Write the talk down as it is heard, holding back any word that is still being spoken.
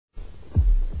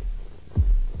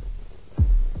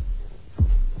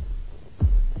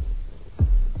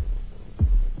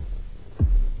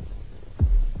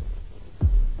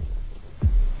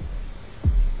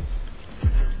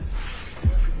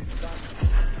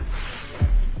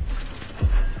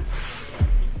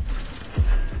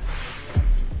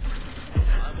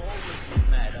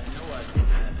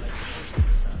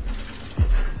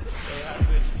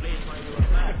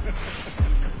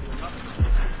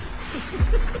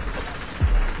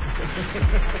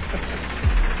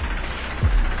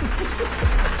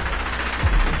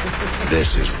This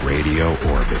is Radio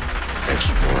Orbit,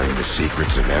 exploring the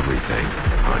secrets of everything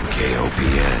on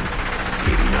KOPN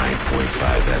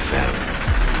 89.5 FM,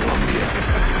 Columbia.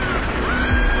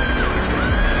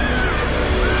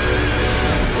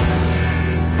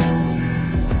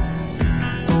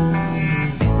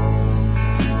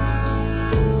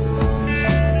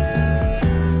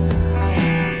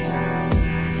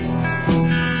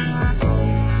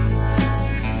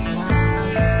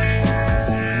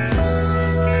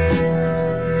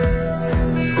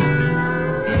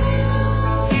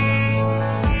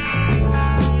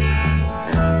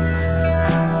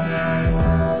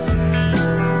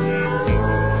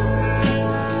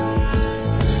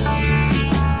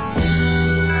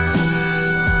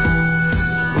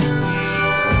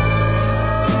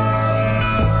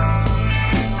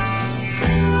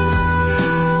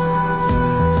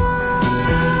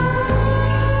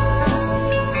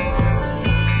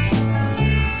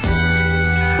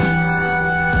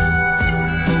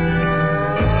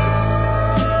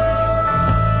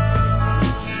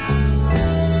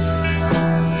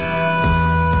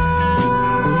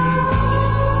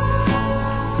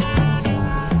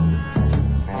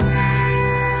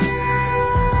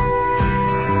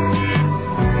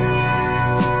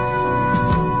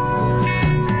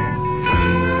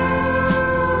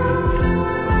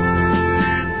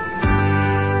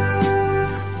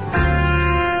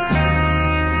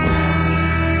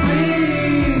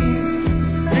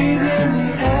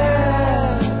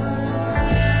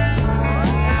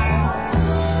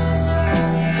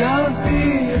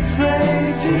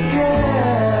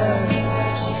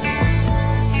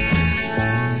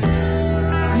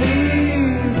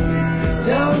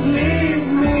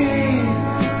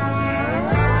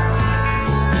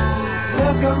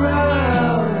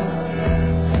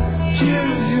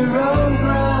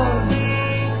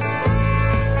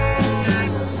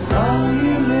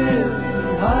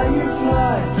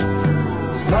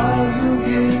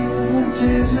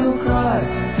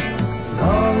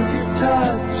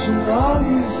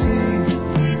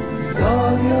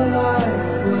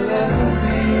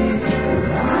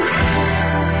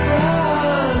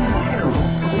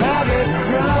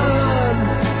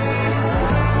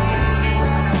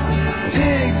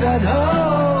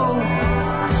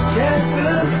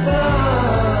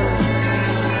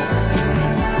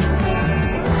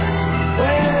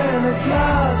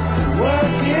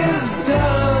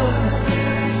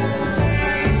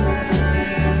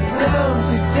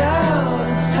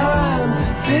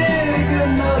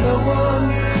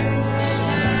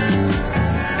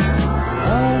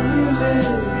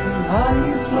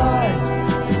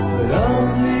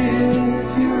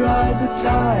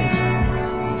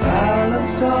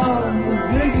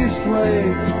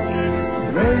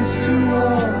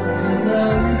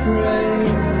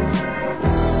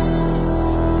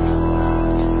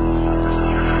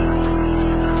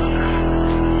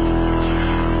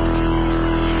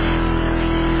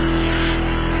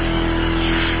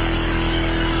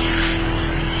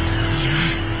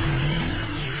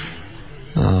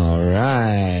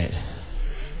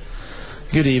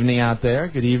 Good evening out there.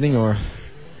 Good evening or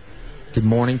good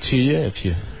morning to you if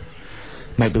you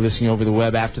might be listening over the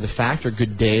web after the fact, or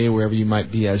good day wherever you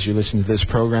might be as you're listening to this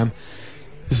program.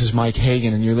 This is Mike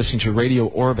Hagan, and you're listening to Radio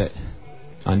Orbit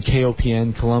on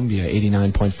KOPN Columbia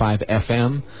 89.5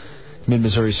 FM,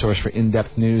 Mid-Missouri source for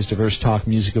in-depth news, diverse talk,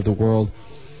 music of the world.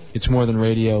 It's more than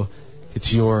radio.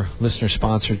 It's your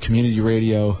listener-sponsored community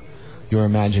radio, your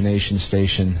imagination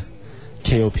station,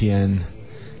 KOPN,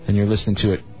 and you're listening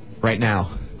to it right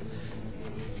now.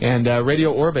 And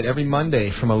Radio Orbit every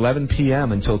Monday from 11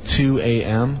 p.m. until 2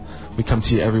 a.m. We come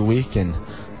to you every week and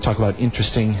talk about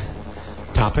interesting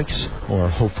topics, or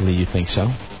hopefully you think so.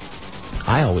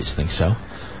 I always think so.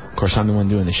 Of course, I'm the one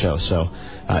doing the show. So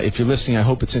if you're listening, I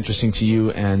hope it's interesting to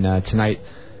you. And tonight,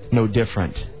 no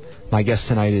different. My guest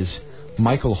tonight is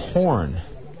Michael Horn.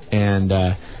 And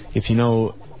if you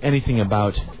know anything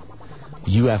about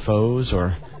UFOs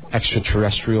or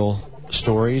extraterrestrial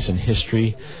stories and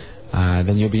history,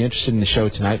 then you'll be interested in the show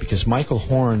tonight, because Michael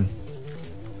Horn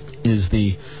is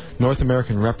the North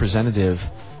American representative,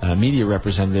 media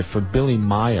representative for Billy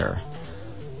Meier.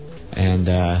 And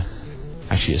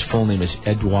actually his full name is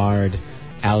Edward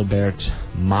Albert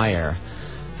Meier.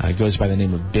 Goes by the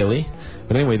name of Billy.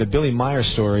 But anyway, the Billy Meier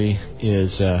story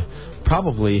is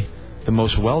probably the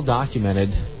most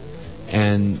well-documented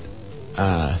and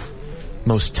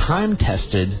most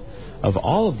time-tested of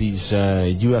all of these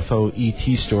UFO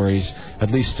ET stories, at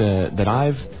least that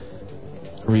I've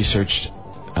researched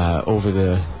over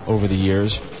the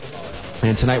years.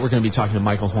 And tonight we're going to be talking to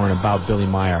Michael Horn about Billy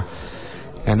Meier.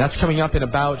 And that's coming up in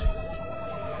about,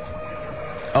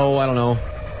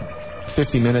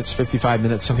 50 minutes, 55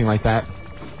 minutes, something like that.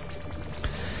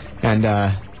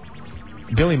 And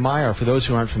Billy Meier, for those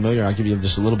who aren't familiar, I'll give you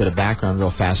just a little bit of background real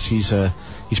fast. He's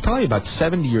probably about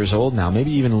 70 years old now,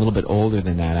 maybe even a little bit older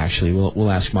than that, actually.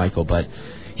 We'll ask Michael. But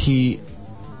he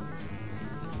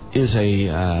is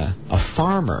a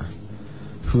farmer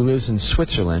who lives in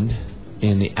Switzerland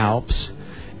in the Alps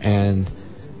and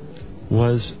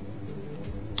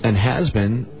has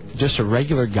been just a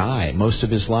regular guy most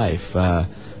of his life.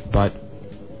 But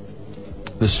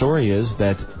the story is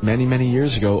that many, many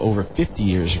years ago, over 50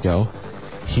 years ago,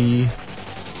 he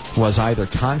was either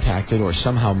contacted or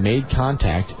somehow made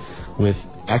contact with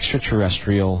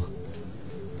extraterrestrial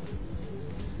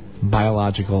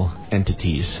biological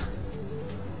entities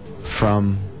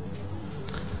from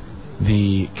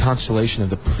the constellation of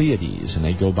the Pleiades, and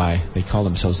they call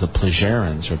themselves the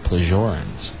Plejaurans or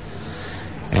Plejorans.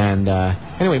 And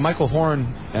anyway, Michael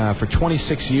Horn, for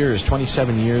 27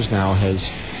 years now,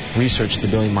 has researched the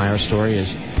Billy Meier story, is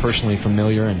personally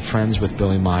familiar and friends with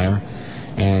Billy Meier,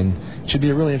 and it should be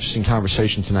a really interesting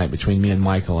conversation tonight between me and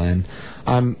Michael. And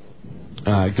I'm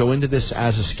go into this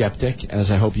as a skeptic, as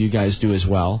I hope you guys do as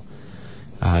well.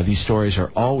 These stories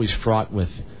are always fraught with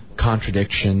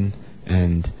contradiction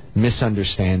and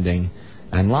misunderstanding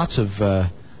and lots of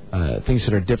things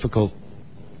that are difficult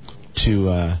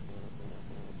to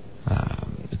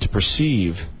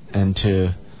perceive and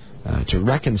to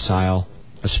reconcile,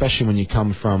 especially when you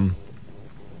come from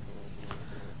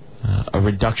a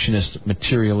reductionist,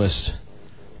 materialist,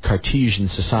 Cartesian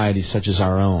society such as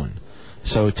our own.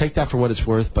 So take that for what it's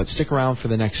worth, but stick around for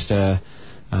the next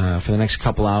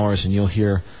couple hours, and you'll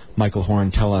hear Michael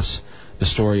Horn tell us the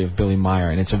story of Billy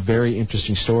Meier. And it's a very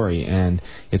interesting story, and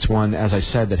it's one, as I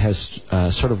said, that has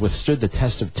sort of withstood the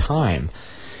test of time.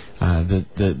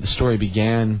 The story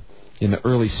began in the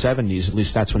early 70s, at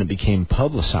least that's when it became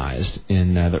publicized,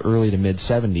 in the early to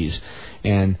mid-70s,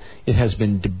 and it has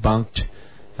been debunked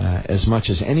as much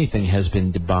as anything has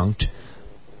been debunked,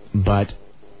 but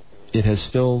it has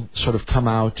still sort of come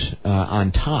out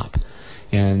on top.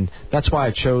 And that's why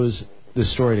I chose this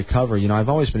story to cover. You know, I've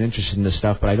always been interested in this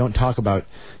stuff, but I don't talk about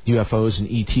UFOs and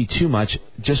ET too much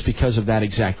just because of that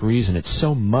exact reason. It's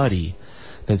so muddy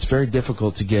that it's very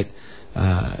difficult to get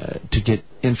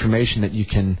information that you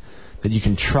can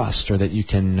trust, or that you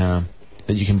can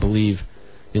believe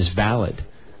is valid,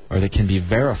 or that can be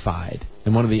verified.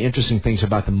 And one of the interesting things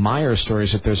about the Meier story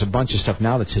is that there's a bunch of stuff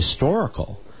now that's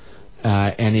historical,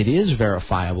 and it is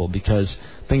verifiable because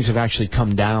things have actually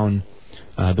come down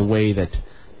the way that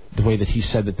he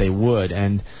said that they would.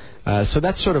 And so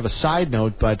that's sort of a side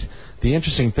note. But the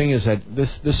interesting thing is that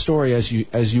this story, as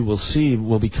you will see,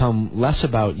 will become less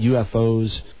about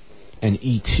UFOs and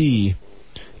ET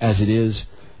as it is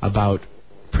about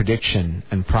prediction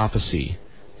and prophecy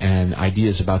and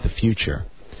ideas about the future.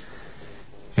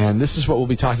 And this is what we'll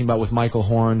be talking about with Michael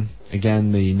Horn,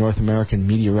 again, the North American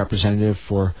media representative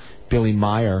for Billy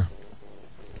Meier,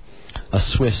 a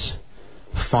Swiss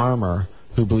farmer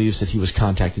who believes that he was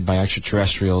contacted by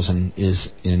extraterrestrials and is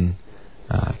in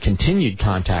continued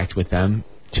contact with them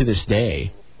to this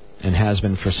day, and has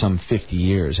been for some 50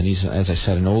 years. And he's, as I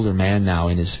said, an older man now,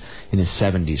 in his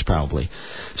 70s probably.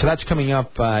 So that's coming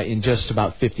up in just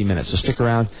about 50 minutes. So stick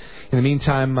around. In the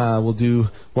meantime, we'll do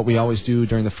what we always do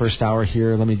during the first hour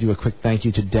here. Let me do a quick thank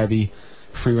you to Debbie,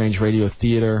 Free Range Radio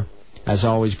Theater, as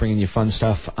always, bringing you fun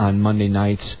stuff on Monday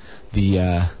nights.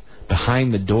 The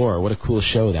Behind the Door, what a cool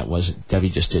show that was Debbie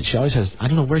just did. She always has, I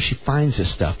don't know where she finds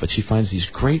this stuff, but she finds these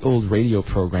great old radio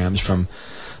programs from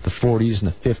the 40s and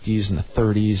the 50s and the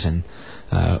 30s and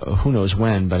who knows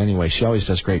when. But anyway, she always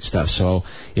does great stuff. So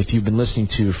if you've been listening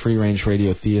to Free Range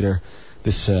Radio Theater,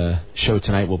 this show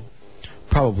tonight will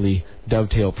probably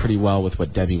dovetail pretty well with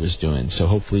what Debbie was doing. So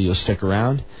hopefully you'll stick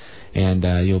around, and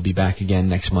you'll be back again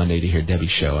next Monday to hear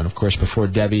Debbie's show. And of course, before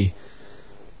Debbie,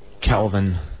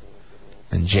 Calvin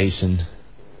and Jason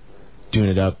doing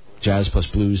it up. Jazz plus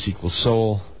blues equals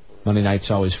soul. Monday night's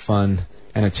always fun.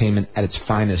 Entertainment at its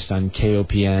finest on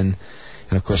KOPN.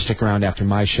 And of course, stick around after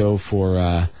my show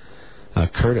for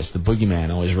Curtis, the boogeyman,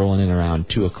 always rolling in around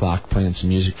 2 o'clock, playing some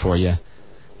music for you,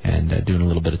 and doing a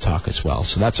little bit of talk as well.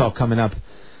 So that's all coming up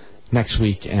next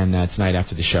week and tonight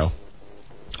after the show.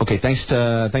 Okay, thanks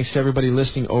to everybody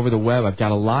listening over the web. I've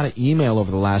got a lot of email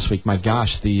over the last week. My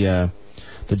gosh, the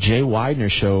Jay Widener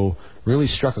show really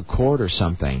struck a chord or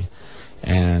something,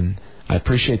 and I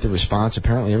appreciate the response.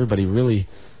 Apparently, everybody really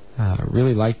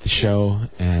liked the show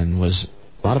and was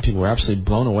a lot of people were absolutely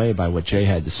blown away by what Jay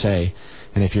had to say.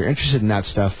 And if you're interested in that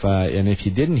stuff, and if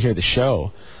you didn't hear the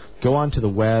show, go onto the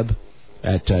web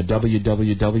at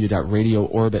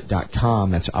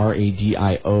www.radioorbit.com. That's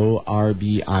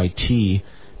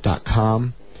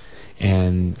RADIORBIT.com.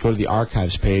 And go to the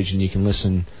archives page, and you can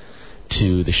listen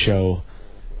to the show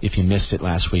if you missed it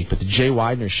last week. But the Jay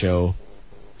Weidner show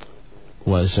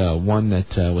was one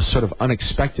that was sort of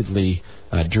unexpectedly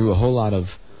drew a whole lot of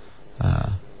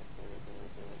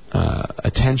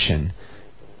attention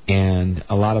and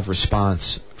a lot of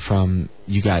response from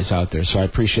you guys out there. So I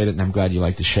appreciate it, and I'm glad you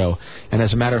like the show. And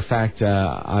as a matter of fact,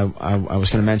 I was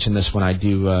going to mention this when I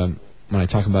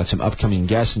talk about some upcoming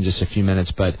guests in just a few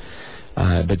minutes, but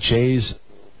Jay's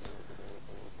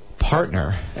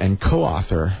partner and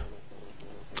co-author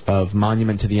of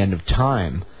Monument to the End of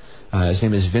Time, his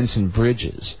name is Vincent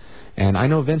Bridges, and I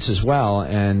know Vince as well,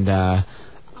 and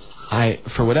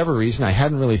for whatever reason, I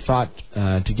hadn't really thought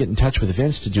to get in touch with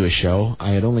Vince to do a show. I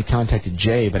had only contacted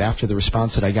Jay, but after the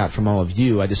response that I got from all of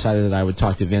you, I decided that I would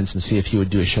talk to Vince and see if he would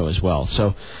do a show as well.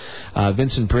 So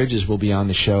Vincent Bridges will be on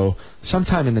the show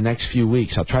sometime in the next few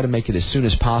weeks. I'll try to make it as soon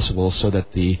as possible so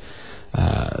that the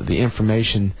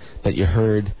information that you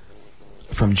heard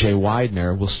from Jay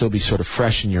Weidner will still be sort of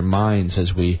fresh in your minds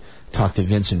as we talk to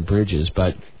Vincent Bridges.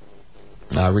 But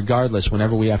regardless,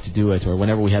 whenever we have to do it or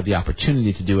whenever we have the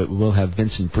opportunity to do it, we will have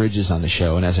Vincent Bridges on the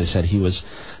show. And as I said, he was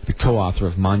the co-author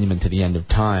of Monument to the End of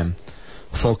Time,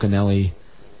 Fulcanelli,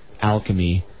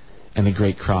 Alchemy, and the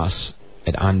Great Cross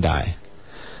at Andai.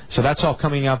 So that's all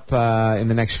coming up in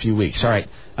the next few weeks. All right.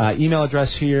 Email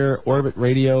address here,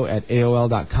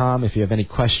 orbitradio@aol.com. If you have any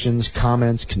questions,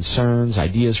 comments, concerns,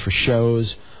 ideas for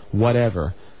shows,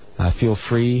 whatever, feel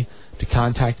free to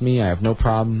contact me. I have no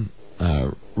problem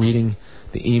reading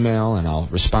the email, and I'll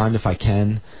respond if I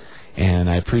can. And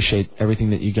I appreciate everything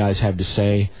that you guys have to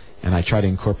say, and I try to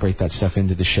incorporate that stuff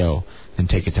into the show and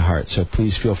take it to heart. So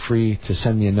please feel free to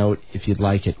send me a note if you'd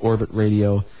like at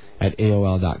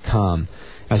orbitradio@aol.com.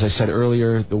 As I said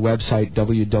earlier, the website,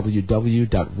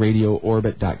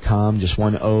 www.radioorbit.com, just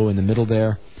one O in the middle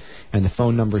there. And the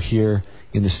phone number here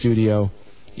in the studio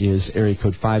is area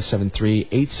code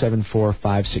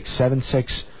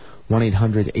 573-874-5676,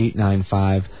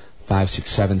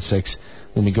 1-800-895-5676.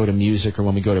 When we go to music or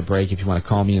when we go to break, if you want to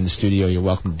call me in the studio, you're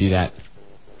welcome to do that.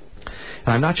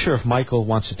 And I'm not sure if Michael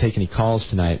wants to take any calls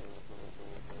tonight.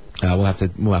 We'll have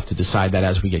to decide that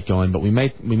as we get going, but we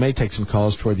may take some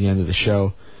calls toward the end of the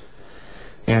show,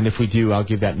 and if we do, I'll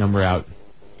give that number out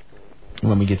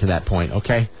when we get to that point.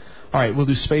 Okay. All right. We'll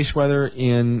do space weather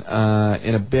in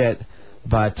a bit,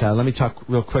 but let me talk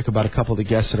real quick about a couple of the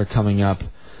guests that are coming up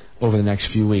over the next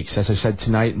few weeks. As I said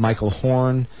tonight, Michael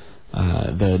Horn,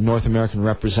 the North American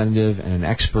representative and an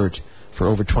expert for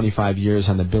over 25 years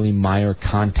on the Billy Meyer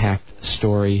contact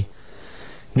story.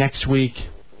 Next week,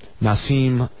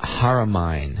 Nassim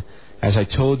Haramein. As I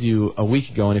told you a week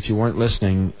ago, and if you weren't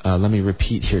listening, let me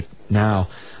repeat here now,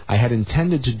 I had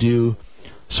intended to do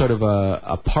sort of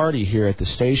a party here at the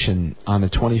station on the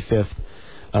 25th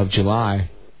of July,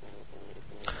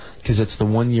 because it's the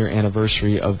 1-year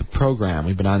anniversary of the program.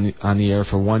 We've been on the air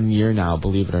for 1 year now,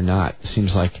 believe it or not. It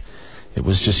seems like it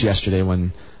was just yesterday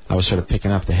when I was sort of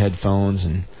picking up the headphones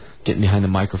and getting behind the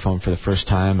microphone for the first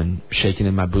time and shaking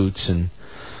in my boots and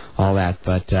all that.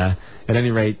 But at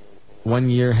any rate, 1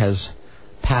 year has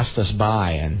passed us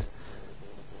by, and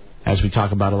as we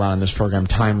talk about a lot on this program,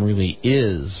 time really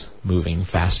is moving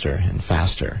faster and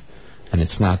faster, and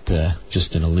it's not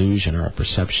just an illusion or a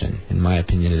perception. In my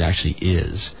opinion, it actually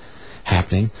is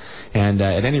happening. And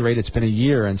at any rate, it's been a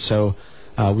year, and so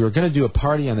we were going to do a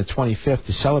party on the 25th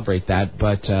to celebrate that,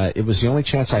 but it was the only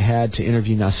chance I had to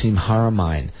interview Nassim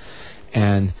Haramein,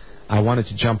 and I wanted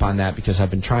to jump on that because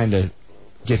I've been trying to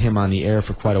get him on the air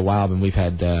for quite a while, and we've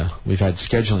had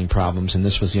scheduling problems, and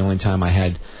this was the only time I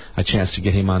had a chance to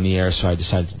get him on the air, so I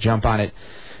decided to jump on it,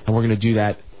 and we're going to do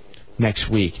that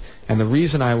next week. And the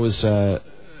reason I was so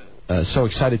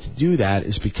excited to do that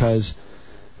is because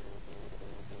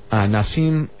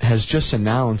Nassim has just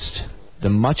announced the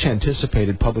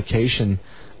much-anticipated publication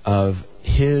of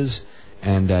his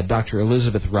and Dr.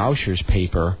 Elizabeth Rauscher's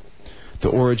paper, The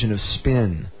Origin of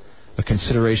Spin, a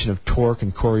consideration of torque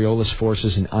and Coriolis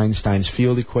forces in Einstein's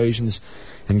field equations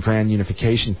and grand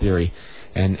unification theory.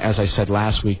 And as I said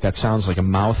last week, that sounds like a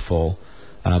mouthful,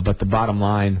 but the bottom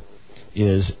line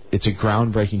is it's a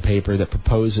groundbreaking paper that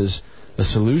proposes a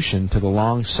solution to the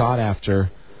long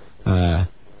sought-after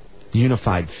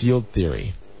unified field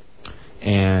theory.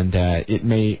 And it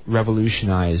may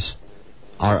revolutionize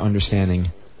our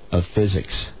understanding of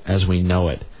physics as we know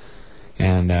it.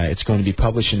 And it's going to be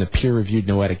published in the peer-reviewed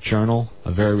Noetic Journal,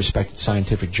 a very respected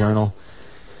scientific journal.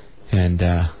 And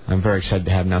I'm very excited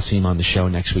to have Nassim on the show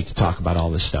next week to talk about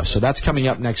all this stuff. So that's coming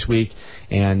up next week.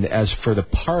 And as for the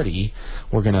party,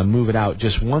 we're going to move it out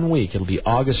just 1 week. It'll be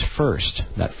August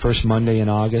 1st, that first Monday in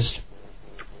August.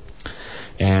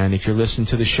 And if you're listening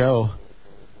to the show,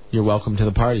 you're welcome to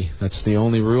the party. That's the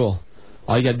only rule.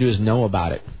 All you got to do is know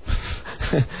about it.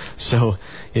 So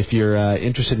if you're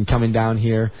interested in coming down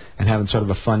here and having sort of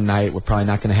a fun night, we're probably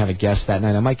not going to have a guest that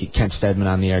night. I might get Kent Stedman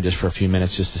on the air just for a few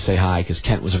minutes just to say hi, because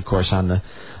Kent was, of course, on the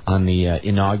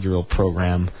inaugural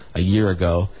program a year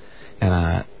ago,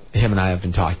 and him and I have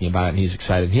been talking about it, and he's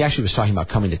excited. He actually was talking about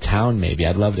coming to town maybe.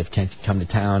 I'd love it if Kent could come to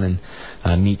town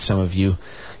and meet some of you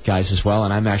guys as well,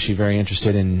 and I'm actually very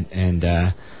interested in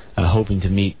hoping to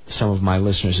meet some of my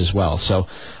listeners as well. So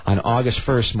on August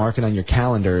 1st, mark it on your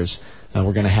calendars.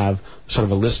 We're going to have sort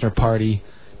of a listener party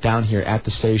down here at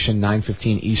the station,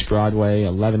 915 East Broadway,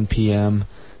 11 p.m.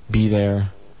 Be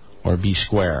there or be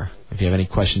square. If you have any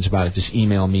questions about it, just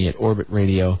email me at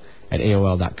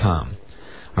orbitradio@aol.com.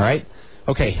 All right?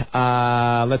 Okay,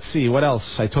 let's see. What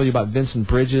else? I told you about Vincent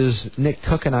Bridges. Nick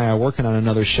Cook and I are working on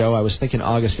another show. I was thinking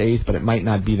August 8th, but it might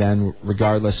not be then.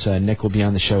 Regardless, Nick will be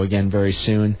on the show again very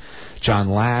soon.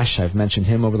 John Lash, I've mentioned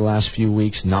him over the last few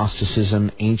weeks. Gnosticism,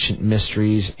 ancient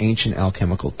mysteries, ancient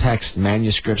alchemical text,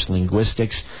 manuscripts,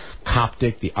 linguistics,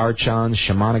 Coptic, the Archons,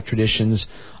 shamanic traditions,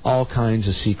 all kinds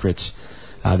of secrets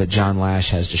that John Lash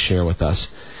has to share with us.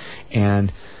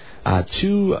 And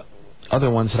two other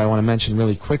ones that I want to mention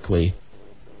really quickly.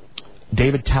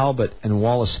 David Talbot and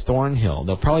Wallace Thornhill,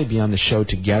 they'll probably be on the show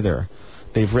together.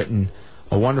 They've written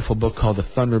a wonderful book called The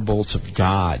Thunderbolts of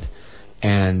God,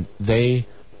 and they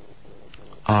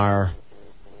are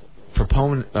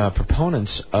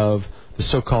proponents of the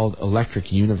so-called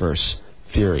electric universe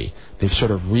theory. They've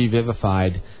sort of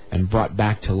revivified and brought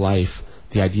back to life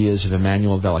the ideas of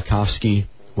Immanuel Velikovsky,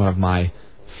 one of my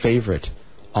favorite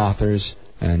authors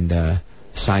and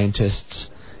scientists,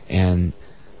 and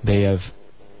they have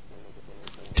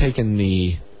taken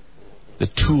the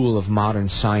tool of modern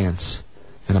science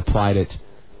and applied it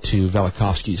to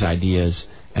Velikovsky's ideas,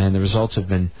 and the results have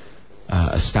been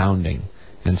astounding.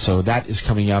 And so that is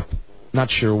coming up. Not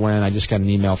sure when. I just got an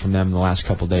email from them in the last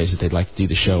couple of days that they'd like to do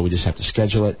the show. We just have to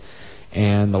schedule it.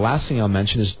 And the last thing I'll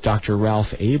mention is Dr.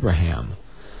 Ralph Abraham.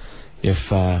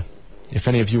 If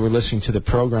any of you were listening to the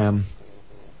program,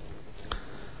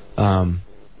 well,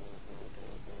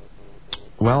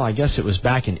 I guess it was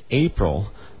back in April,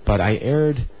 but I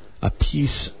aired a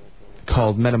piece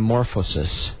called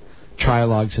Metamorphosis,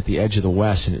 Trialogues at the Edge of the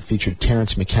West, and it featured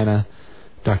Terence McKenna,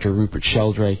 Dr. Rupert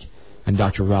Sheldrake, and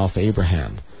Dr. Ralph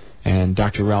Abraham. And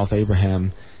Dr. Ralph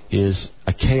Abraham is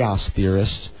a chaos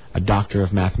theorist, a doctor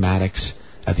of mathematics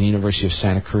at the University of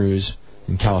Santa Cruz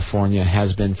in California,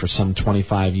 has been for some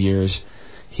 25 years.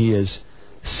 He has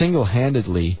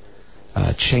single-handedly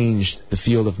changed the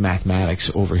field of mathematics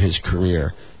over his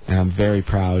career, and I'm very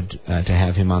proud to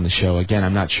have him on the show. Again,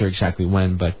 I'm not sure exactly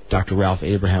when, but Dr. Ralph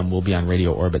Abraham will be on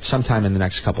Radio Orbit sometime in the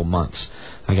next couple months.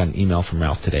 I got an email from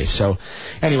Ralph today. So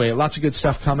anyway, lots of good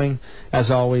stuff coming, as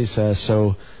always,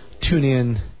 so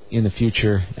tune in the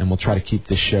future, and we'll try to keep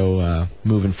this show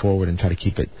moving forward and try to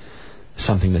keep it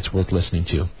something that's worth listening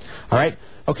to. All right?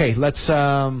 Okay, let's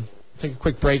take a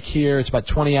quick break here. It's about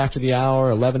 20 after the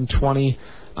hour, 11:20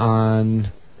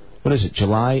 on, what is it,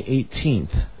 July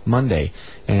 18th, Monday.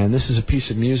 And this is a piece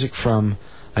of music from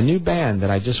a new band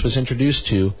that I just was introduced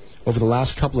to over the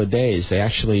last couple of days. They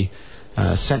actually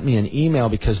sent me an email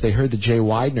because they heard the Jay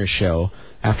Widener show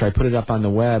after I put it up on the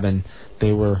web, and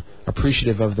they were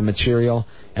appreciative of the material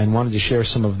and wanted to share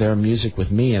some of their music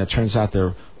with me. And it turns out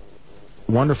they're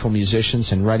wonderful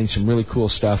musicians and writing some really cool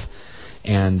stuff.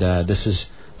 And this is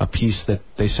a piece that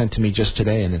they sent to me just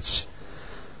today, and it's,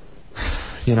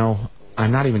 you know,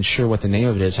 I'm not even sure what the name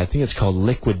of it is. I think it's called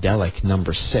Liquidelic No.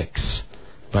 6,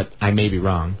 but I may be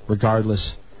wrong.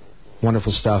 Regardless,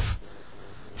 wonderful stuff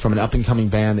from an up-and-coming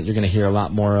band that you're going to hear a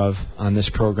lot more of on this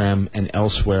program and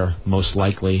elsewhere, most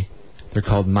likely. They're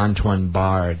called Mantuan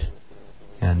Bard.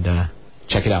 And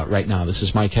check it out right now. This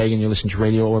is Mike Hagan. You're listening to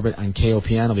Radio Orbit on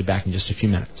KOPN. I'll be back in just a few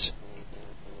minutes.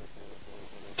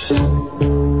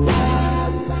 Celebration.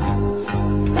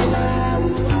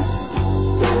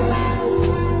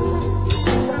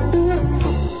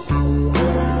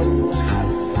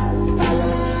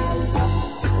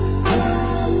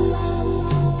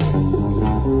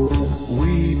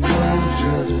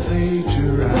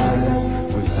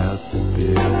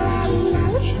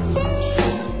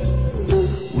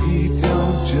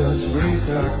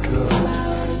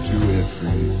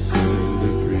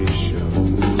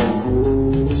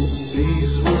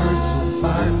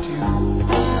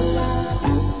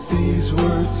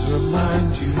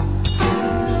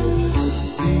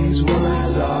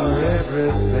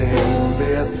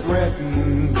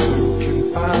 threaten to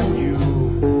confine you.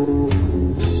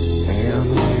 And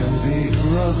when the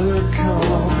brother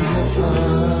comes to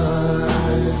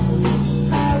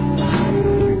find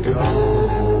you gone.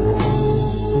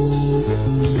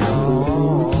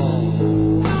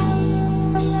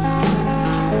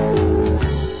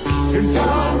 And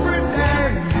don't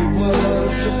pretend it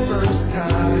was the first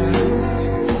time.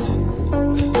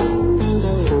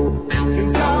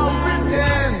 And don't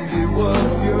pretend it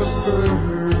was your first.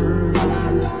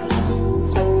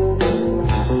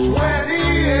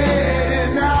 28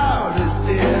 and out is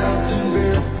deaf and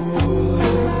barefoot.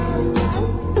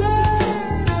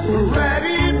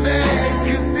 Ready-made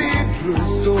cathedral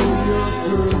stole your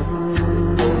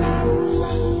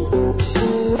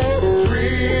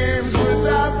dreams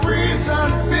without reason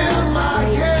fill my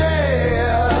head.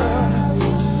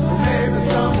 Maybe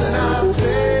something I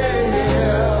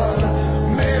said.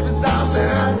 Maybe something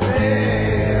I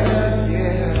said,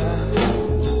 yeah.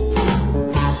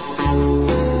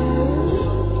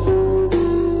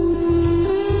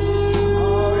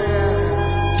 Oh, yeah.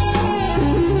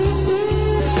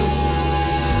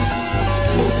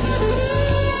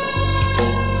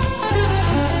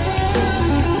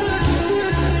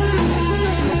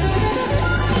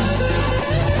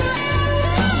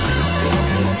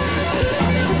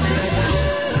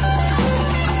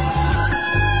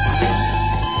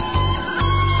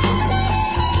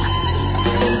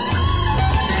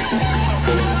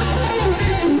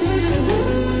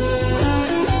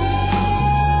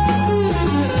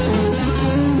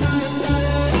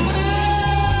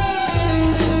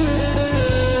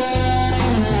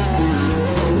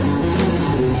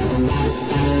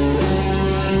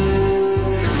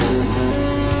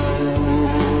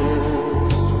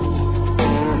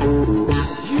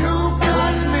 You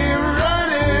got me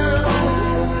running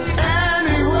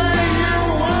any way you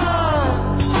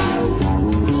want.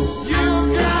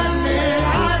 You got me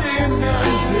hiding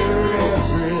under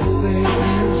everything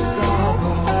you stop.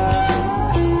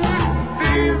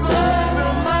 These words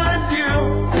remind you.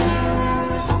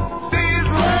 These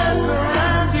words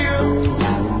around you.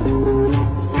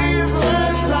 These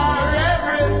words are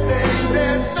everything.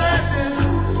 They're certain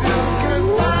to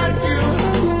confine you.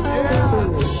 Yeah.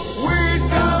 We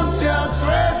don't just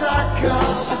raise our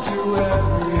cups to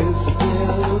every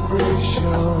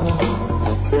celebration.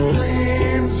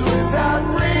 Dreams without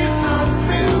reason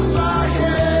fill my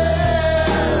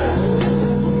head.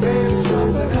 Maybe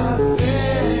something I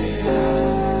said.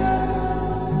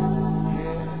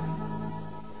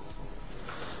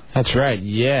 That's right,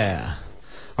 yeah.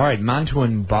 All right,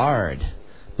 Montuan Bard,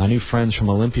 my new friends from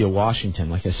Olympia, Washington.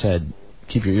 Like I said,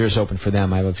 keep your ears open for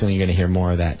them. I have a feeling you're going to hear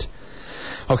more of that.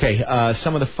 Okay,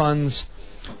 some of the funds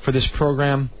for this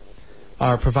program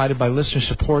are provided by listener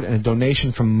support and a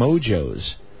donation from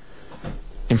Mojo's.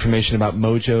 Information about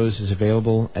Mojo's is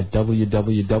available at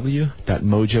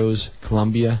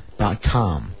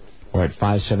www.mojoscolumbia.com or at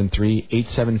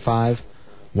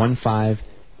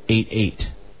 573-875-1588.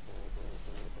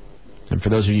 And for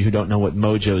those of you who don't know what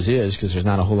Mojo's is, because there's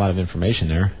not a whole lot of information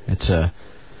there, it's a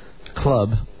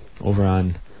club over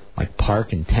on like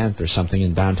Park and 10th or something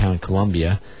in downtown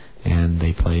Columbia, and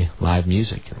they play live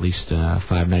music at least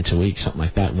 5 nights a week, something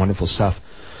like that. Wonderful stuff.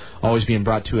 Always being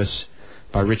brought to us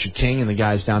by Richard King and the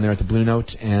guys down there at the Blue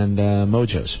Note and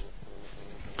Mojo's.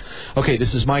 Okay,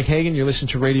 this is Mike Hagan. You're listening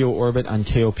to Radio Orbit on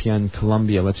KOPN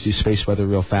Columbia. Let's do space weather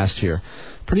real fast here.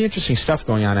 Pretty interesting stuff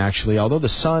going on, actually. Although the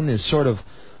sun is sort of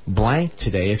blank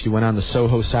today, if you went on the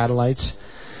SOHO satellites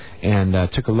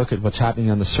and took a look at what's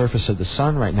happening on the surface of the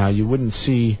sun right now, you wouldn't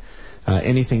see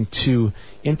anything too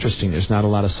interesting. There's not a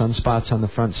lot of sunspots on the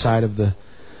front side of the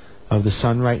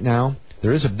sun right now.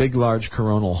 There is a big, large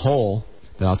coronal hole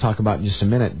that I'll talk about in just a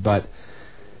minute, but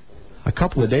a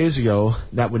couple of days ago,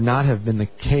 that would not have been the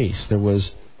case. There was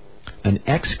an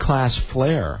X-class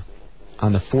flare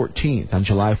on the 14th, on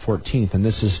July 14th, and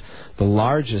this is the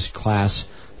largest class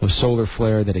of solar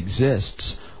flare that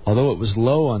exists. Although it was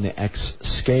low on the X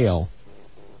scale,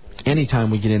 anytime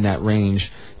we get in that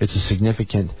range, it's a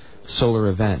significant solar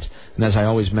event. And as I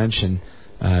always mention,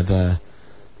 the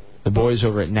boys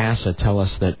over at NASA tell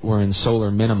us that we're in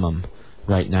solar minimum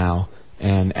right now.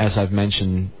 And as I've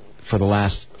mentioned, for the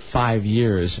last 5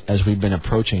 years, as we've been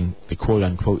approaching the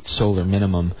quote-unquote solar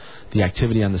minimum, the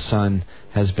activity on the sun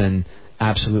has been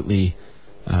absolutely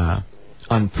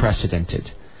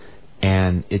unprecedented.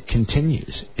 And it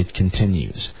continues. It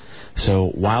continues.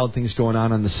 So wild things going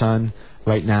on the sun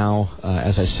right now.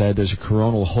 As I said, there's a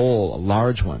coronal hole, a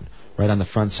large one, right on the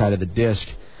front side of the disk.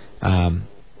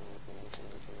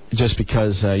 just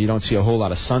because you don't see a whole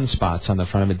lot of sunspots on the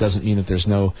front of it doesn't mean that there's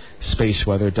no space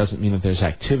weather. It doesn't mean that there's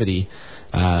activity.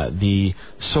 The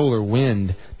solar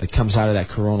wind that comes out of that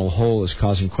coronal hole is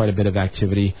causing quite a bit of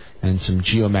activity and some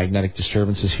geomagnetic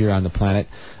disturbances here on the planet.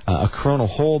 A coronal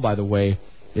hole, by the way,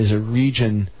 is a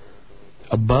region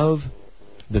above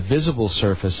the visible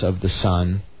surface of the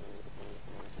sun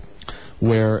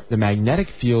where the magnetic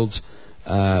fields,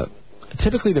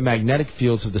 typically the magnetic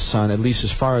fields of the sun, at least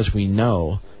as far as we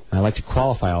know, and I like to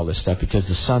qualify all this stuff because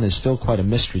the sun is still quite a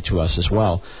mystery to us as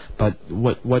well, but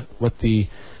what the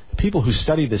people who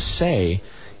study this say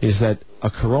is that a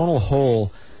coronal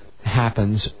hole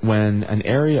happens when an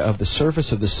area of the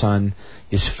surface of the sun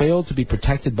is failed to be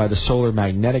protected by the solar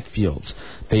magnetic fields.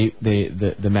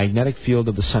 The magnetic field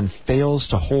of the sun fails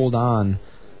to hold on,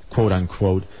 quote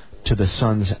unquote, to the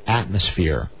sun's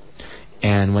atmosphere.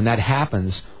 And when that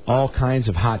happens, all kinds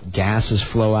of hot gases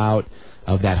flow out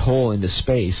of that hole into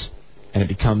space, and it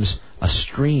becomes a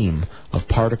stream of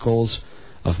particles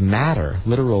of matter,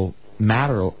 literal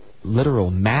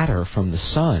matter from the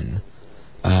sun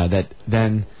that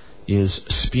then is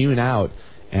spewed out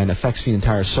and affects the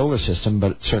entire solar system,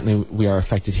 but certainly we are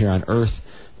affected here on Earth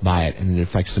by it, and it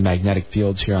affects the magnetic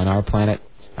fields here on our planet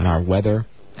and our weather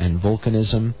and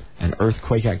volcanism and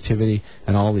earthquake activity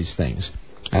and all these things.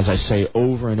 As I say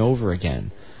over and over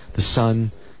again, the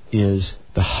sun is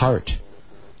the heart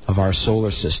of our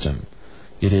solar system.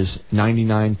 It is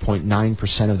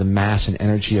 99.9% of the mass and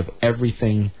energy of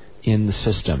everything in the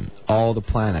system. All the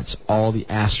planets, all the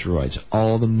asteroids,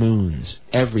 all the moons,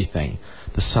 everything.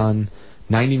 The sun,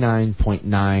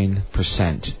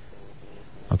 99.9%.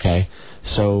 Okay?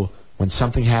 So when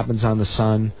something happens on the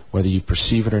sun, whether you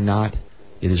perceive it or not,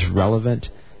 it is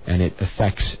relevant and it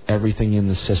affects everything in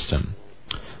the system.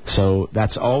 So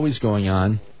that's always going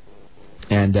on.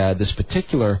 And this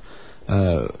particular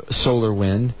solar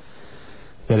wind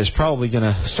that is probably going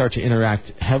to start to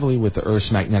interact heavily with the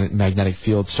Earth's magnetic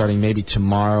field starting maybe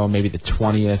tomorrow, maybe the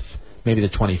 20th, maybe the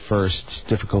 21st. It's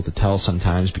difficult to tell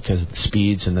sometimes because of the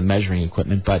speeds and the measuring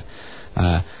equipment, but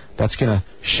that's going to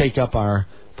shake up our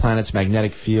planet's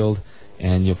magnetic field,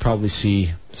 and you'll probably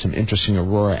see some interesting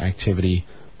aurora activity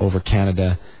over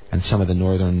Canada and some of the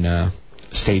northern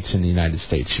states in the United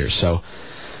States here. So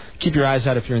keep your eyes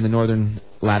out if you're in the northern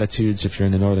latitudes, if you're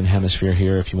in the northern hemisphere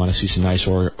here. If you want to see some nice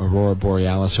aurora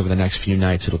borealis over the next few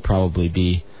nights, it'll probably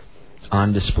be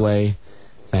on display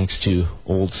thanks to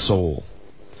Old Soul.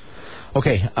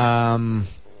 Okay,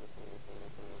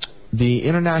 the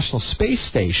International Space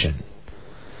Station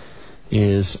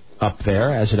is up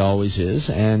there, as it always is,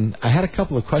 and I had a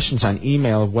couple of questions on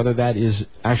email of whether that is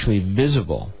actually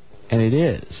visible, and it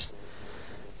is.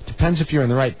 It depends if you're in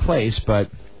the right place, but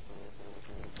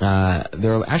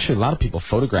there are actually a lot of people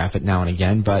photograph it now and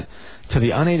again, but to the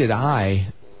unaided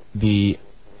eye, the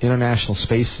International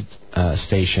Space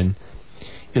Station,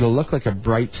 it'll look like a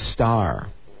bright star,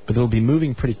 but it'll be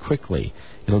moving pretty quickly.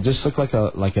 It'll just look like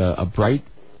a bright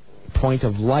point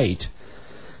of light,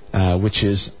 which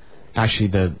is actually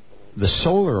the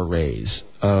solar arrays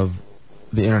of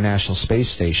the International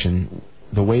Space Station.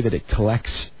 The way that it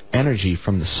collects energy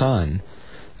from the sun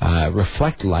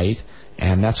reflect light.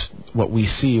 And that's what we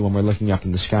see when we're looking up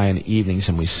in the sky in the evenings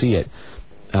and we see it.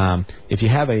 If you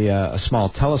have a small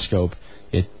telescope,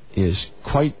 it is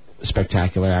quite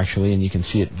spectacular, actually, and you can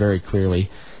see it very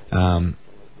clearly. The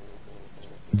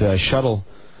shuttle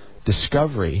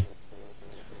Discovery,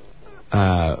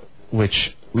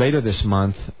 which later this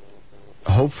month,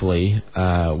 hopefully,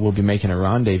 will be making a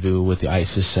rendezvous with the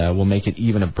ISIS, will make it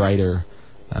even a brighter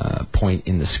point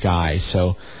in the sky.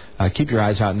 So keep your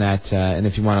eyes out on that, and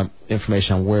if you want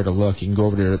information on where to look, you can go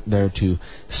over there to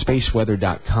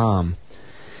spaceweather.com,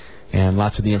 and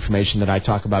lots of the information that I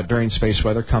talk about during Space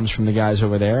Weather comes from the guys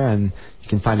over there, and you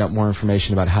can find out more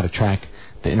information about how to track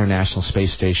the International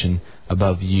Space Station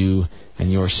above you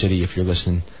and your city if you're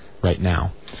listening right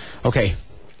now. Okay,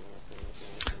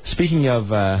 speaking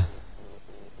of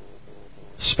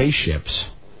spaceships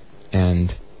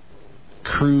and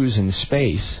crews in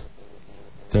space,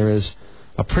 there is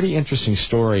a pretty interesting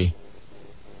story,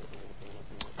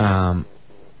 and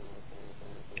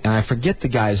I forget the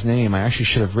guy's name. I actually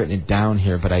should have written it down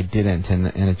here, but I didn't, and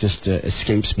it just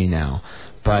escapes me now.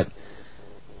 But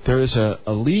there is a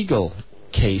legal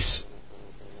case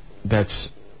that's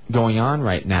going on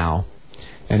right now,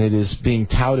 and it is being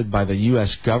touted by the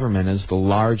U.S. government as the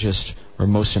largest or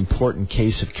most important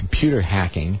case of computer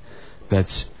hacking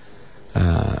that's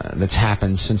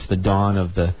happened since the dawn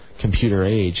of the computer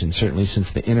age, and certainly since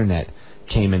the internet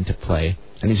came into play.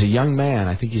 And he's a young man.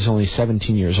 I think he's only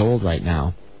 17 years old right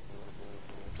now,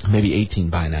 maybe 18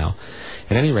 by now.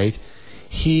 At any rate,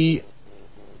 He,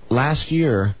 last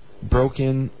year, broke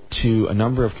into a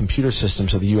number of computer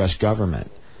systems of the U.S.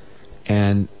 government,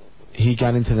 and he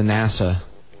got into the NASA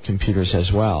computers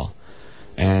as well.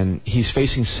 And he's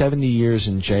facing 70 years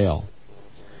in jail.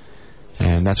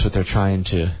 And that's what they're trying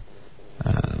to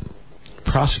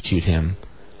prosecute him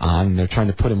on. They're trying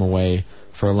to put him away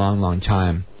for a long, long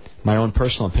time. My own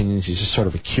personal opinion is he's just sort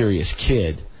of a curious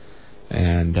kid.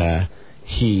 And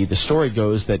the story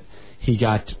goes that he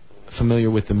got familiar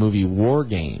with the movie War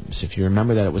Games. If you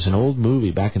remember that, it was an old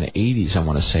movie back in the 80s, I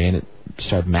want to say, and it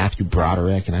starred Matthew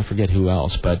Broderick, and I forget who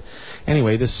else. But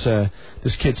anyway, this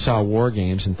kid saw War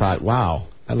Games and thought, wow,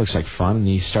 that looks like fun, and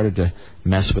he started to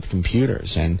mess with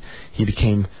computers, and he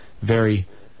became very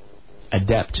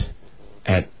adept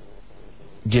at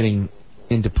getting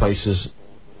into places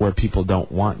where people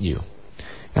don't want you.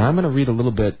 And I'm going to read a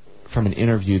little bit from an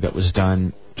interview that was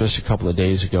done just a couple of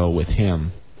days ago with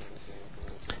him.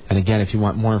 And again, if you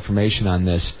want more information on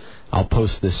this, I'll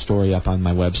post this story up on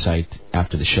my website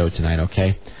after the show tonight,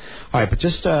 okay? All right, but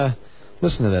just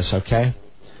listen to this, okay?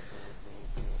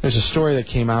 There's a story that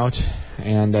came out,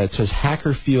 and it says,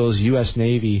 Hacker feels U.S.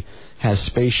 Navy has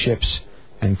spaceships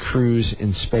and crews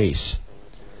in space.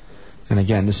 And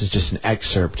again, this is just an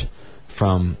excerpt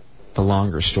from the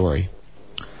longer story.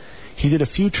 He did a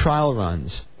few trial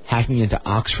runs, hacking into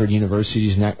Oxford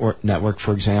University's network,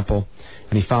 for example,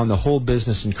 and he found the whole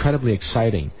business incredibly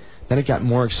exciting. Then it got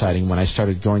more exciting when I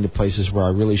started going to places where I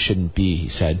really shouldn't be, he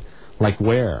said. Like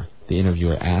where? The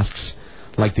interviewer asks.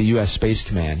 Like the U.S. Space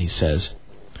Command, he says.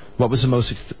 What was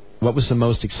the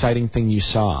most exciting thing you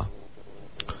saw?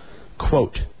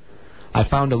 Quote, I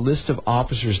found a list of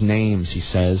officers' names, he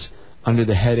says, under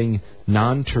the heading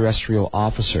Non-Terrestrial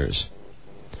Officers.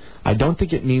 I don't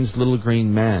think it means little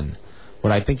green men.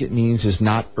 What I think it means is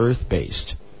not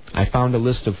Earth-based. I found a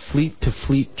list of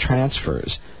fleet-to-fleet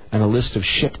transfers and a list of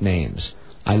ship names.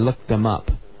 I looked them up.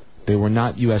 They were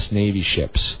not U.S. Navy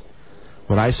ships.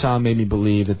 What I saw made me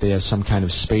believe that they have some kind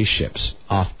of spaceships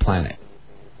off-planet.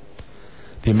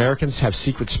 The Americans have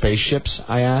secret spaceships,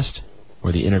 I asked,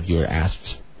 or the interviewer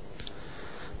asks.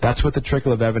 That's what the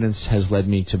trickle of evidence has led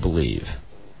me to believe.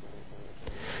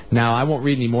 Now, I won't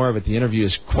read any more of it. The interview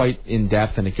is quite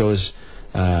in-depth, and it goes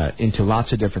into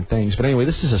lots of different things. But anyway,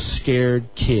 this is a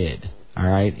scared kid, all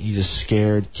right? He's a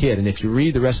scared kid. And if you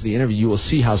read the rest of the interview, you will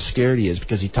see how scared he is,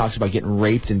 because he talks about getting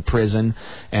raped in prison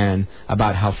and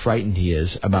about how frightened he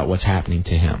is about what's happening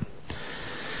to him.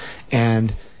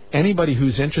 And anybody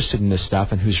who's interested in this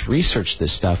stuff and who's researched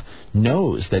this stuff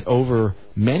knows that over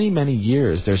many, many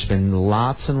years there's been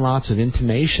lots and lots of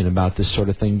intimation about this sort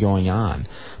of thing going on.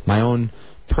 My own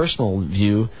personal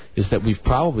view is that we've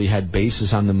probably had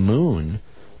bases on the moon,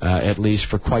 at least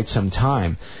for quite some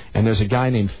time. And there's a guy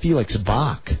named Felix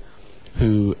Bach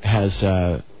who has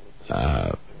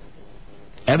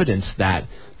evidenced that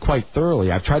quite thoroughly.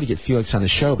 I've tried to get Felix on the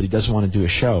show, but he doesn't want to do a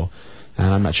show,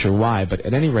 and I'm not sure why. But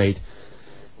at any rate,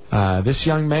 this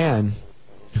young man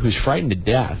who's frightened to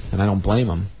death, and I don't blame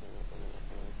him,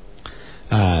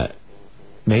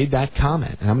 made that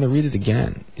comment, and I'm going to read it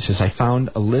again. He says, I found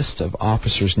a list of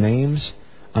officers' names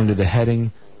under the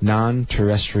heading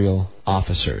Non-Terrestrial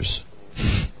Officers.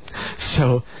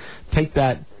 So take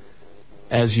that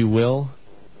as you will,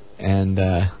 and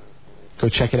go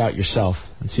check it out yourself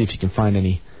and see if you can find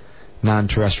any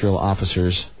non-terrestrial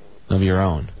officers of your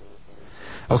own.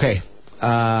 Okay.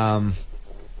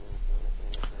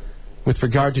 With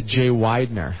regard to Jay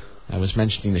Weidner, I was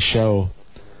mentioning the show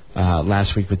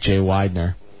last week with Jay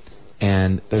Weidner,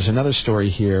 and there's another story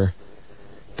here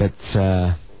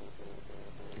that's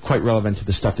quite relevant to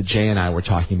the stuff that Jay and I were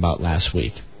talking about last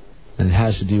week, and it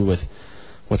has to do with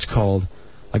what's called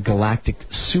a galactic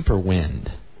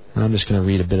superwind. And I'm just going to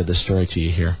read a bit of the story to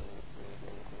you here.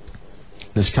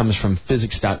 This comes from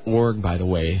physics.org, by the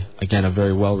way. Again, a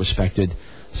very well-respected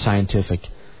scientific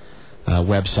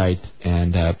website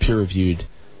and peer-reviewed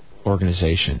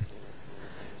organization.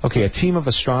 Okay, a team of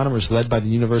astronomers led by the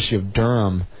University of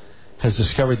Durham has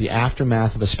discovered the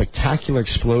aftermath of a spectacular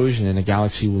explosion in a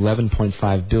galaxy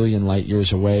 11.5 billion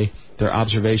light-years away. Their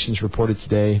observations reported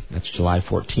today, that's July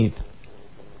 14th,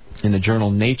 in the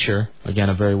journal Nature, again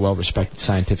a very well-respected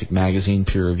scientific magazine,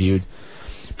 peer-reviewed,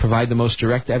 provide the most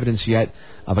direct evidence yet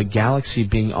of a galaxy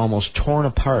being almost torn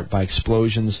apart by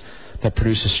explosions that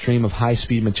produce a stream of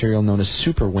high-speed material known as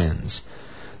superwinds.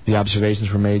 The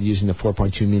observations were made using the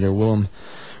 4.2-meter Wilhelm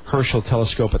Herschel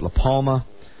telescope at La Palma,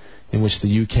 in which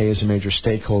the UK is a major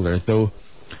stakeholder. Though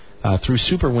through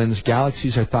superwinds,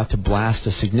 galaxies are thought to blast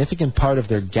a significant part of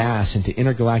their gas into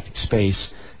intergalactic space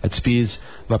at speeds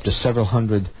of up to several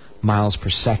hundred miles per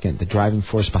second. The driving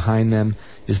force behind them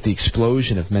is the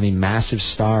explosion of many massive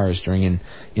stars during an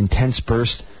intense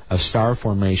burst of star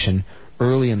formation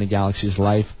early in the galaxy's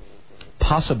life,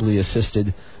 possibly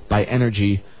assisted by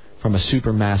energy from a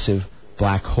supermassive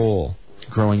black hole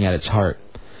growing at its heart.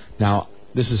 Now,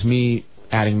 this is me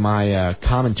adding my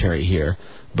commentary here,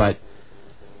 but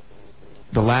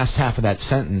the last half of that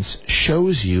sentence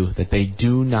shows you that they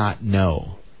do not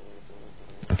know.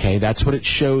 Okay, that's what it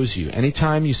shows you.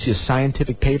 Anytime you see a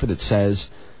scientific paper that says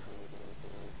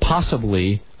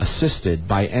possibly assisted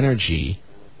by energy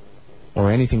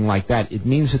or anything like that, it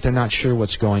means that they're not sure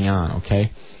what's going on,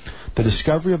 okay? The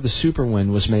discovery of the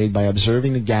superwind was made by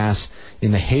observing the gas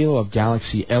in the halo of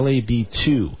galaxy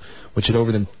LAB2, which at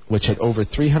over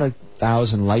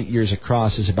 300,000 light years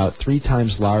across is about 3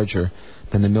 times larger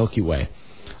than the Milky Way.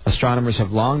 Astronomers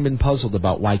have long been puzzled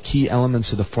about why key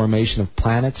elements of the formation of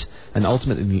planets and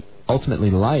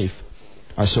ultimately life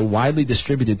are so widely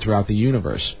distributed throughout the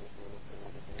universe.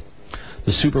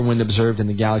 The superwind observed in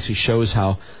the galaxy shows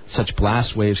how such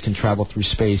blast waves can travel through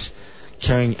space,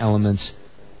 carrying elements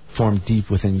formed deep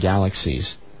within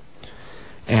galaxies.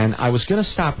 And I was going to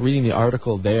stop reading the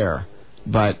article there,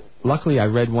 but luckily I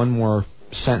read one more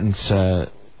sentence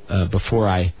before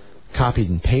I copied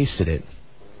and pasted it.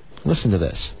 Listen to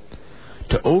this.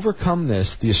 To overcome this,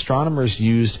 the astronomers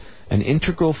used an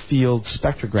integral field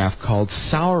spectrograph called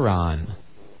Sauron.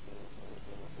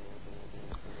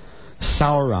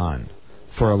 Sauron,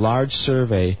 for a large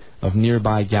survey of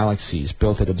nearby galaxies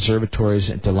built at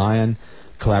observatories at De Lyon,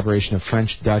 collaboration of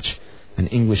French, Dutch,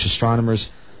 and English astronomers.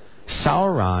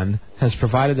 Sauron has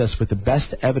provided us with the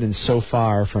best evidence so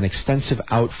far for an extensive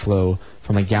outflow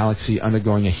from a galaxy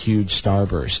undergoing a huge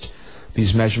starburst.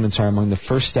 These measurements are among the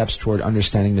first steps toward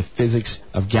understanding the physics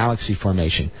of galaxy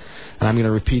formation. And I'm going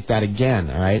to repeat that again,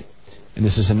 all right? And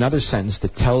this is another sentence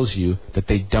that tells you that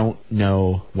they don't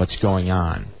know what's going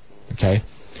on, okay?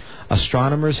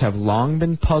 Astronomers have long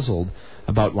been puzzled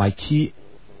about why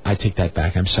I take that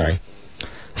back, I'm sorry.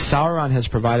 Sauron has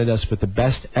provided us with the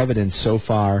best evidence so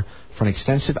far for an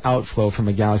extensive outflow from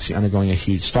a galaxy undergoing a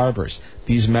huge starburst.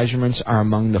 These measurements are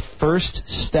among the first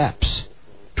steps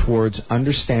towards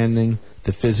understanding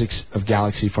the physics of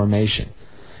galaxy formation.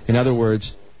 In other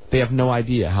words, they have no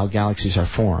idea how galaxies are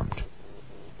formed.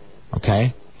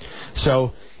 Okay?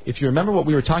 So, if you remember what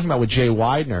we were talking about with Jay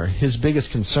Weidner, his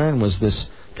biggest concern was this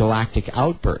galactic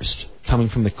outburst coming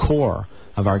from the core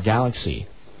of our galaxy.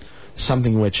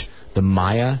 Something which the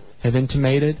Maya have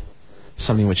intimated,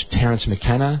 something which Terence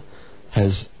McKenna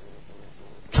has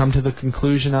come to the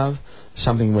conclusion of,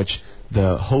 something which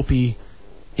the Hopi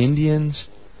Indians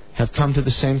have come to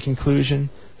the same conclusion,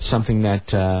 something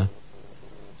that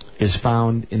is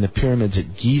found in the pyramids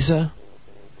at Giza,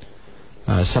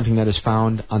 something that is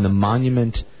found on the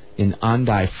monument in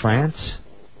Hendaye, France.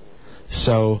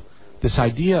 So this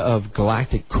idea of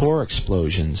galactic core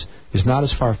explosions is not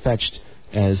as far-fetched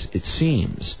as it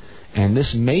seems. And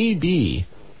this may be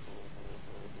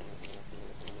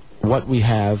what we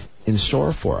have in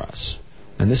store for us.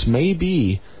 And this may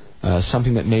be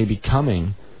something that may be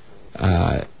coming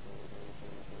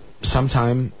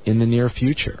sometime in the near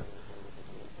future.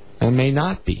 It may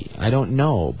not be. I don't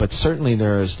know. But certainly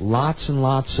there's lots and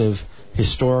lots of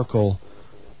historical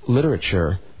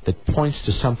literature that points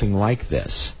to something like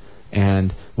this.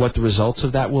 And what the results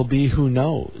of that will be, who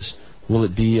knows? Will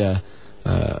it be a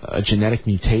genetic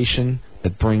mutation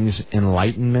that brings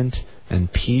enlightenment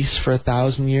and peace for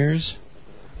 1,000 years?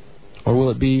 Or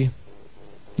will it be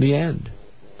the end?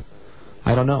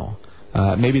 I don't know.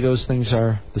 Maybe those things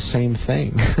are the same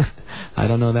thing. I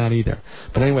don't know that either.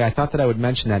 But anyway, I thought that I would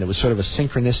mention that. It was sort of a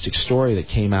synchronistic story that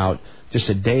came out just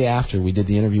a day after we did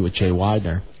the interview with Jay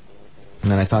Weidner.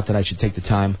 And then I thought that I should take the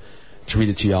time to read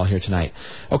it to you all here tonight.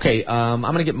 Okay, I'm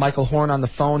going to get Michael Horn on the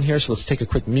phone here, so let's take a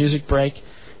quick music break.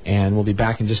 And we'll be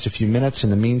back in just a few minutes. In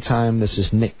the meantime, this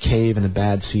is Nick Cave and the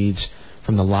Bad Seeds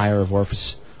from the Lyre of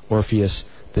Orpheus.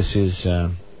 This is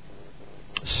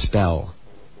Spell.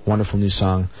 Wonderful new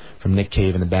song from Nick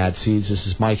Cave and the Bad Seeds. This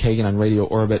is Mike Hagan on Radio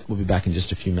Orbit. We'll be back in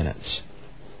just a few minutes.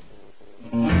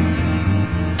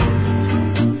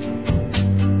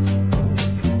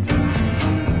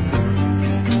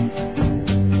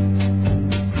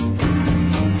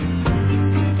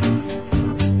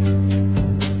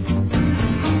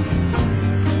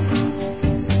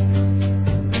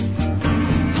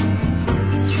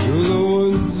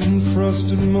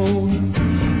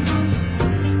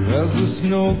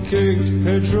 Snow-caked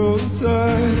hedgerow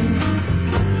side,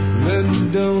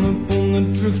 led down upon the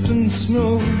drifting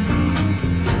snow,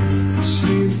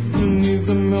 sleep beneath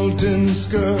the melting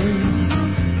sky.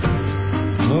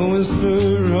 A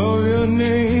whisper of your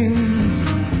name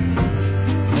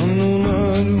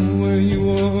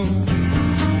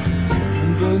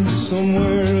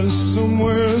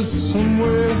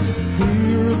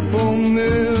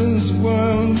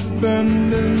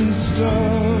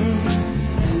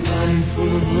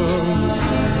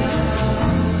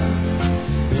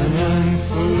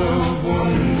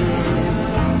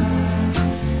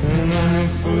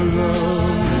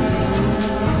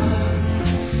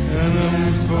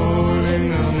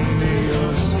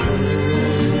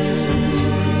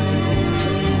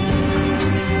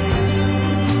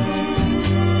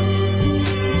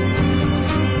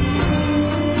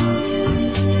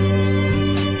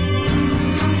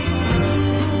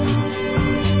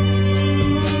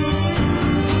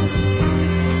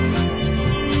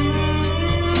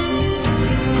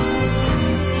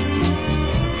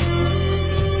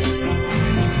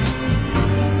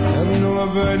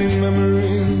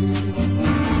memories.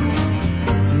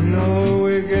 No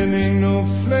awakening, no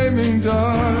flaming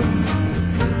dark,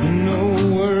 no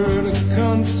word of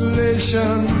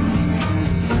consolation,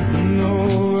 no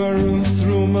arrow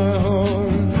through my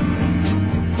heart,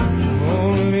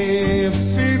 only a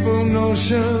feeble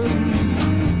notion,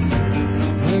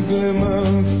 a glimmer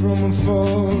from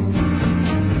afar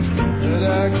that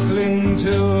I cling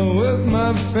to with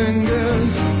my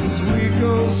fingers as we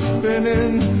go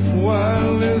spinning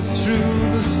wildly through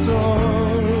the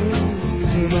stars.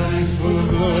 And I'm full of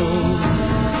love,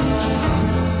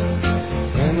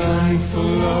 and I'm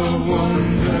full of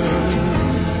wonder,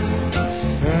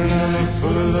 and I'm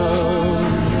full of love,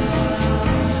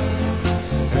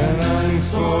 and I'm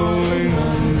falling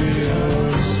under your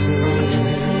spell.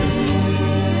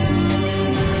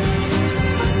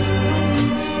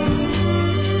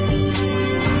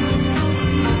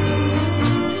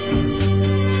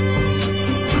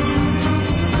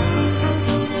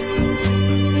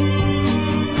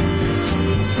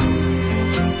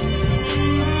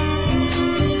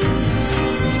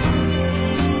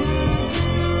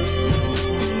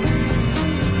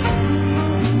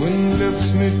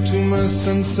 To my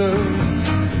senses,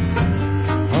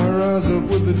 I rise up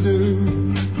with the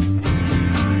dew.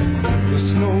 The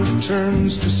snow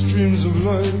turns to streams of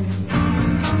light.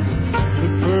 The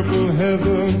purple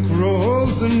heather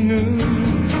grows anew.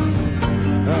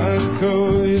 I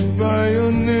call you by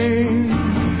your name.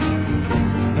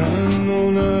 I know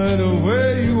not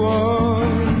where you are,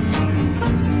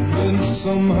 but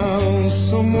somehow,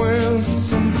 somewhere,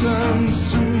 sometime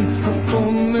soon,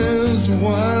 upon this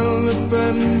wild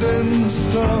abandoned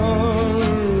star,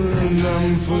 and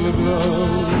I'm full of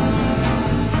love,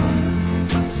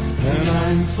 and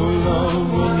I'm full of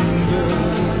wonder,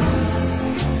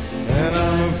 and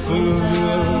I'm full of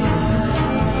love,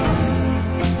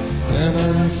 and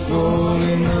I'm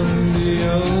falling under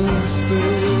your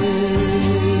spell.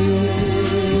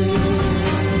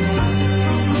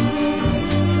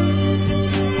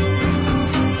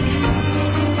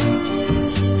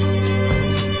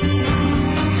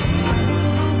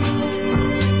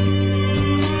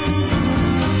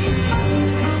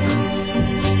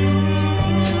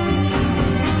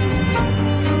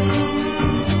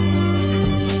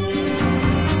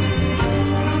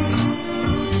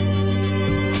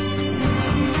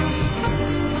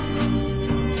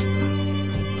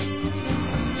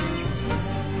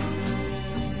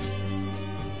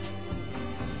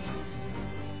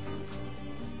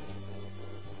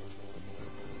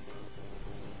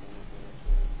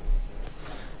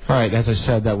 All right, as I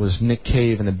said, that was Nick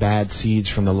Cave and the Bad Seeds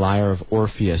from The Lyre of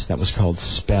Orpheus. That was called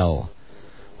Spell,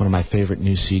 one of my favorite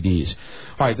new CDs.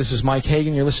 All right, this is Mike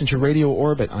Hagan. You're listening to Radio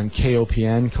Orbit on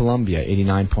KOPN Columbia,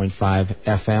 89.5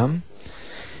 FM.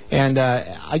 And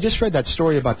I just read that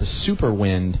story about the super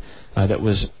wind that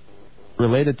was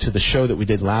related to the show that we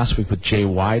did last week with Jay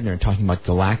Widener, talking about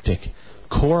galactic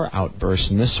core outbursts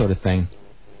and this sort of thing.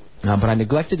 But I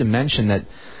neglected to mention that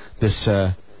this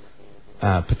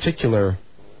particular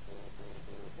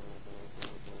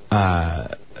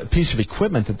piece of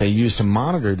equipment that they use to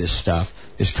monitor this stuff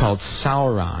is called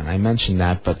Sauron. I mentioned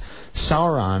that, but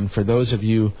Sauron, for those of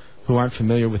you who aren't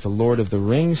familiar with the Lord of the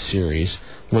Rings series,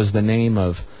 was the name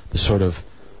of the sort of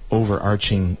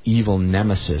overarching evil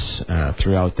nemesis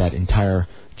throughout that entire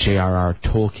J.R.R.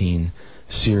 Tolkien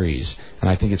series. And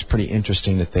I think it's pretty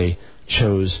interesting that they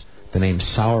chose the name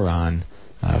Sauron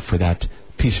for that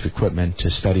piece of equipment to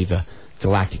study the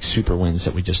galactic super winds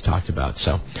that we just talked about.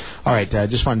 So, all right,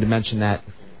 just wanted to mention that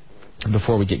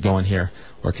before we get going here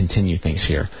or continue things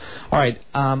here. All right,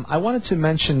 I wanted to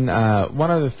mention one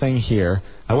other thing here.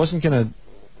 I wasn't going to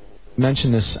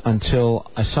mention this until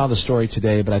I saw the story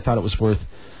today, but I thought it was worth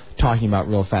talking about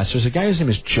real fast. There's a guy, his name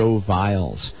is Joe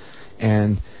Viles,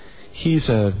 and he's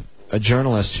a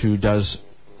journalist who does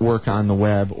work on the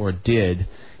web, or did,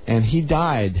 and he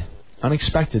died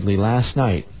unexpectedly last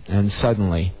night and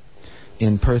suddenly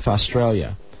in Perth,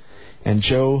 Australia. And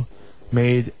Joe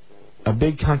made a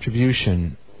big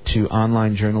contribution to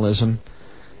online journalism,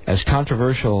 as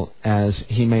controversial as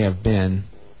he may have been,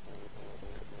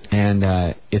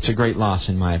 and it's a great loss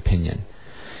in my opinion.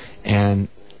 And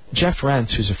Jeff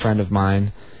Rentz, who's a friend of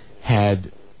mine,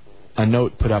 had a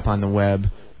note put up on the web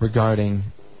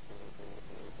regarding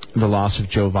the loss of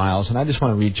Joe Viles, and I just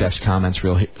want to read Jeff's comments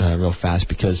real fast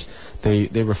because they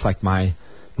reflect my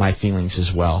feelings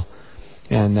as well.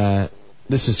 And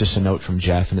this is just a note from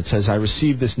Jeff, and it says, I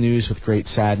received this news with great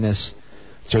sadness.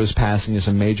 Joe's passing is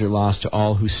a major loss to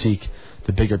all who seek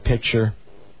the bigger picture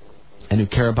and who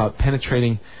care about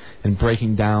penetrating and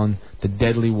breaking down the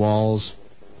deadly walls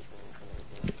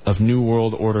of New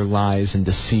World Order lies and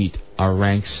deceit. Our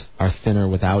ranks are thinner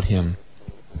without him.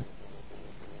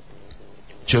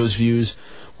 Joe's views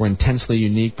were intensely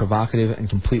unique, provocative, and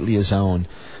completely his own.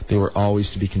 They were always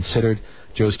to be considered.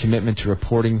 Joe's commitment to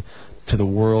reporting to the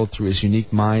world through his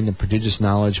unique mind and prodigious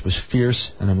knowledge was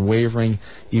fierce and unwavering.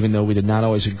 Even though we did not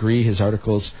always agree, his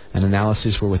articles and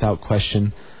analyses were without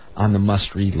question on the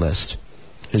must-read list.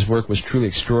 His work was truly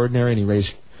extraordinary, and he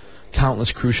raised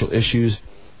countless crucial issues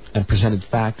and presented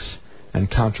facts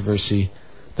and controversy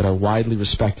that are widely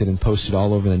respected and posted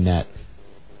all over the net.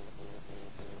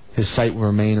 His site will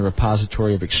remain a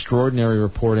repository of extraordinary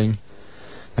reporting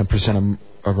and present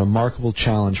a remarkable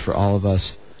challenge for all of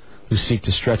us who seek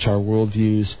to stretch our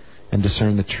worldviews and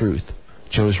discern the truth.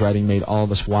 Joe's writing made all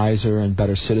of us wiser and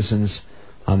better citizens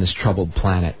on this troubled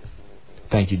planet.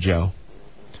 Thank you, Joe.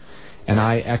 And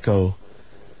I echo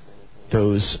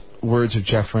those words of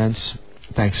Jeff Rense.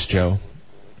 Thanks, Joe.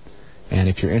 And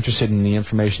if you're interested in the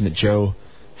information that Joe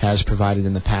has provided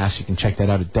in the past, you can check that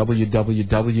out at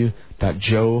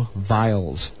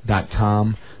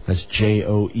www.joevials.com. That's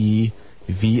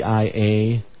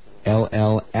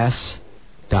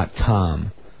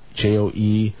JoeVialls.com.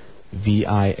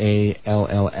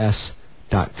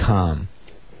 JoeVialls.com.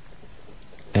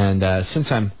 And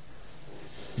since I'm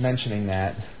mentioning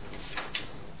that,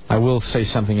 I will say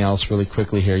something else really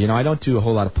quickly here. You know, I don't do a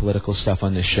whole lot of political stuff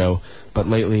on this show, but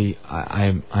lately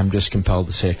I'm just compelled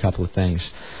to say a couple of things.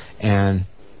 And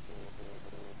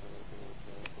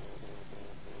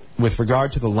with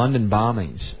regard to the London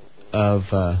bombings of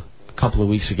a couple of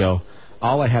weeks ago,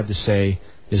 all I have to say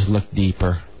is look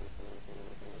deeper.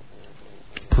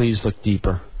 Please look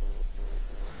deeper.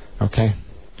 Okay?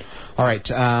 All right,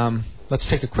 let's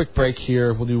take a quick break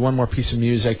here. We'll do one more piece of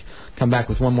music, come back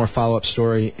with one more follow-up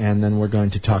story, and then we're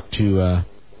going to talk to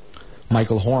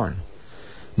Michael Horn.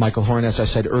 Michael Horn, as I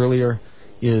said earlier,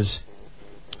 is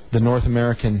the North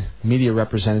American media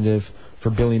representative for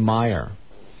Billy Meier.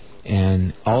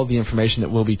 And all of the information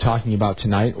that we'll be talking about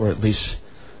tonight, or at least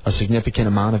a significant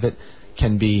amount of it,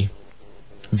 can be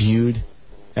viewed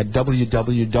at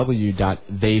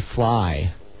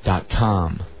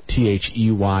www.theyfly.com.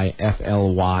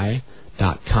 THEYFLY.com.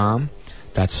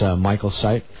 That's Michael's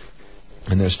site.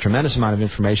 And there's a tremendous amount of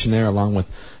information there, along with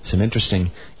some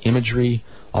interesting imagery,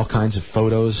 all kinds of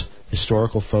photos,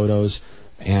 historical photos,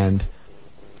 and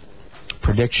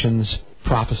predictions,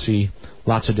 prophecy,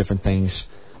 lots of different things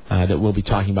that we'll be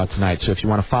talking about tonight. So if you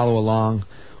want to follow along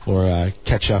or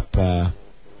catch up or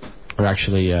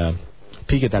actually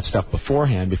peek at that stuff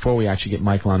beforehand, before we actually get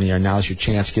Michael on the air, now's your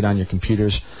chance. Get on your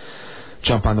computers,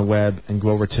 jump on the web, and go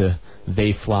over to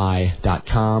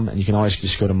theyfly.com. And you can always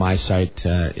just go to my site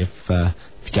if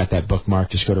you got that bookmark.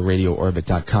 Just go to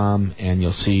radioorbit.com, and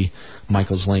you'll see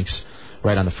Michael's links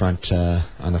right on the front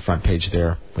page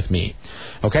there with me.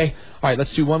 Okay? All right,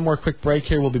 let's do one more quick break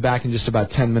here. We'll be back in just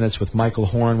about 10 minutes with Michael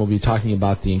Horn. We'll be talking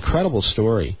about the incredible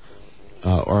story,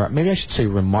 or maybe I should say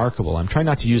remarkable. I'm trying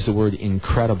not to use the word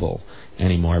incredible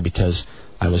anymore because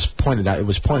it was pointed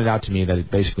out to me that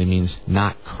it basically means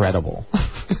not credible.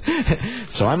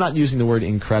 So I'm not using the word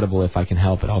incredible if I can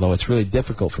help it, although it's really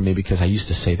difficult for me because I used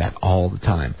to say that all the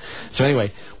time. So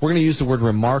anyway, we're going to use the word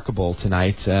remarkable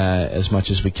tonight as much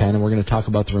as we can, and we're going to talk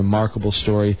about the remarkable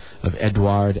story of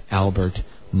Edward Albert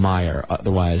Meier,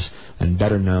 otherwise and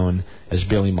better known as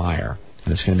Billy Meier.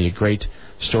 And it's going to be a great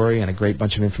story and a great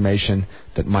bunch of information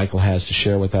that Michael has to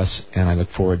share with us, and I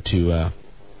look forward to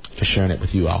sharing it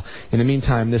with you all. In the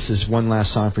meantime, this is one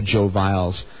last song for Joe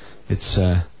Vials. It's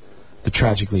the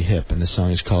Tragically Hip, and the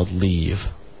song is called Leave.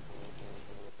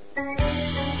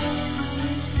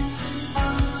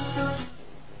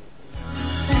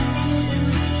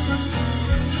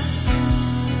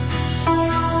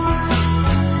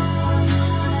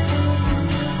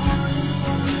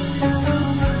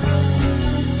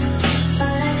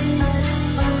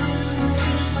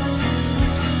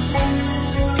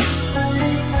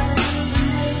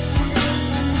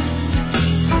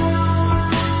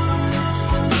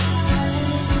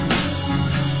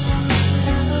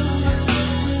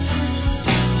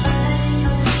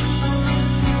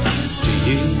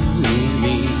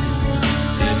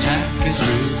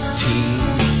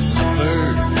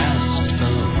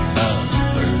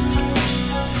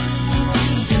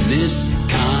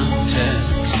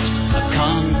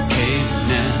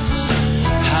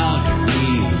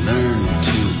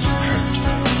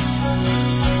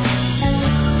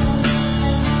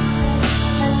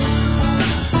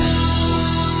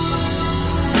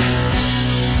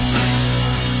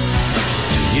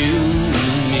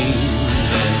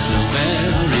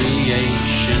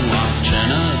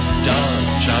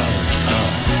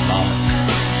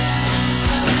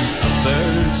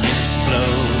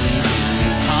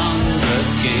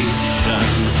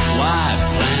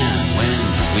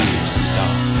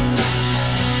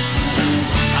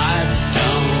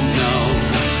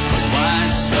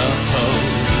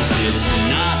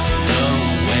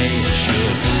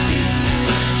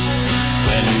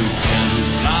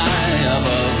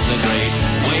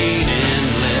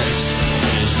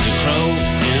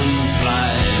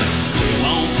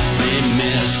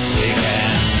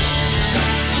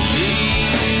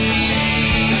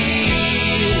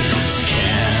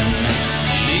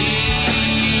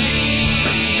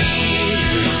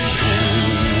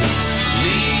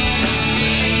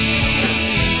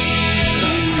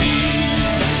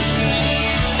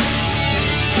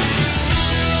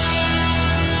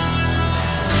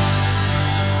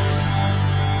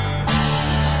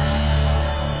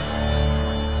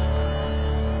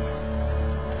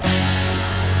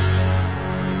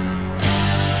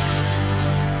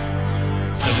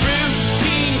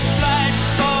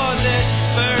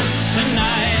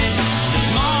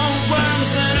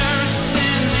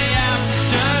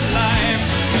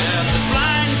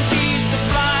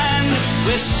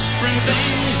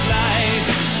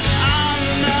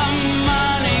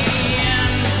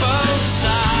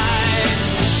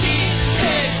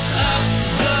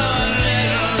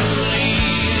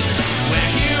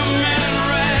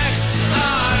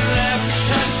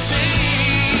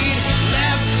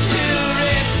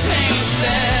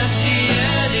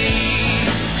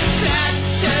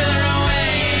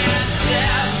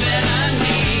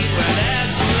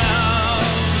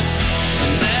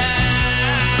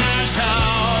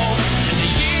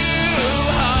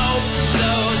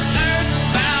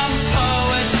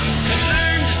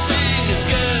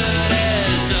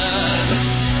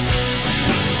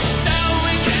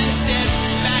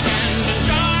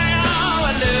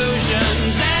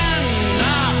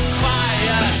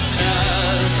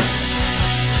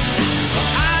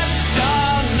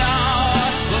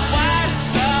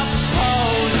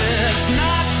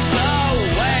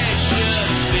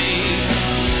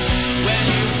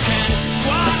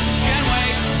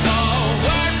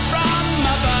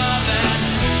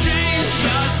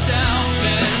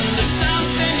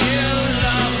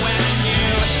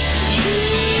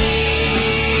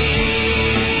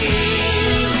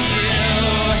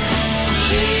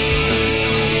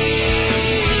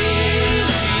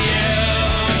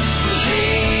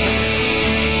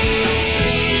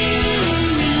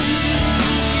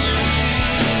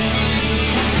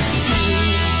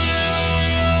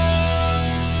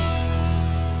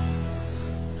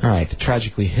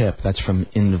 Magically Hip. That's from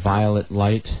In Violet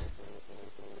Light.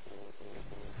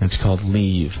 It's called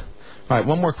Leave. All right,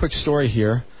 one more quick story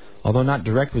here, although not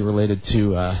directly related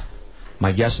to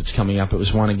my guest that's coming up. It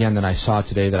was one, again, that I saw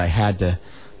today that I had to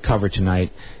cover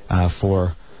tonight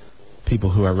for people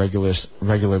who are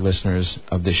regular listeners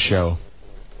of this show.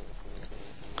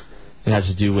 It has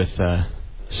to do with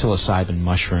psilocybin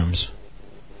mushrooms.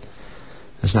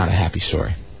 It's not a happy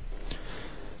story.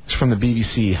 It's from the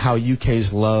BBC, How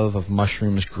UK's Love of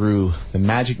Mushrooms Grew. The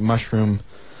magic mushroom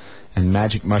and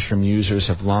magic mushroom users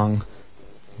have long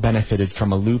benefited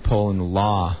from a loophole in the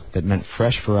law that meant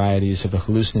fresh varieties of a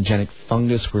hallucinogenic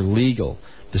fungus were legal,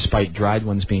 despite dried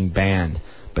ones being banned.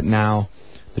 But now,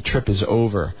 the trip is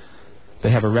over.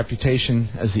 They have a reputation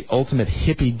as the ultimate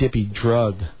hippy-dippy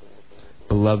drug,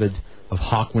 beloved of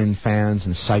Hawkwind fans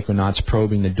and psychonauts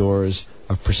probing the doors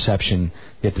of perception.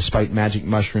 Yet despite magic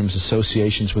mushrooms'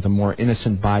 associations with a more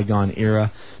innocent bygone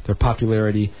era, their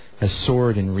popularity has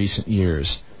soared in recent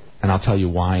years. And I'll tell you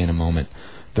why in a moment.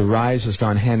 The rise has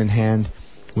gone hand in hand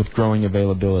with growing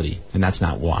availability, and that's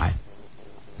not why.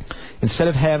 Instead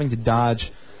of having to dodge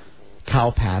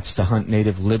cowpats to hunt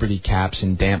native liberty caps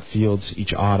in damp fields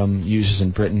each autumn, users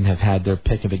in Britain have had their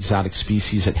pick of exotic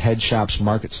species at head shops,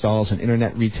 market stalls, and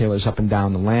internet retailers up and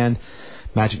down the land.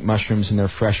 Magic mushrooms in their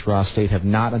fresh, raw state have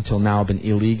not until now been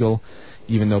illegal,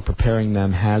 even though preparing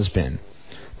them has been.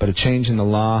 But a change in the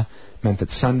law meant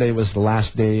that Sunday was the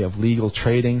last day of legal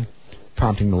trading,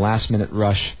 prompting the last-minute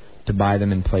rush to buy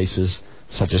them in places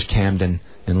such as Camden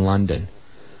and London.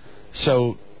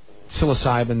 So,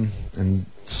 psilocybin and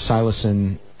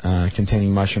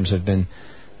psilocin-containing mushrooms have been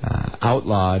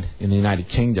outlawed in the United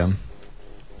Kingdom.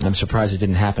 I'm surprised it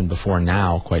didn't happen before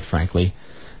now, quite frankly.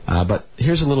 But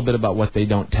here's a little bit about what they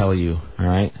don't tell you, all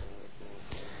right?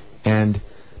 And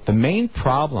the main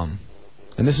problem,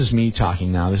 and this is me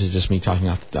talking now, this is just me talking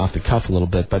off the cuff a little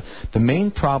bit, but the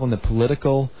main problem that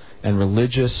political and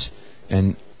religious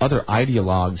and other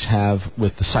ideologues have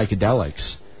with the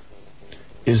psychedelics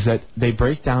is that they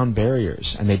break down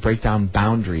barriers and they break down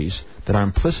boundaries that are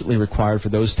implicitly required for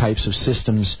those types of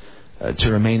systems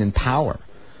to remain in power.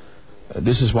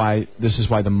 This is why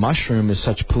the mushroom is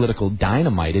such political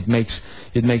dynamite. It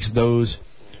makes those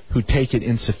who take it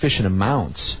in sufficient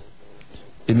amounts,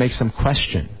 it makes them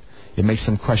question. It makes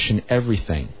them question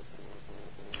everything.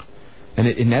 And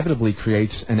it inevitably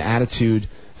creates an attitude,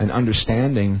 an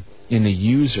understanding in the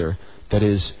user that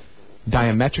is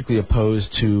diametrically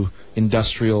opposed to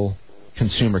industrial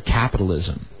consumer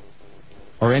capitalism,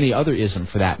 or any other ism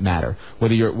for that matter.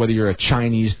 Whether you're a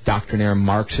Chinese doctrinaire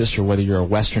Marxist or whether you're a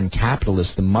Western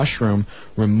capitalist, the mushroom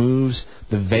removes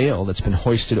the veil that's been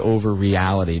hoisted over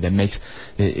reality. That makes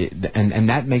and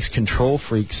that makes control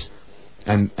freaks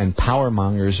and power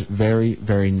mongers very,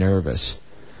 very nervous,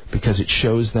 because it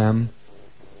shows them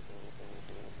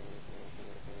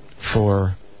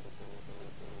for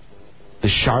the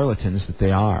charlatans that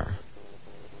they are.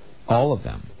 All of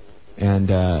them. And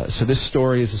so this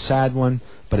story is a sad one,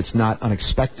 but it's not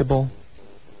unexpectable.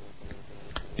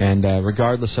 And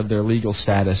regardless of their legal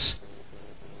status,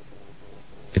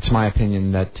 it's my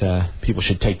opinion that people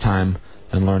should take time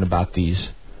and learn about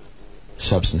these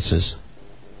substances.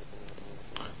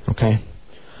 Okay?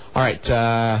 All right,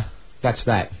 that's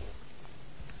that.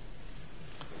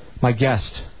 My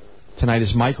guest tonight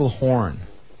is Michael Horn.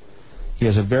 He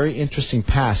has a very interesting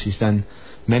past. He's done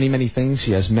many, many things.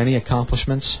 He has many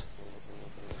accomplishments.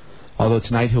 Although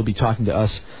tonight he'll be talking to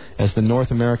us as the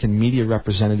North American media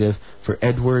representative for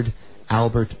Edward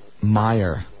Albert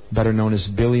Meyer, better known as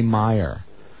Billy Meyer.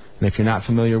 And if you're not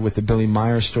familiar with the Billy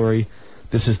Meyer story,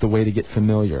 this is the way to get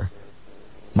familiar.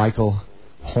 Michael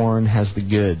Horn has the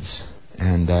goods,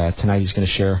 and tonight he's going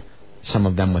to share some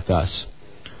of them with us.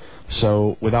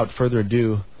 So without further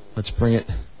ado, let's bring it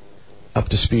up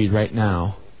to speed right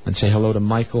now and say hello to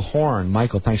Michael Horn.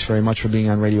 Michael, thanks very much for being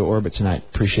on Radio Orbit tonight.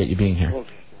 Appreciate you being here. Well,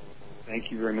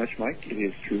 thank you very much, Mike. It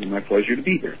is truly my pleasure to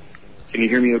be here. Can you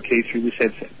hear me okay through this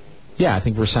headset? Yeah, I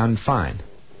think we're sounding fine.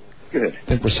 Good. I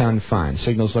think we're sounding fine.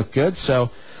 Signals look good. So,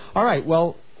 all right.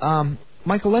 Well,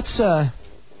 Michael, let's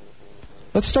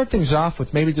start things off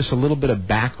with maybe just a little bit of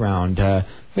background.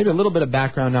 Maybe a little bit of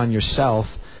background on yourself,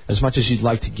 as much as you'd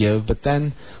like to give. But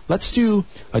then let's do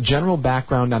a general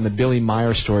background on the Billy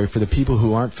Meyer story for the people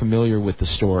who aren't familiar with the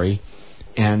story,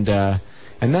 and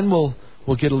then we'll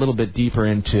get a little bit deeper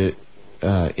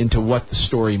into what the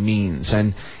story means.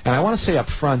 And I want to say up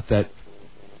front that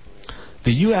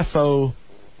the UFO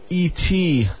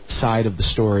ET side of the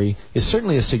story is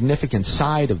certainly a significant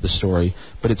side of the story,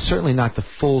 but it's certainly not the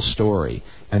full story.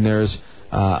 And there's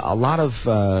a lot of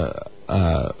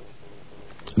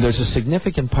there's a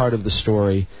significant part of the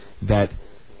story that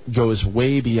goes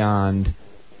way beyond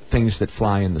things that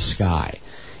fly in the sky.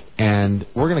 And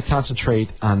we're going to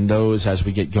concentrate on those as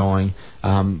we get going.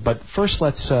 But first,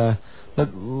 let's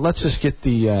just get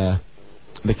the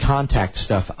contact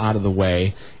stuff out of the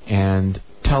way and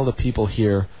tell the people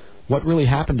here what really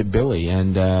happened to Billy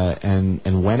and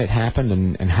when it happened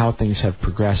and how things have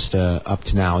progressed up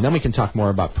to now. And then we can talk more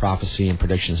about prophecy and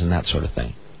predictions and that sort of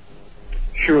thing.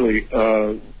 Surely.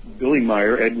 Billy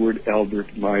Meier, Edward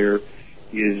Albert Meier,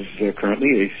 is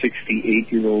currently a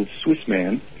 68-year-old Swiss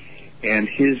man. And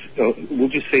his, we'll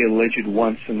just say alleged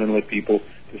once and then let people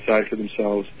decide for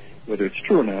themselves whether it's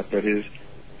true or not, but his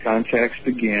contacts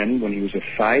began when he was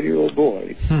a 5-year-old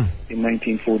boy in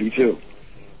 1942.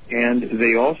 And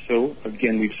they also,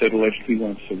 again, we've said allegedly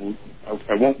once, so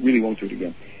I won't do it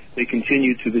again. They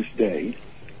continue to this day,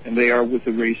 and they are with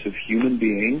a race of human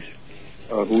beings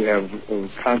who have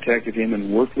contacted him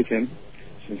and worked with him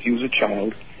since he was a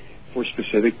child for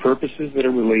specific purposes that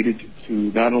are related to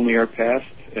not only our past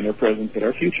and our present, but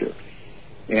our future.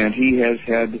 And he has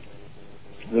had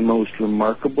the most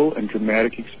remarkable and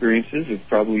dramatic experiences of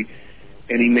probably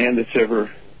any man that's ever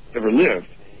lived.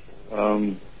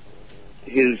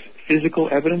 His physical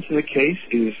evidence in the case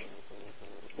is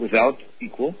without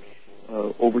equal.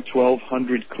 Over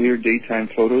 1,200 clear daytime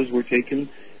photos were taken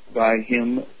by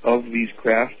him of these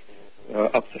craft,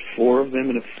 up to 4 of them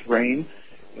in a frame.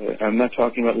 I'm not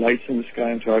talking about lights in the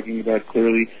sky. I'm talking about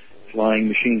clearly flying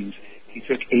machines. He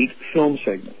took 8 film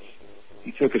segments.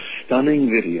 He took a stunning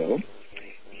video.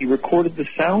 He recorded the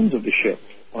sounds of the ship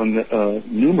on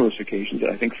numerous occasions,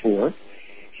 I think 4.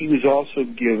 He was also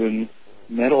given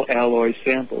metal alloy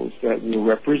samples that were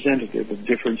representative of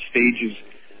different stages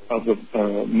of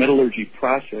the metallurgy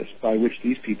process by which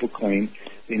these people claim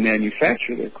they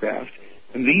manufacture their craft.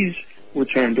 And these were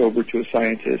turned over to a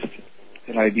scientist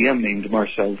at IBM named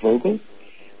Marcel Vogel.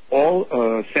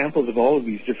 All samples of all of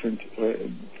these different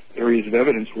areas of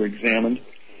evidence were examined,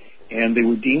 and they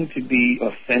were deemed to be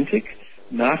authentic,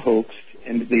 not hoaxed,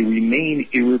 and they remain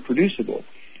irreproducible.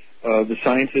 The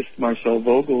scientist Marcel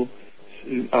Vogel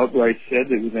outright said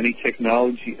that with any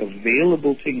technology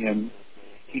available to him,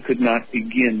 he could not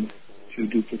begin to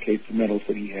duplicate the metals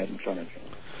that he had in front of him.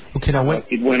 Okay, now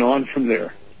it went on from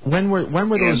there. When were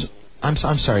those?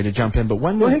 I'm sorry to jump in, but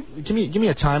give me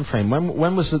a time frame.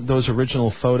 When was those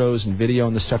original photos and video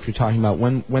and the stuff you're talking about?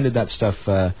 When did that stuff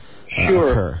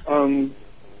occur?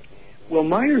 Well,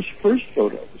 Meier's first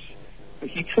photos,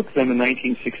 he took them in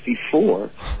 1964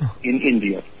 in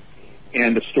India,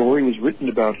 and a story was written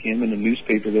about him in a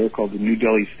newspaper there called the New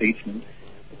Delhi Statesman.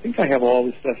 I think I have all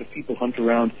this stuff. If people hunt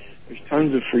around, there's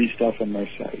tons of free stuff on my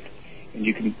site, and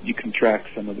you can track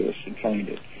some of this and find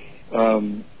it.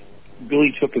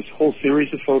 Billy took his whole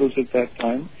series of photos at that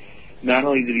time. Not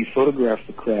only did he photograph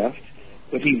the craft,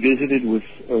 but he visited with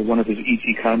one of his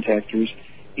ET contactors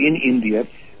in India,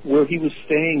 where he was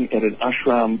staying at an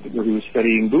ashram where he was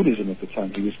studying Buddhism at the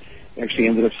time. He was actually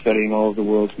ended up studying all of the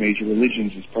world's major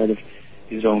religions as part of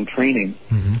his own training.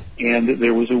 Mm-hmm. And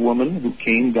there was a woman who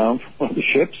came down from one of the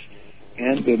ships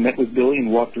and met with Billy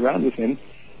and walked around with him.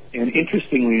 And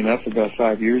interestingly enough, about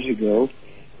 5 years ago,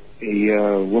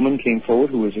 a woman came forward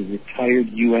who was a retired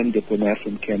UN diplomat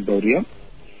from Cambodia.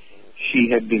 She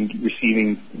had been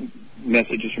receiving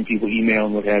messages from people, email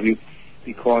and what have you,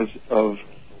 because of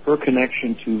her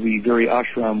connection to the very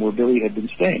ashram where Billy had been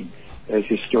staying, as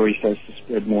his story starts to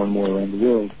spread more and more around the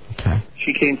world. Okay.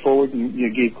 She came forward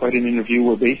and gave quite an interview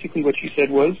where basically what she said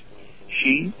was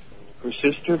she, her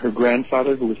sister, her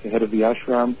grandfather, who was the head of the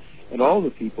ashram, and all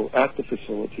the people at the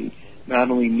facility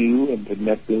not only knew and had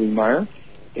met Billy Meier,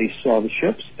 they saw the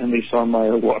ships, and they saw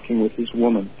Meier walking with his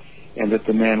woman, and that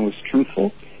the man was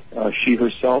truthful. She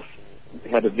herself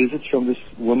had a visit from this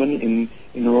woman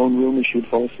in her own room, and she would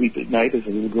fall asleep at night as a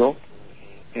little girl.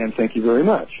 And thank you very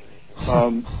much.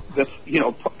 That's,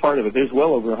 part of it. There's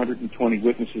well over 120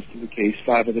 witnesses to the case,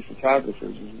 5 of the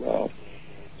photographers as well.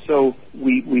 So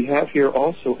we have here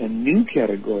also a new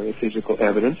category of physical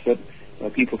evidence that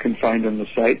people can find on the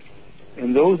site,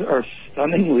 and those are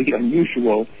stunningly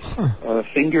unusual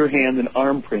finger, hand, and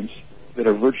arm prints that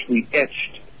are virtually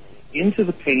etched into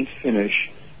the paint finish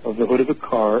of the hood of a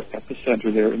car at the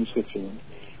center there in Switzerland,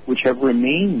 which have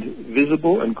remained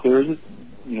visible and clear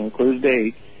as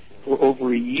day for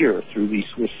over a year through the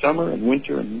Swiss summer and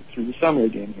winter and through the summer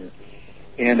again here.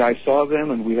 And I saw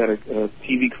them, and we had a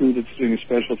TV crew that's doing a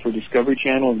special for Discovery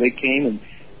Channel, and they came and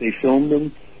they filmed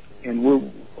them, and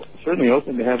we're certainly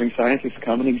open to having scientists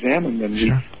come and examine them.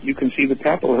 Sure. You can see the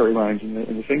papillary lines in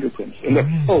the fingerprints. And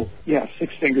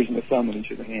 6 fingers and a thumb on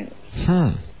each of the hands.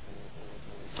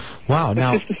 Wow.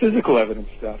 That's just the physical evidence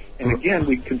stuff. And again,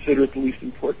 we consider it the least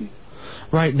important.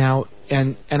 Right now,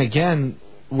 and again,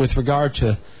 with regard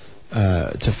to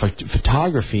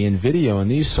photography and video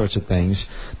and these sorts of things,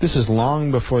 this is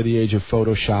long before the age of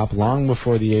Photoshop, long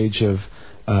before the age of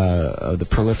the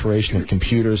proliferation of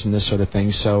computers and this sort of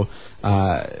thing. So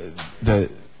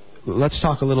let's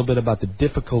talk a little bit about the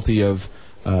difficulty of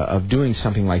doing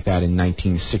something like that in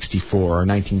 1964 or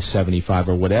 1975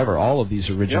 or whatever, all of these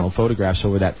original photographs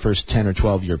over that first 10 or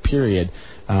 12 year period.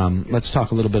 Let's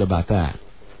talk a little bit about that.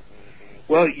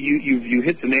 Well, you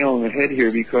hit the nail on the head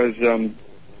here because,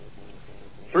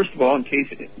 first of all, in case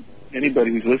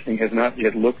anybody who's listening has not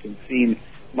yet looked and seen,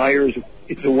 Meyer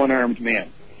it's a one-armed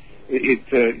man. It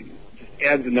just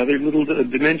adds another little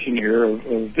dimension here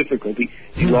of difficulty.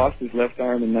 He lost his left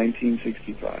arm in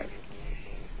 1965.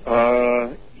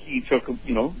 He took a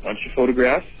bunch of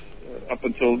photographs up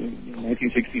until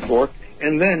 1964,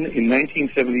 and then in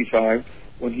 1975,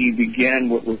 when he began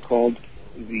what were called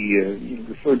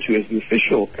referred to as the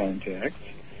official contacts,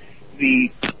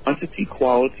 the quantity,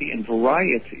 quality, and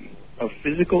variety of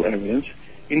physical evidence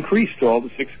increased to all the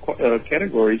 6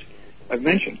 categories I've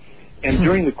mentioned. And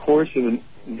during the course of an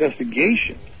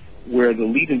investigation, where the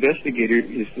lead investigator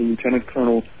is the Lieutenant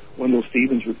Colonel Wendell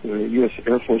Stevens, U.S.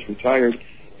 Air Force retired,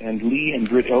 and Lee and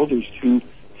Britt Elders, 2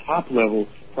 top-level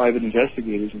private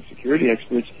investigators and security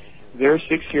experts, their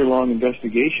 6-year-long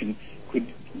investigation could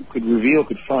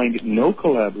find no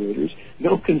collaborators,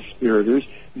 no conspirators,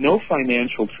 no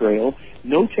financial trail,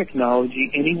 no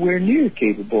technology anywhere near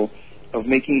capable of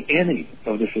making any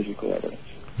of the physical evidence.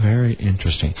 Very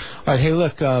interesting. All right, hey,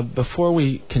 look, before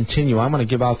we continue, I'm going to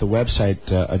give out the website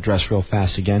address real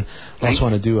fast again. I also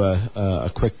want to do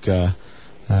a quick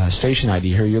station ID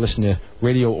here. You're listening to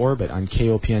Radio Orbit on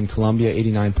KOPN Columbia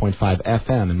 89.5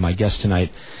 FM, and my guest tonight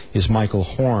is Michael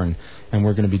Horn, and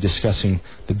we're going to be discussing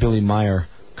the Billy Meier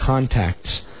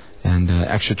contacts and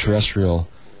extraterrestrial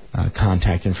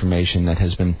contact information that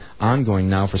has been ongoing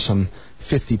now for some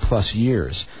 50-plus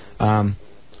years.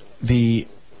 The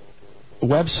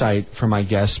website for my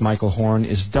guest, Michael Horn,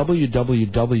 is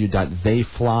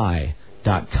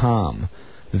www.theyfly.com.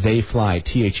 Theyfly,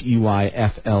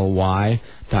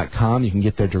 THEYFLY.com. You can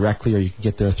get there directly, or you can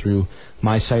get there through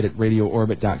my site at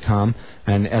radioorbit.com.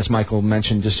 And as Michael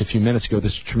mentioned just a few minutes ago,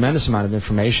 there's a tremendous amount of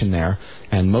information there,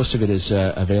 and most of it is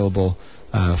available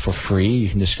for free. You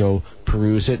can just go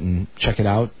peruse it and check it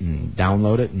out and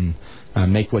download it and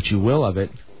make what you will of it.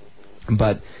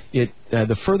 But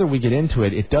the further we get into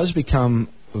it, it does become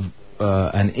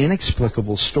an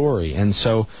inexplicable story. And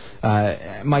so,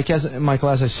 Michael,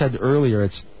 as I said earlier,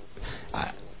 it's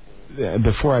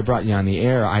before I brought you on the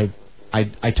air, I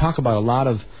talk about a lot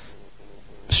of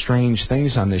strange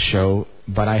things on this show,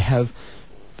 but I have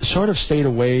sort of stayed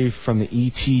away from the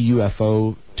ET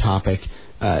UFO topic.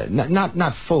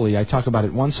 Not fully. I talk about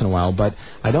it once in a while, but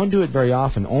I don't do it very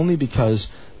often, only because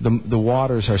the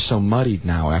waters are so muddied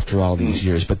now after all these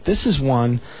years. But this is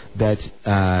one that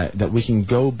we can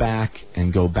go back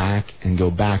and go back and go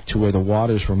back to where the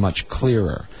waters were much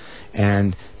clearer.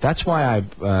 And that's why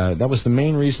that was the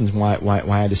main reason why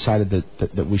I decided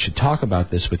that we should talk about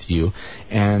this with you,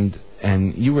 and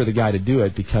you were the guy to do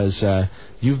it, because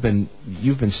you've been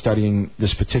studying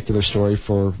this particular story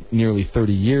for nearly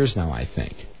 30 years now, I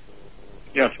think.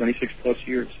 Yeah, 26 plus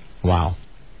years. Wow.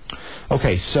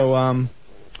 Okay, so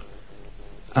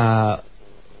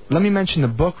let me mention the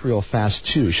book real fast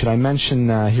too. Should I mention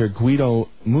here Guido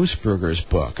Moosberger's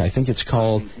book? I think it's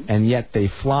called And Yet They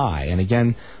Fly. And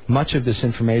again, much of this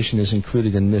information is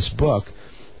included in this book,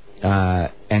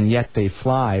 And Yet They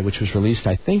Fly, which was released,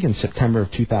 I think, in September of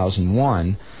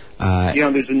 2001.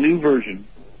 There's a new version.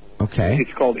 Okay.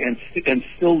 It's called And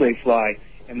Still They Fly,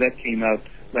 and that came out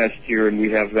last year, and we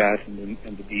have that and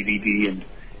the DVD and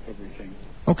everything.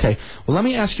 Okay. Well, let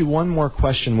me ask you one more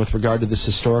question with regard to this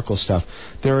historical stuff.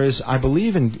 There is, I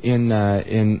believe, in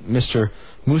Mr.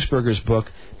 Moosberger's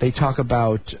book, they talk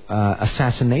about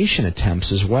assassination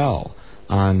attempts as well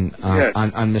on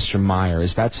Mr. Meier.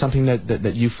 Is that something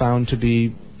that you found to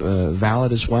be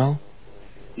valid as well?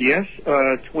 Yes,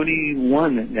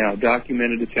 21 now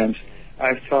documented attempts.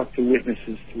 I've talked to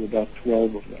witnesses to about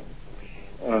 12 of them.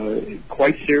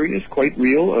 Quite serious, quite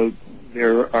real.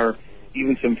 There are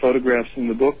even some photographs in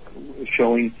the book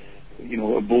showing,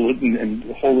 a bullet and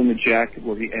a hole in the jacket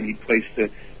where he placed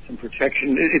some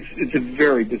protection. It's a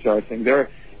very bizarre thing. There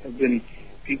have been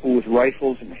people with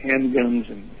rifles and handguns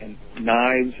and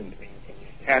knives and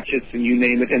hatchets and you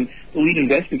name it. And the lead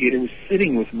investigator was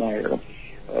sitting with Meier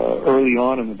early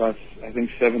on in about, I think,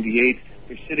 78.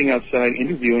 They're sitting outside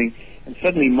interviewing, and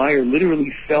suddenly Meier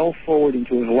literally fell forward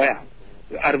into his lap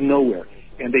out of nowhere.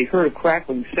 and they heard a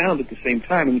crackling sound at the same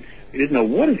time, and they didn't know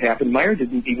what had happened. Meyer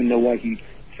didn't even know why he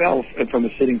fell from a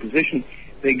sitting position.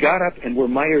 They got up, and where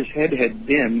Meyer's head had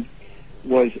been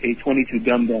was a .22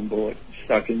 dum-dum bullet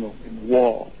stuck in the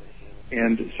wall.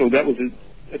 And so that was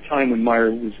a time when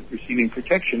Meyer was receiving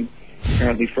protection,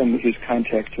 apparently from his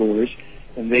contactors,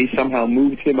 and they somehow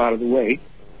moved him out of the way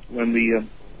when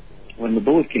the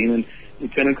bullet came. And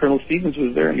Lieutenant Colonel Stevens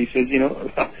was there, and he said,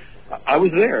 I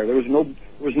was there. There was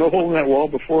no hole in that wall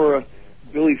before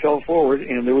Billy fell forward,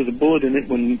 and there was a bullet in it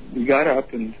when we got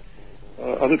up, and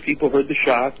other people heard the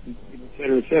shot, et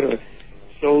cetera, et cetera.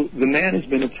 So the man has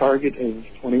been a target of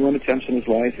 21 attempts in his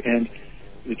life, and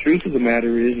the truth of the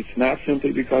matter is it's not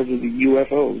simply because of the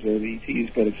UFOs or the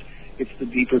ETs, but it's the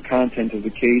deeper content of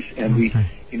the case and the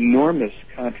enormous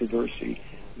controversy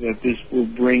that this will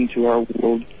bring to our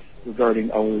world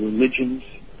regarding our religions,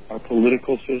 our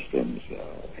political systems,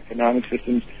 economic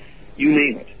systems, you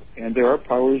name it. And there are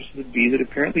powers that be that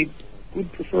apparently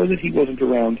would prefer that he wasn't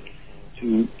around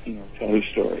to, tell his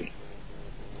story.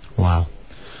 Wow.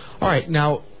 All right.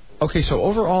 Now, okay, so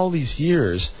over all these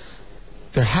years,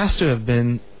 there has to have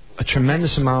been a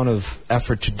tremendous amount of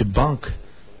effort to debunk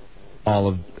all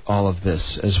of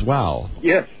this as well.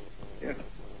 Yes. Yeah.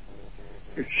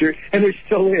 Sure. And there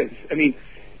still is. I mean,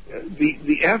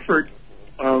 the effort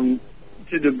to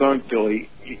debunk Billy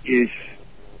is,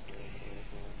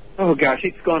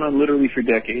 it's gone on literally for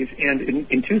decades. And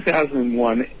in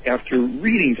 2001, after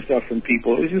reading stuff from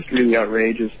people, it was just really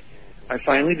outrageous, I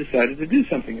finally decided to do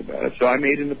something about it. So I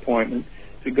made an appointment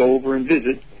to go over and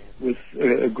visit with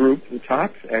a group, the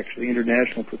TOPS, actually,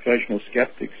 International Professional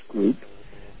Skeptics Group.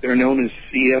 They're known as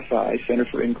CFI, Center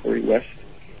for Inquiry West,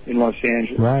 in Los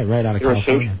Angeles. Right out of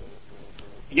California.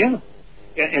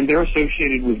 And they're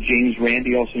associated with James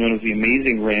Randi, also known as the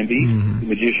Amazing Randi, the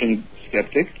magician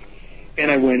skeptic. And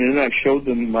I went in and I showed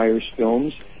them Meyer's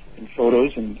films and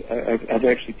photos, and I've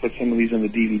actually put some of these on the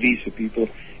DVD so people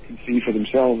can see for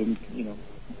themselves and,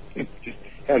 just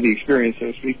have the experience,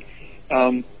 so to speak.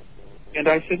 And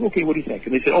I said, okay, what do you think?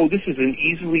 And they said, this is an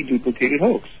easily duplicated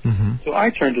hoax. So I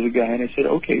turned to the guy and I said,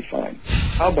 okay, fine.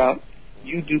 How about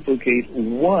you duplicate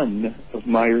one of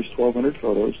Meyer's 1,200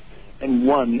 photos and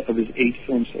one of his 8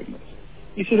 film segments?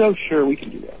 He said, oh, sure, we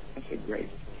can do that. I said, great.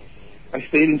 I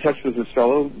stayed in touch with this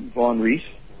fellow, Vaughn Reese,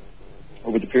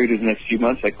 over the period of the next few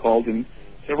months. I called him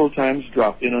several times,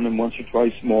 dropped in on him once or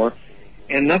twice more,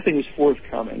 and nothing was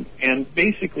forthcoming. And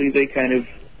basically they kind of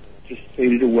just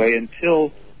faded away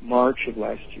until March of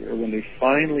last year, when they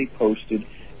finally posted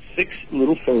 6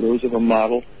 little photos of a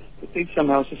model that they'd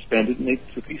somehow suspended, and they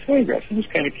took these photographs. It was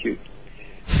kind of cute.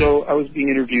 So I was being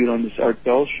interviewed on this Art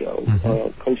Bell show,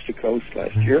 Coast to Coast,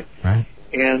 last year,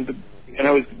 and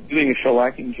I was doing a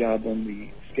shellacking job on the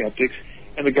skeptics,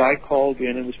 and the guy called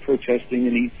in and was protesting,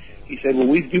 and he said, well,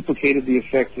 we've duplicated the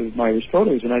effect of Meyer's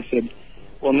photos. And I said,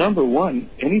 well, number one,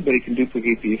 anybody can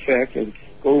duplicate the effect.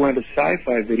 Go around a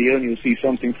sci-fi video and you'll see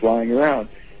something flying around.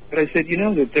 But I said,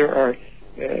 that there are,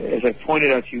 as I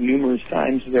pointed out to you numerous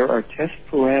times, there are test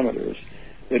parameters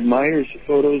that Meyer's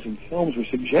photos and films were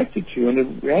subjected to, and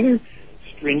they're rather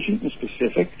stringent and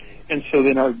specific. And so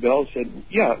then Art Bell said,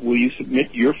 yeah, will you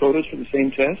submit your photos for the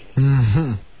same test?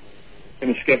 And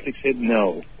the skeptic said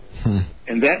no.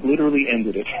 And that literally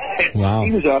ended it. Wow.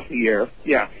 He was off the air.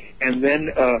 Yeah. And then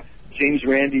James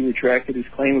Randi retracted his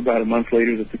claim about a month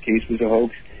later that the case was a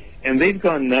hoax. And they've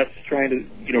gone nuts trying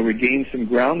to, regain some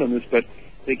ground on this, but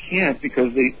they can't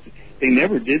because they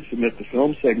never did submit the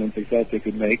film segment they thought they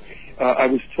could make. I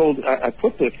was told, I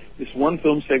put this one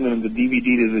film segment on the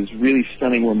DVD that is really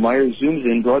stunning, where Meyer zooms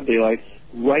in broad daylight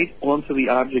right onto the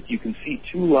object. You can see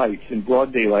 2 lights in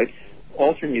broad daylight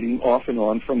alternating off and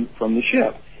on from the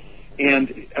ship.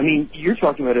 And, I mean, you're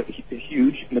talking about a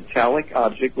huge metallic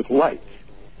object with lights,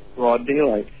 broad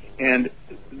daylight. And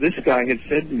this guy had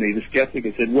said to me, the skeptic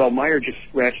had said, well, Meyer just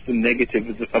scratched the negative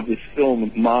of this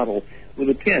film model with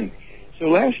a pin. So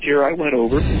last year I went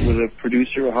over with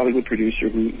a Hollywood producer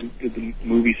who did the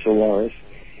movie Solaris,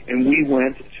 and we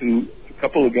went to a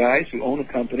couple of guys who own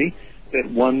a company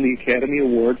that won the Academy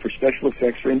Award for Special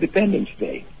Effects for Independence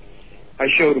Day. I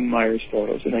showed him Meyer's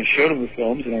photos, and I showed him the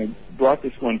films, and I brought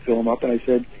this one film up, and I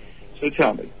said, so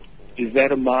tell me, is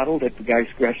that a model that the guy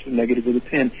scratched the negative with a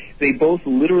pen? They both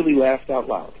literally laughed out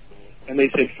loud. And they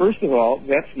said, first of all,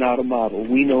 that's not a model.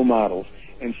 We know models.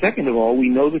 And second of all, we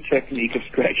know the technique of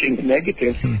scratching the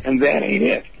negative, and that ain't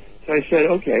it. So I said,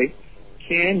 okay,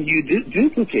 can you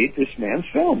duplicate this man's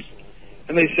films?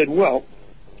 And they said, well,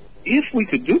 if we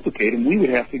could duplicate them, we would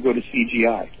have to go to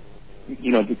CGI,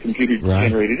 the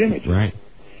computer-generated images. Right.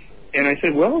 And I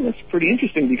said, well, that's pretty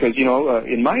interesting because,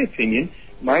 in my opinion,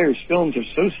 Meyer's films are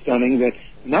so stunning that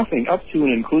nothing up to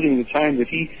and including the time that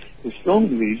he was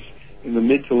filming these in the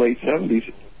mid to late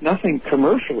 70s, nothing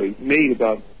commercially made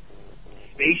about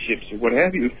spaceships or what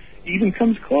have you even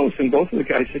comes close. And both of the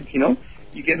guys said,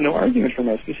 you get no argument from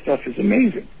us. This stuff is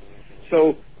amazing.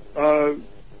 So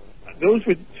those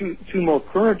were two more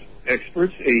current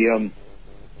experts.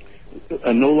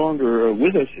 No longer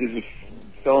with us is a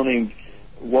fellow named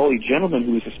Wally Gentleman,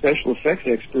 who was a special effects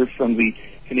expert from the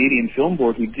Canadian Film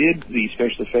Board, who did the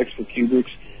special effects for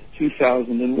Kubrick's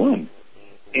 2001.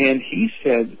 And he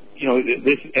said,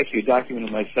 this is actually a document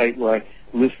on my site where I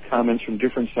list comments from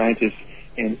different scientists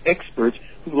and experts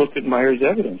who looked at Meyer's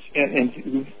evidence and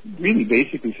who really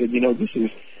basically said,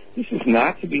 this is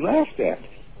not to be laughed at.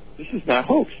 This is not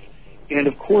hoaxed. And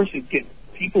of course,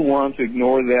 people want to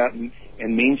ignore that,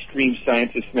 and mainstream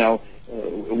scientists now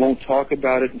won't talk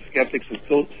about it, and skeptics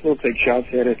will still take shots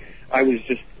at it. I was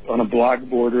just on a blog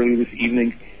board earlier this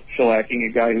evening shellacking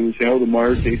a guy who was saying, the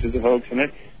Meyer case is a hoax, and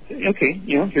I said, okay,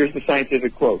 here's the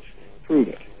scientific quotes. Prove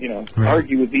it. Right.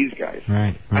 Argue with these guys.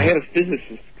 Right. I had a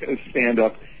physicist stand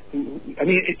up.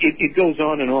 It goes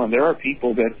on and on. There are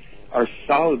people that are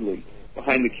solidly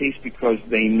behind the case because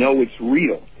they know it's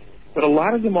real. But a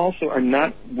lot of them also are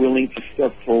not willing to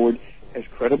step forward as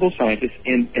credible scientists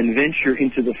and venture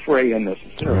into the fray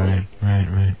unnecessarily.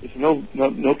 Right. There's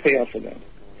no payoff for them,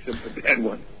 except for the bad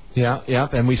one. Yeah,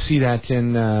 and we see that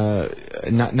in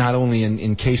not only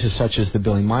in cases such as the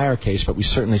Billy Meyer case, but we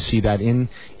certainly see that in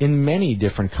many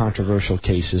different controversial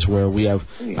cases where we have.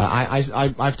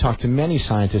 I've talked to many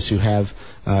scientists who have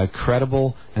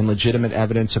credible and legitimate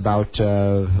evidence about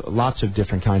lots of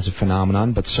different kinds of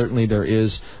phenomenon, but certainly there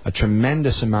is a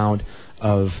tremendous amount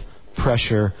of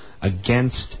pressure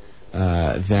against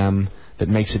them that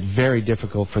makes it very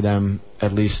difficult for them,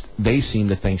 at least they seem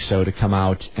to think so, to come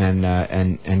out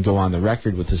and go on the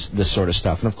record with this sort of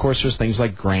stuff. And of course, there's things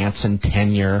like grants and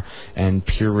tenure and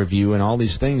peer review and all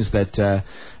these things that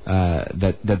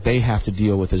they have to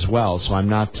deal with as well. So I'm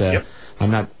not,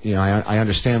 I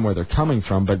understand where they're coming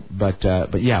from,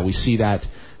 but yeah, we see that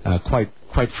quite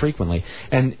frequently.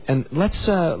 And let's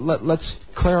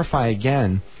clarify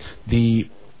again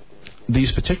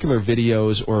these particular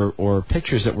videos or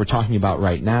pictures that we're talking about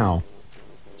right now.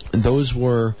 Those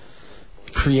were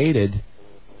created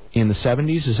in the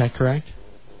 70s, is that correct?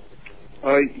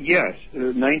 Yes,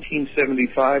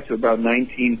 1975 to about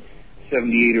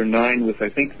 1978 or 9 with, I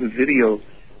think, the video.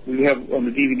 We have on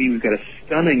the DVD, we've got a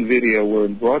stunning video where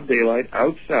in broad daylight,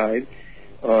 outside,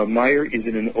 Meyer is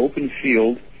in an open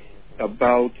field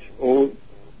about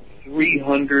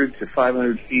 300 to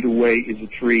 500 feet away is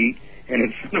a tree, and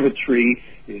in front of a tree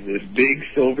is this big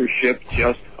silver ship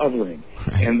just hovering.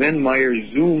 Right. And then Meyer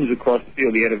zooms across the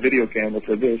field. He had a video camera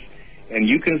for this, and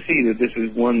you can see that this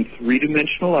is one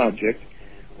three-dimensional object,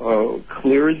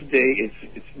 clear as day.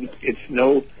 It's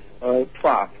no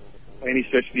prop by any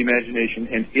stretch of the imagination,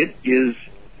 and it is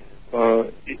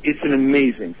it's an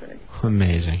amazing thing.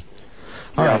 Amazing.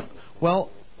 All right. Well,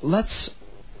 let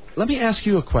me ask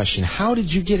you a question. How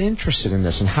did you get interested in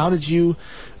this, and how did you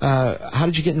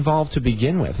get involved to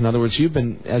begin with? In other words,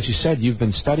 as you said, you've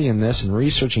been studying this and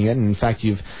researching it, and in fact,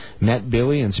 you've met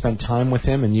Billy and spent time with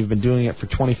him, and you've been doing it for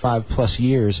 25 plus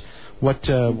years. What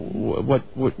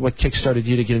kickstarted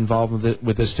you to get involved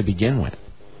with this to begin with?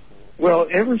 Well,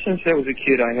 ever since I was a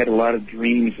kid, I had a lot of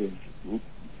dreams of,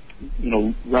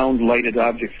 round lighted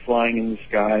objects flying in the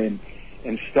sky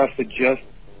and stuff that just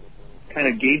kind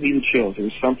of gave me the chills. There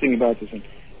was something about this.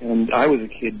 And I was a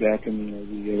kid back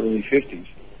in the early 50s,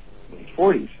 late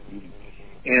 40s even.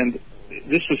 And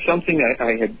this was something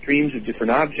I had dreams of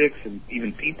different objects and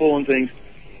even people and things.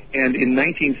 And in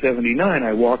 1979,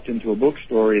 I walked into a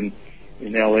bookstore in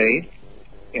L.A.,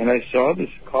 and I saw this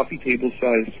coffee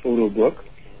table-sized photo book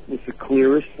with the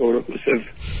clearest photos of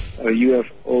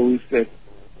UFOs that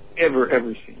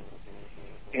ever seen.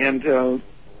 And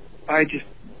I just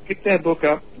picked that book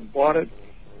up and bought it,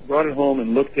 brought it home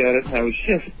and looked at it, and I was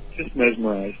just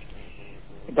mesmerized.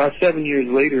 About 7 years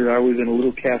later, I was in a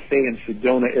little cafe in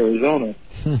Sedona, Arizona,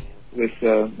 with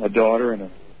a daughter and a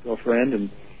girlfriend, and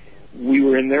we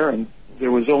were in there, and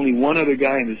there was only one other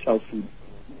guy in this health food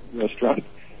restaurant.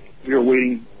 We were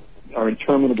waiting our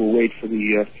interminable wait for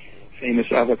the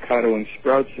famous avocado and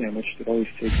sprout sandwich that always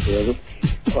takes forever.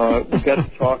 We got to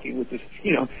talking with this,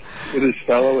 with this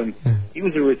fellow, and he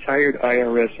was a retired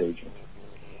IRS agent.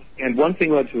 And one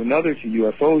thing led to another, to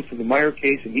UFOs, to the Meyer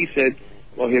case, and he said,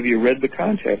 well, have you read the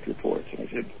contact reports? And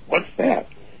I said, what's that?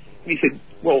 And he said,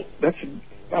 well, that's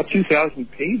about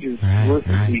 2,000 pages worth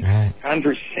of the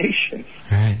conversation.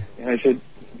 Right. And I said,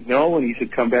 no, and he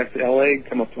said, come back to L.A.,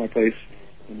 come up to my place,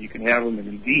 and you can have them. And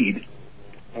indeed,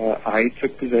 I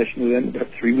took possession of them about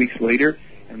 3 weeks later,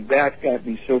 and that got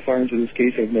me so far into this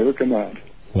case I've never come out.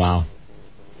 Wow.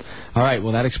 All right,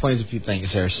 well, that explains a few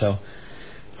things there. So,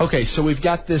 okay, so we've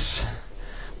got this,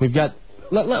 I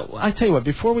tell you what,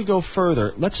 before we go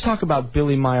further, let's talk about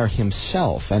Billy Meier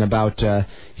himself and about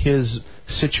his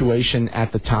situation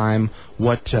at the time,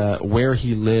 where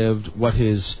he lived, what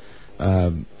his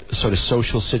sort of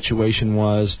social situation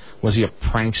was. Was he a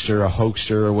prankster, a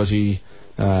hoaxer, or was he,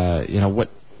 what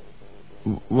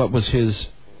was his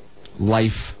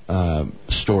life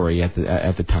story at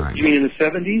the time? You mean in the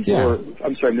 70s? Yeah. Or,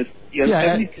 I'm sorry,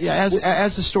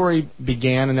 as the story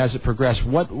began and as it progressed,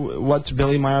 what's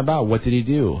Billy Meier about? What did he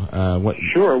do?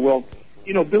 Sure. Well,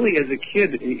 Billy as a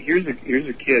kid, here's a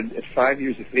kid at 5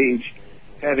 years of age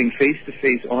having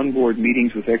face-to-face onboard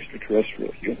meetings with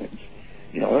extraterrestrial humans.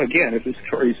 Again, if this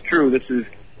story is true, this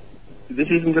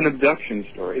isn't an abduction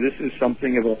story. This is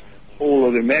something of a whole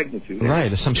other magnitude.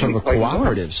 Right, it's some sort of a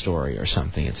cooperative story or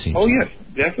something, it seems. Oh, yes,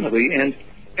 definitely. And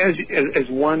as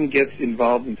one gets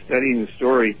involved in studying the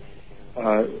story,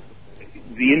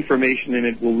 the information in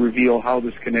it will reveal how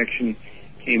this connection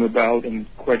came about and,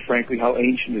 quite frankly, how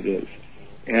ancient it is.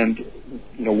 And,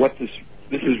 what this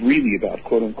is really about,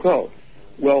 quote unquote.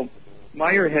 Well,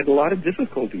 Meier had a lot of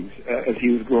difficulties as he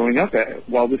was growing up.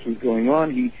 While this was going on,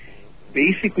 he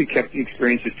basically kept the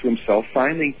experiences to himself.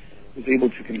 Finally was able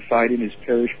to confide in his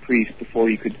parish priest before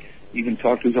he could even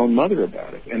talk to his own mother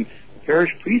about it. And the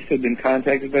parish priest had been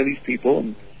contacted by these people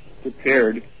and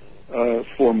prepared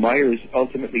for Meier's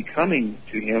ultimately coming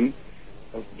to him,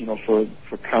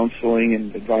 for counseling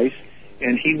and advice.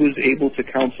 And he was able to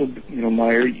counsel,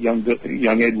 Meier, young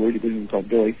Edward, he wasn't even called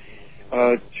Billy,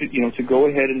 to go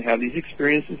ahead and have these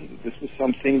experiences. This was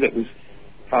something that was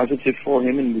positive for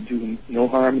him and would do him no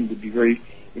harm and would be very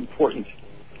important.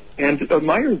 And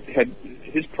Meier had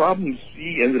his problems.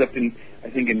 He ended up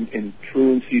in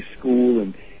truancy school,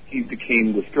 and he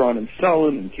became withdrawn and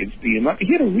sullen, and kids beat him up.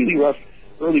 He had a really rough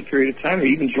early period of time. He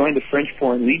even joined the French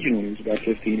Foreign Legion when he was about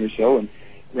 15 or so, and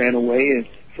ran away. And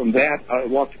from that,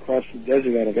 walked across the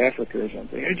desert out of Africa or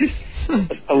something. It's just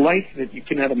a life that you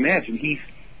cannot imagine.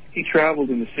 He traveled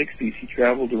in the 60s. He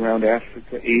traveled around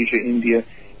Africa, Asia, India,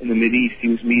 and the Mideast. He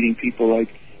was meeting people like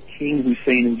King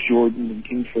Hussein in Jordan and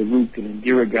King Farouk and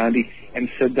Indira Gandhi and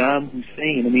Saddam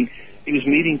Hussein. I mean, he was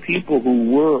meeting people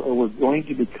who were or were going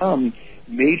to become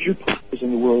major players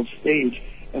in the world stage.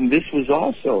 And this was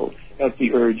also at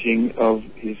the urging of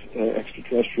his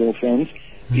extraterrestrial friends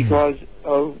because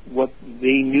of what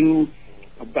they knew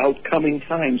about coming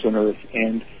times on Earth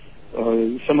and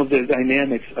some of the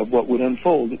dynamics of what would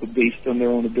unfold based on their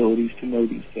own abilities to know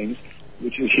these things,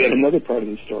 which is yet another part of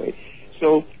the story.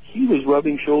 So he was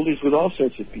rubbing shoulders with all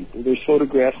sorts of people. There's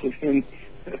photographs of him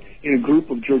in a group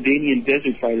of Jordanian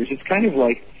desert fighters. It's kind of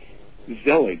like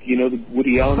Zelig, the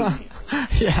Woody Allen.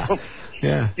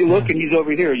 Yeah. You look and he's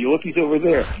over here. You look, he's over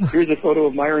there. Here's a photo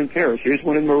of Meier in Paris. Here's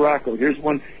one in Morocco. Here's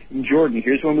one in Jordan.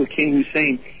 Here's one with King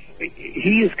Hussein.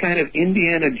 He is kind of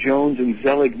Indiana Jones and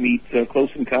Zelig meet Close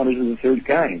Encounters of the Third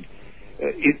Kind.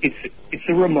 It's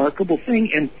a remarkable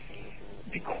thing, and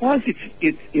because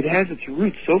it has its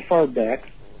roots so far back,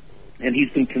 and he's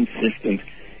been consistent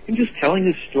in just telling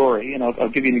his story. And I'll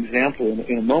give you an example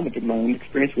in a moment of my own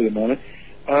experience with him on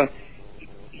it.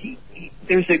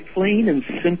 There's a plain and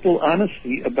simple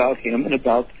honesty about him and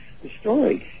about the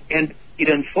story, and it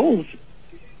unfolds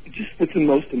just with the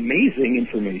most amazing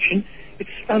information. It's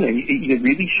stunning. You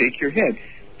really shake your head.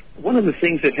 One of the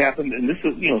things that happened, and this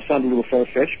will, sound a little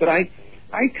far-fetched, but I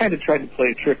kind of tried to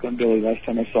play a trick on Billy last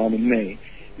time I saw him in May,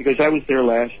 because I was there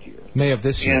last year. May of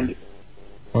this year?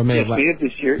 May of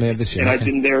this year. May of this year. And Okay. I've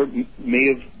been there May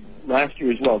of last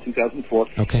year as well, 2004.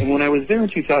 Okay. And when I was there in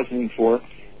 2004,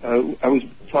 I was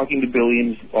talking to Billy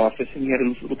in his office, and he had a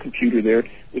little computer there,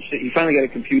 which he finally got a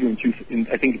computer in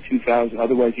 2000.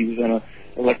 Otherwise, he was on an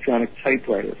electronic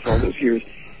typewriter for all those years.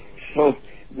 So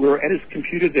we're at his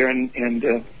computer there, and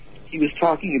he was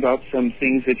talking about some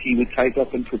things that he would type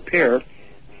up and prepare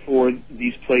for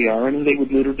these Plejaren, and they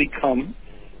would literally come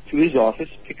to his office,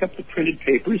 pick up the printed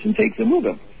papers, and take them with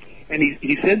him. And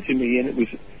he said to me, and it was,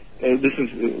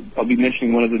 I'll be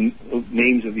mentioning one of the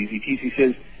names of these ETs, he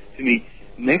says to me,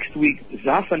 next week,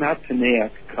 Zafanat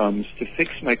Paneak comes to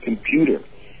fix my computer.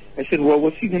 I said, well,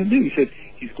 what's he going to do? He said,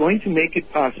 he's going to make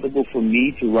it possible for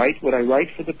me to write what I write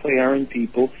for the Plejaren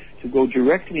people, to go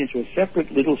directly into a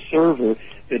separate little server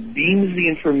that beams the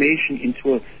information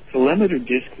into a telemeter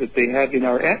disk that they have in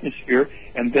our atmosphere,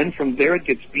 and then from there it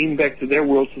gets beamed back to their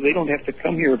world, so they don't have to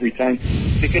come here every time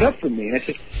to pick it up from me. And I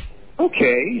said,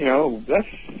 okay, that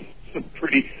some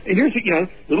pretty. And here's a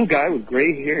little guy with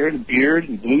gray hair and beard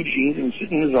and blue jeans, and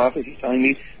sitting in his office. He's telling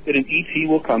me that an ET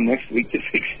will come next week to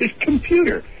fix his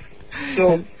computer.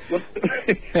 So.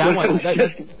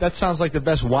 That sounds like the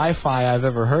best Wi-Fi I've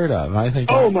ever heard of. I think.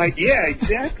 Yeah,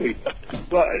 exactly.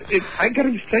 Well, I got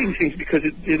to just tell you things because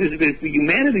it is the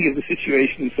humanity of the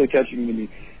situation is so touching to me.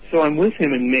 So I'm with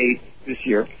him in May this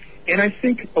year, and I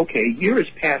think, okay, a year has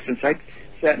passed since I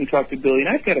sat and talked to Billy, and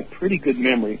I've got a pretty good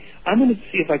memory. I'm going to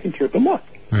see if I can trip him up.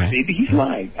 Right. Maybe he's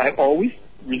lying. I've always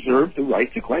reserved the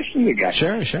right to question the guy.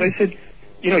 Sure. So I said,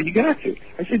 you got to.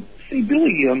 I said, say,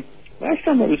 Billy, last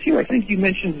time I was here, I think you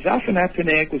mentioned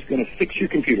Zafanat was going to fix your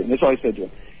computer. And that's all I said to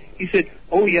him. He said,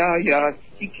 oh, yeah.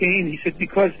 He came. He said,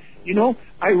 because,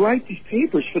 I write these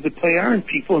papers for the Playaran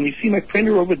people, and you see my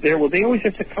printer over there. Well, they always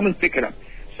have to come and pick it up.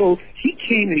 So he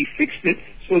came and he fixed it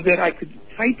so that I could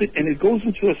type it, and it goes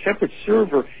into a separate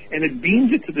server, and it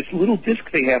beams it to this little disk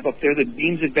they have up there that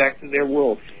beams it back to their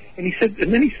world. And he said,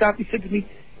 and then he stopped. He said to me,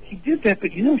 he did that,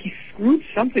 but he screwed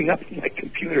something up in my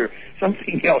computer,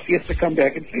 something else. He has to come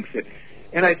back and fix it.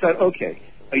 And I thought, okay,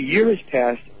 a year has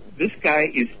passed. This guy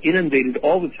is inundated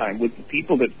all the time with the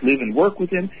people that live and work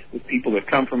with him, with people that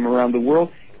come from around the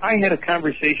world. I had a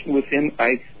conversation with him.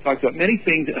 I talked about many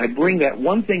things, and I bring that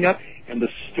one thing up, and the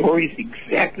story's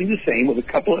exactly the same with a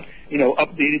couple of,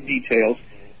 updated details.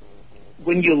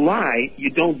 When you lie,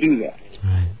 you don't do that.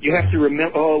 Right. You have to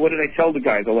remember, what did I tell the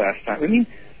guy the last time? I mean,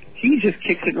 he just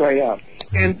kicks it right out.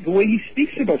 And the way he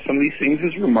speaks about some of these things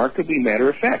is remarkably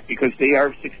matter-of-fact because they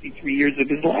are 63 years of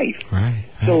his life. Right.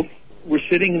 So we're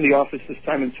sitting in the office this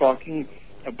time and talking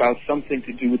about something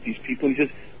to do with these people. He says,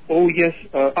 oh, yes,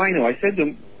 I know. I said to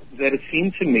him that it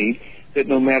seemed to me that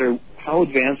no matter how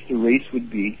advanced the race would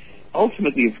be,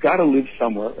 ultimately it's got to live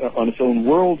somewhere on its own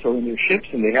worlds or in their ships,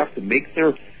 and they have to make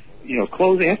their,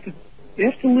 clothes. They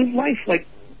have to live life like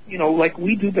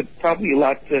we do, but probably a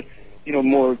lot,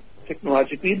 more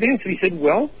technologically advanced. And he said,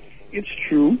 well, it's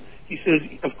true. He says,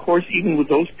 of course, even with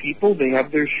those people, they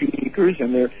have their shoemakers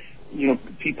and their,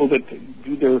 people that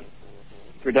do their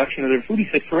production of their food. He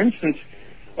said, for instance,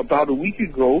 about a week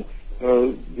ago,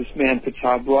 this man,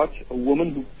 Pata, brought a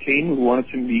woman who came who wanted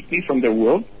to meet me from their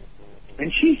world.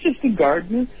 And she's just a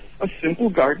gardener, a simple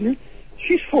gardener.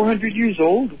 She's 400 years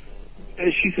old.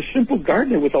 She's a simple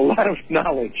gardener with a lot of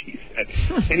knowledge, he said.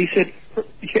 And he said,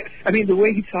 the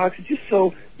way he talks, it's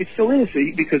so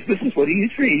innocent because this is what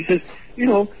he's free. He says,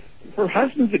 her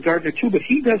husband's a gardener too, but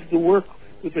he does the work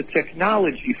with the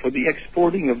technology for the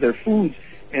exporting of their foods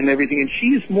and everything. And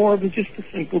she is more of just a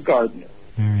simple gardener.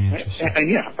 Very interesting.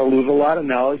 And with a lot of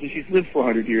knowledge, and she's lived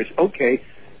 400 years. Okay,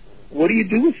 what do you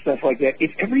do with stuff like that?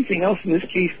 If everything else in this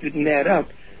case didn't add up,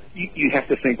 you have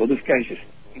to think, well, this guy's just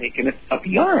making it up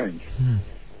yarns.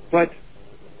 But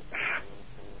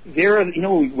there,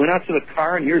 we went out to the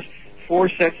car, and here's 4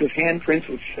 sets of handprints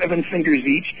with 7 fingers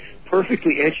each,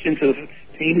 perfectly etched into the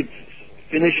painted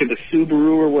finish of a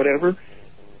Subaru or whatever.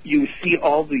 You see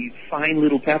all the fine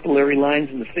little papillary lines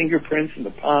and the fingerprints and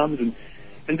the palms,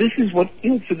 and this is what,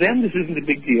 to them, this isn't a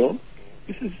big deal.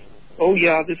 This is, oh,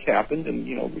 yeah, this happened, and,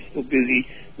 we're still busy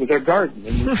with our garden,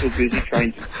 and we're still busy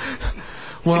trying to...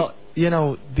 Well,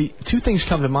 the 2 things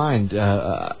come to mind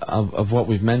of what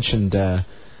we've mentioned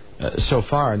so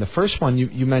far. And the first one,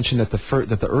 you mentioned that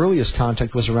the earliest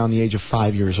contact was around the age of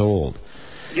 5 years old.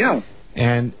 Yeah.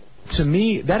 And to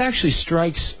me, that actually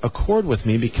strikes a chord with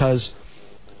me because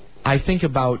I think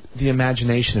about the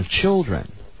imagination of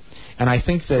children. And I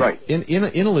think that right.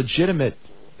 in a legitimate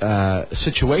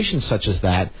situation such as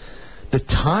that, the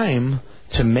time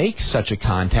to make such a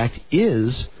contact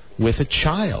is with a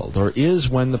child, or is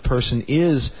when the person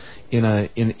is in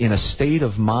a state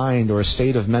of mind or a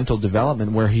state of mental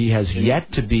development where he has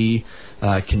yet to be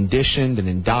conditioned and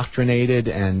indoctrinated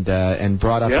and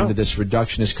brought up into this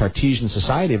reductionist Cartesian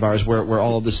society of ours where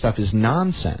all of this stuff is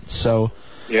nonsense. So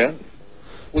yeah.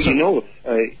 Well,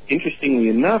 interestingly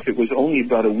enough, it was only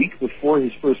about a week before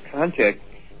his first contact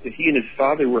that he and his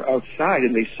father were outside,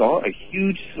 and they saw a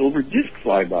huge silver disc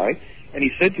fly by, and he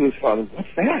said to his father, "What's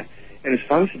that?" And his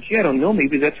father said, "Gee, I don't know.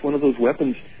 Maybe that's one of those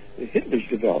weapons that Hitler's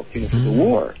developed, for the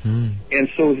war." And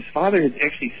so his father had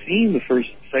actually seen the first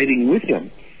sighting with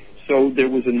him. So there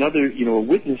was another, a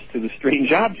witness to the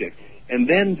strange object. And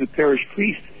then the parish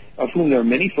priest, of whom there are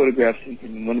many photographs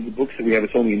in one of the books that we have.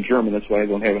 It's only in German, that's why I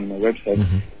don't have it on my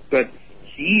website. But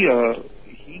he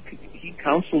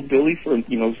counseled Billy for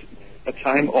a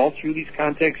time all through these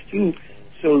contacts too.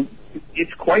 So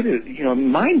it's quite a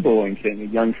mind-blowing thing. A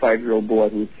young 5-year-old boy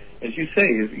who, as you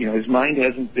say, his mind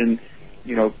hasn't been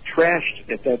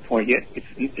trashed at that point yet.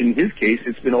 In his case,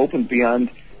 it's been opened beyond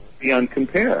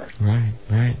compare.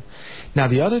 Right. Now,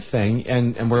 the other thing,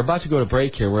 and we're about to go to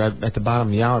break here. We're at the bottom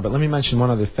of the hour, but let me mention one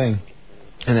other thing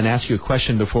and then ask you a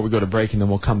question before we go to break, and then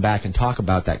we'll come back and talk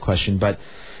about that question. But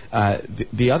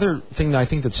the other thing that I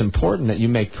think that's important that you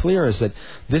make clear is that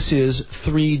this is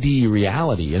 3D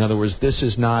reality. In other words, this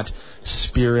is not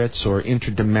spirits or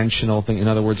interdimensional thing. In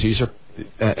other words, these are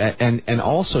and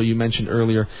also you mentioned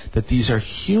earlier that these are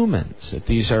humans, that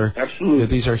these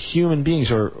are human beings,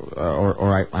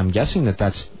 or I'm guessing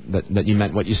that you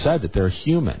meant what you said, that they're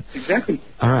human. Exactly.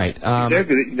 All right.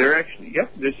 Exactly. They're actually,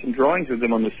 there's some drawings of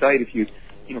them on the site. If you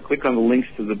click on the links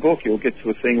to the book, you'll get to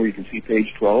a thing where you can see page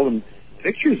 12 and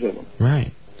pictures of them.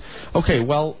 Right. Okay.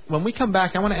 Well, when we come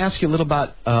back, I want to ask you a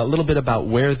little bit about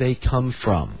where they come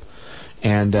from.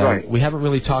 And we haven't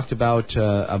really talked about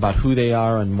who they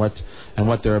are and what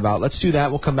they're about. Let's do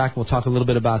that. We'll come back and we'll talk a little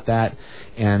bit about that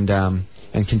and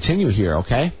continue here,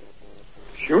 okay?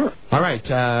 Sure. All right,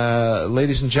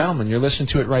 ladies and gentlemen, you're listening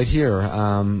to it right here.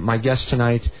 My guest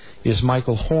tonight is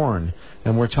Michael Horn,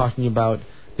 and we're talking about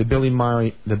the Billy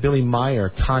Meier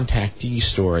contactee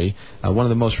story, one of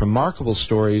the most remarkable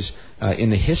stories in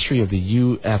the history of the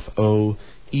UFO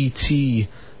ET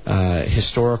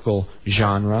historical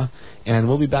genre. And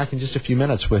we'll be back in just a few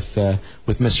minutes with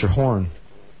Mr. Horn.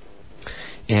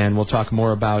 And we'll talk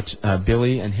more about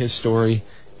Billy and his story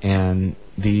and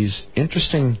these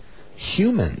interesting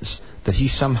humans that he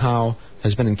somehow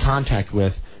has been in contact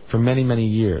with for many, many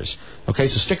years. Okay,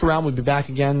 so stick around. We'll be back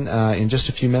again in just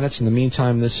a few minutes. In the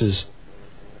meantime, this is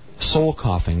Soul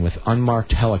Coughing with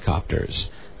Unmarked Helicopters.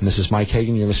 And this is Mike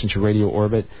Hagan. You're listening to Radio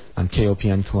Orbit on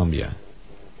KOPN Columbia.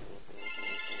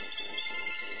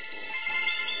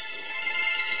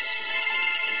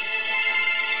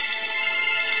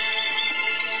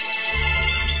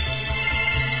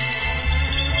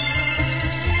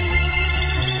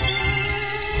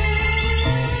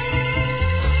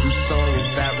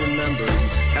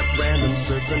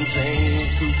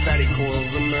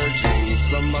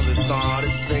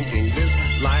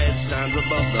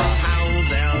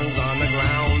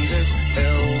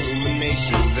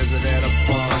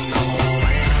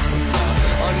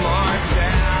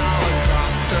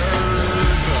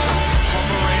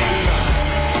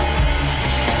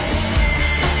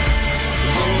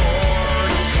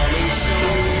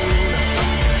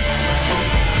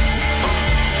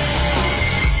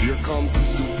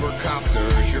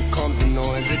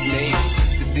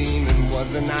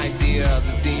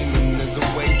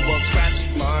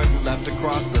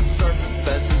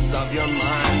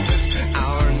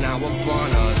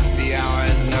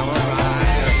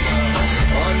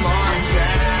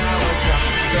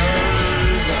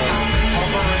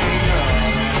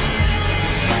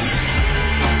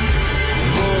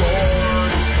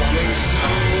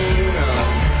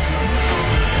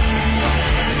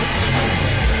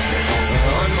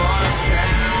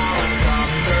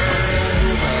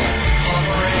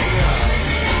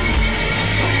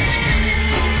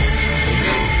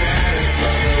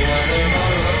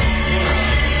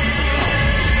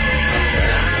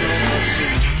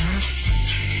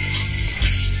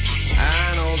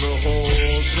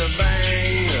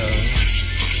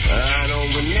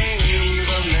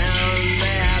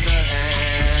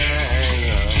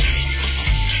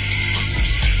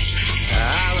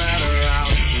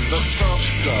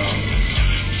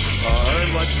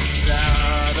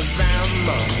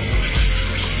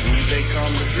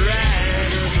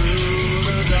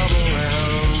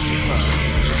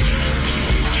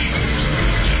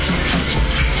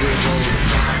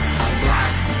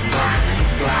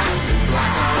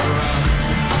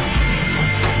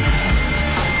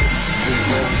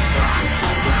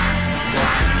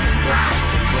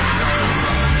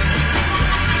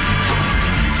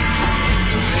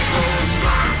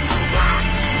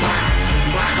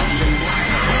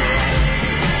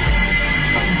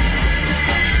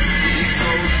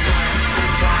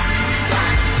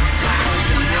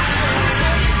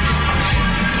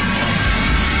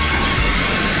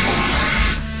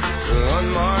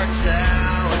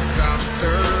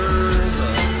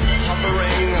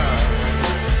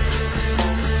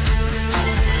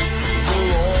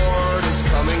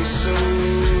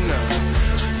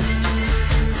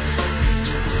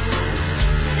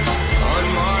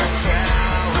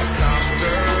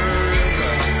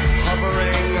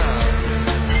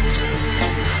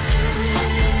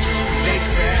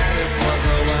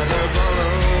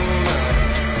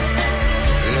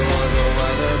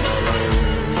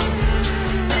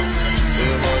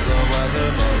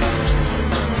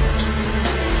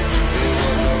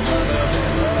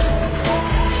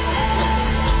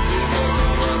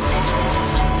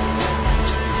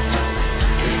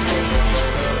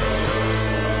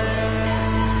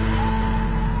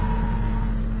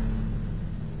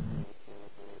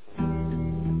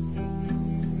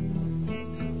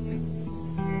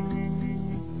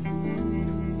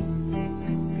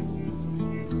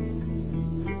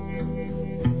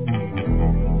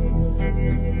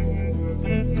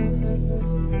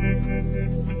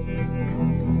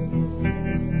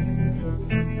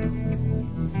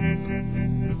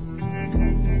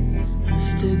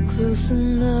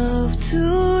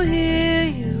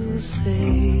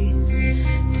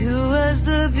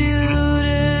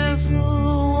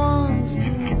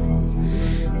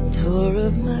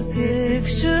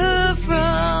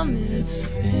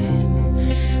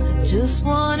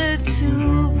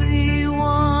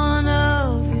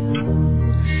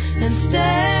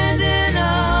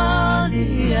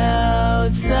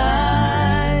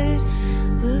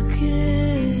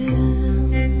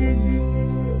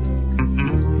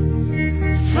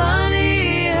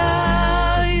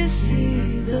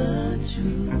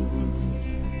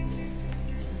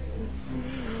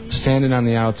 Standing on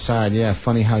the outside, yeah,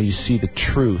 funny how you see the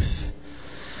truth.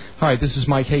 All right, this is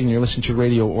Mike Hagan. You're listening to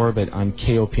Radio Orbit on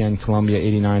KOPN Columbia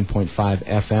 89.5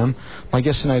 FM. My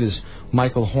guest tonight is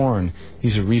Michael Horn.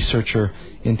 He's a researcher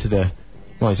into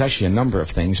he's actually a number of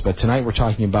things, but tonight we're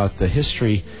talking about the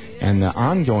history and the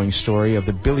ongoing story of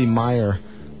the Billy Meier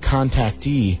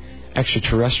contactee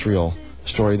extraterrestrial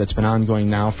story that's been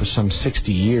ongoing now for some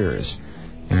 60 years.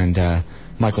 And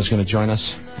Michael's going to join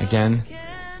us again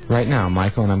right now,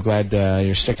 Michael, and I'm glad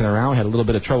you're sticking around. Had a little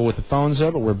bit of trouble with the phones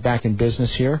there, but we're back in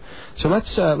business here. So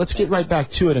let's get right back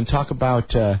to it and talk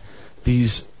about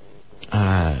these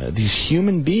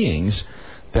human beings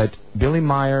that Billy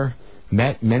Meier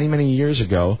met many, many years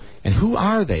ago, and who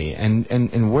are they,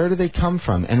 and where do they come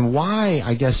from, and why,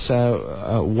 I guess,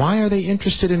 why are they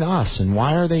interested in us, and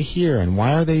why are they here, and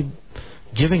why are they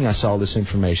giving us all this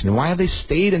information, and why have they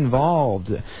stayed involved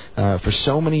for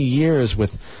so many years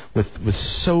with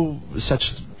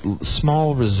such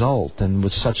small result and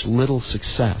with such little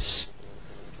success?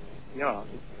 Yeah,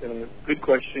 good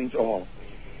questions all.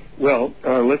 Well,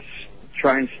 let's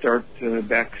try and start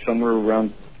back somewhere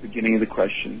around the beginning of the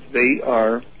questions. They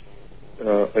are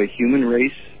a human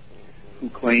race who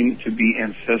claim to be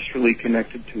ancestrally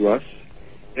connected to us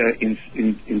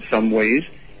in some ways,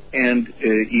 and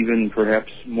even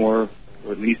perhaps more,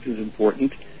 or at least as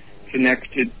important,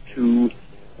 connected to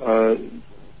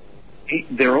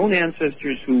their own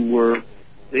ancestors who were,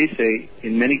 they say,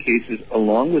 in many cases,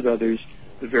 along with others,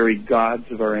 the very gods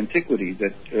of our antiquity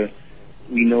that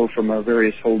we know from our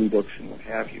various holy books and what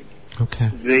have you. Okay.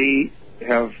 They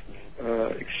have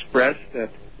expressed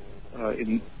that,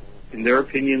 in their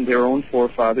opinion, their own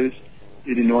forefathers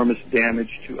did enormous damage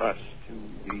to us, to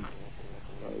the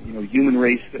human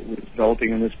race that was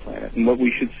developing on this planet. And what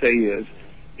we should say is,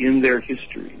 in their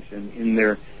histories and in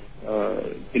their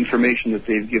information that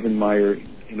they've given Meier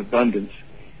in abundance,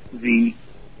 the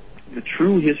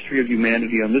true history of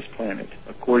humanity on this planet,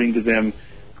 according to them,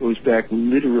 goes back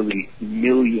literally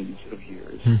millions of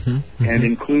years, and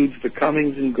includes the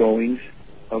comings and goings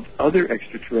of other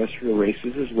extraterrestrial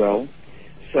races as well,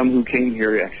 some who came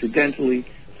here accidentally,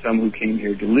 some who came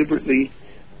here deliberately,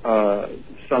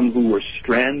 some who were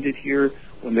stranded here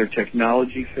when their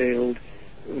technology failed,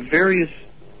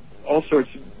 all sorts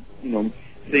of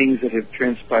things that have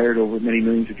transpired over many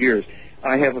millions of years.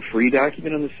 I have a free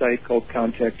document on the site called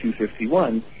Contact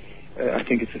 251. I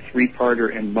think it's a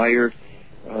three-parter, and Meier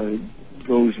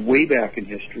goes way back in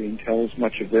history and tells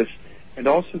much of this, and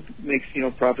also makes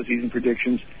prophecies and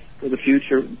predictions for the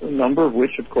future, a number of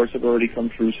which, of course, have already come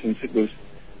true since it was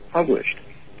published.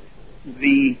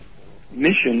 The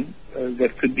mission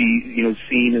that could be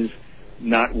seen as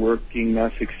not working,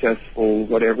 not successful,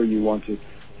 whatever you want to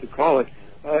call it,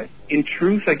 in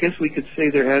truth, I guess we could say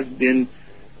there has been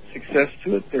success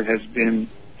to it. There has been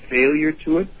failure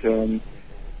to it.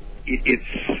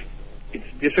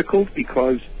 It's difficult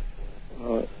because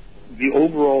the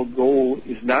overall goal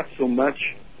is not so much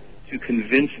to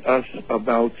convince us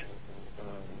about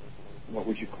what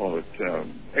would you call it,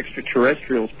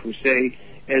 extraterrestrials per se,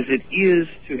 as it is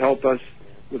to help us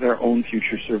with our own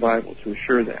future survival, to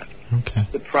assure that. Okay.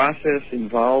 The process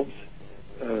involves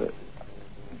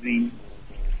the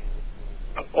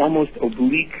almost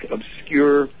oblique,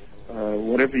 obscure,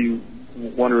 whatever you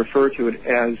want to refer to it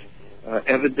as,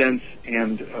 evidence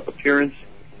and appearance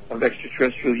of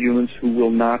extraterrestrial humans who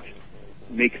will not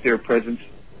make their presence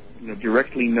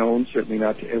directly known, certainly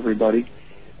not to everybody,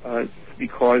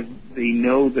 because they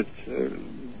know that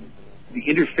the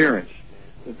interference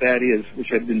that is, which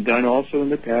had been done also in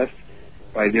the past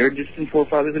by their distant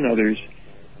forefathers and others,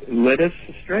 led us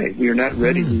astray. We are not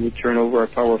ready. We would turn over our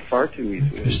power far too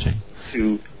easily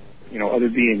to other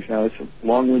beings. Now, it's a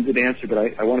long-winded answer, but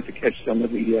I wanted to catch some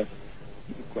of the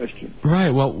question.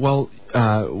 Right. Well,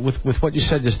 with what you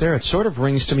said just there, it sort of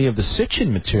rings to me of the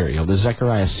Sitchin material, the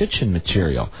Zecharia Sitchin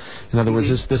material. In other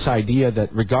words, this idea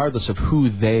that regardless of who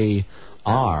they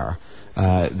are,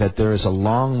 that there is a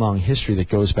long, long history that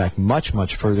goes back much,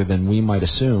 much further than we might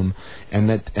assume, and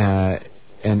that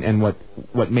and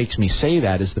what makes me say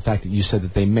that is the fact that you said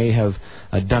that they may have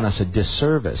done us a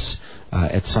disservice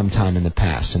at some time in the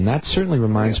past, and that certainly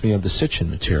reminds me of the Sitchin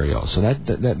material. So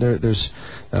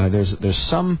there's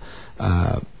some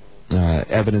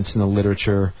evidence in the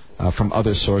literature from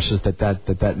other sources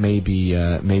that may be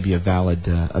a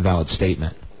valid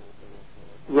statement.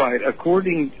 Right.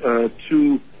 According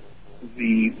to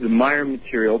the Meier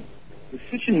material, the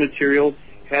Sitchin material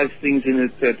has things in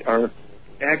it that are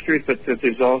accurate, but that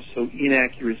there's also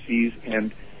inaccuracies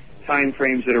and time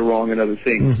frames that are wrong and other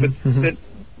things. That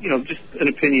just an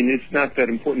opinion. It's not that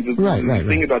important. The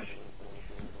thing about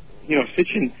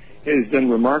Sitchin has done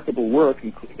remarkable work,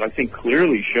 and I think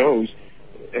clearly shows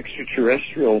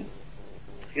extraterrestrial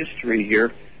history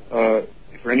here.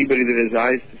 For anybody that has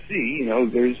eyes to see,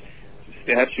 there's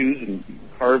statues and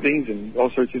carvings and all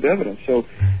sorts of evidence. So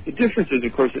the difference is,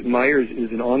 of course, that Myers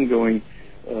is an ongoing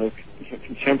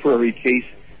contemporary case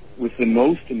with the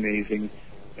most amazing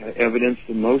evidence,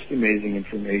 the most amazing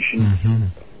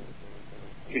information.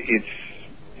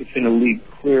 It's in a league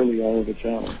clearly all of its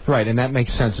own. Right, and that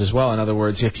makes sense as well. In other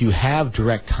words, if you have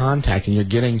direct contact and you're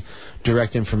getting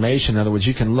direct information, in other words,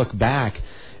 you can look back.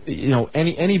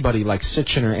 Anybody like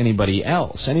Sitchin or anybody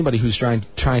else, anybody who's trying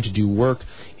to do work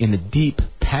in the deep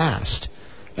past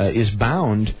is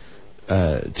bound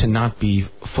to not be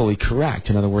fully correct.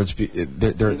 In other words,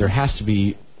 there has to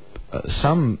be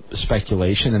some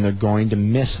speculation, and they're going to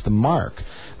miss the mark.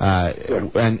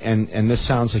 And this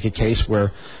sounds like a case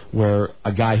where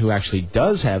a guy who actually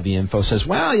does have the info says,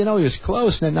 well, he was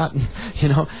close, and not,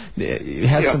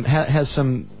 has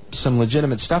some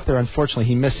legitimate stuff there. Unfortunately,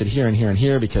 he missed it here and here and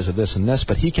here because of this and this,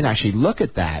 but he can actually look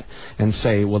at that and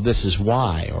say, well, this is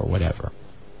why, or whatever.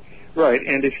 Right,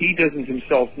 and if he doesn't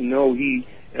himself know,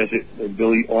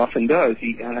 Billy often does,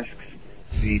 he asks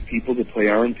the people, the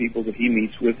Plejaran people that he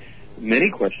meets with,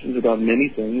 many questions about many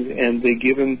things, and they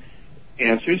give him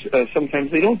answers.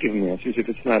 Sometimes they don't give him answers if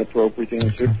it's not appropriate to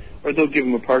answer, or they'll give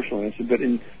him a partial answer, but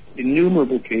in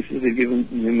innumerable cases, they've given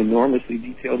him enormously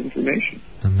detailed information.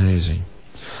 Amazing.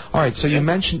 All right, so you've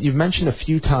mentioned a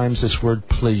few times this word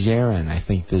Plejaran, I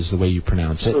think is the way you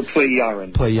pronounce it. Or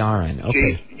Plejaran. Plejaran,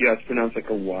 okay. It's pronounced like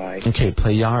a Y. Okay,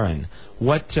 Plejaran.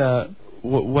 What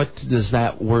does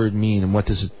that word mean, and what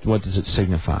does it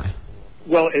signify?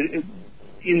 Well,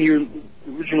 in your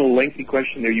original lengthy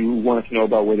question there, you wanted to know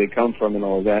about where they come from and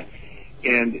all of that,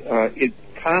 and it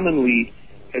commonly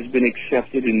has been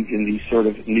accepted in the sort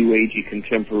of new agey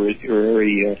contemporary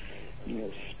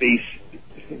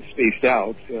spaced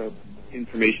out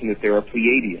information that there are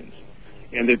Pleiadians,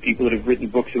 and there are people that have written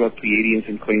books about Pleiadians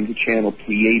and claim to channel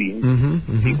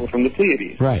Pleiadians, people from the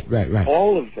Pleiades. Right.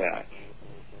 All of that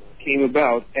came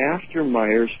about after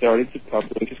Myers started to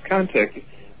publish his contact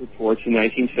reports in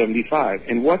 1975.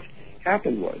 And what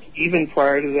happened was, even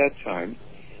prior to that time,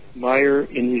 Meyer,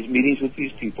 in his meetings with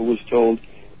these people, was told,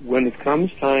 when it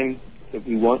comes time that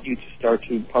we want you to start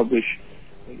to publish,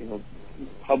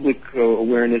 public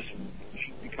awareness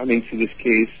coming to this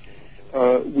case,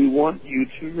 we want you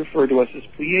to refer to us as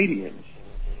Pleiadians,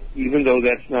 even though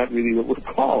that's not really what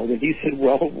we're called. And he said,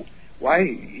 well, why?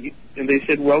 And they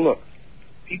said, well, look,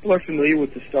 people are familiar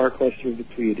with the star cluster of the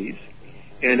Pleiades,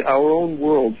 and our own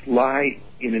worlds lie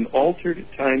in an altered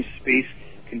time-space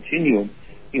continuum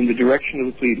in the direction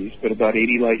of the Pleiades, but about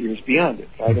 80 light years beyond it,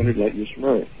 500 light years from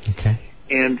Earth. Okay.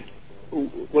 And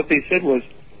what they said was,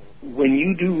 when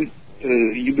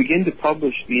you begin to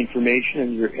publish the information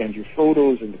and your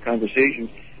photos and the conversations,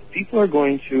 people are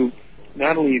going to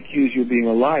not only accuse you of being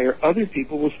a liar, other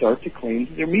people will start to claim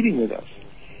that they're meeting with us.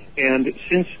 And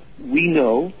since we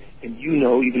know, and you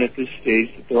know even at this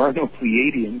stage, that there are no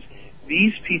Pleiadians,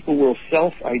 these people will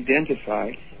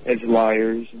self-identify as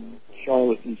liars and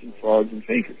charlatans and frauds and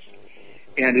fakers.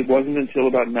 And it wasn't until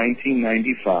about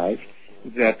 1995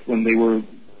 that when they were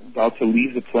about to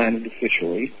leave the planet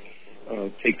officially,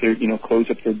 close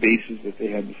up their bases, that they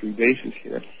had the 3 bases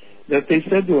here, that they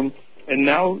said to him, and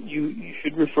now you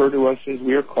should refer to us as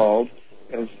we are called,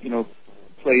 as,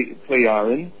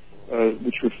 Plejaran,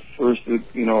 which refers to,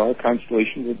 our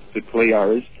constellation, the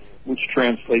Plejaris, which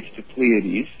translates to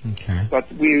Pleiades. Okay.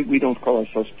 But we don't call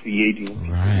ourselves Pleiadian.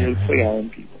 We're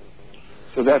Plejaran people.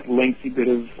 So that lengthy bit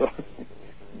of,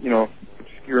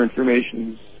 obscure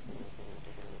information is...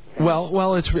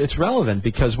 Well, it's relevant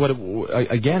because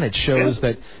it shows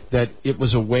that it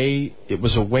was a way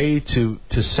to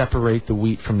separate the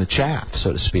wheat from the chaff,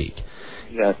 so to speak.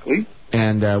 Exactly.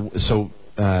 And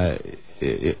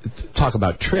talk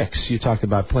about tricks. You talked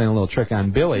about playing a little trick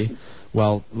on Billy.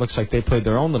 Well, looks like they played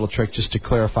their own little trick just to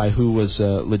clarify who was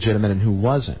legitimate and who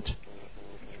wasn't.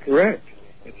 That's correct.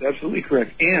 That's absolutely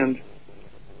correct. And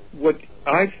what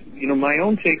my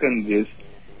own take on this,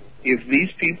 if these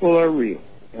people are real,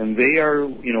 and they are,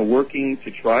 working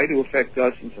to try to affect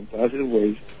us in some positive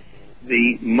ways,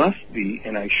 they must be,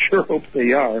 and I sure hope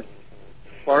they are,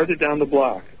 farther down the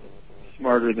block,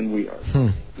 smarter than we are.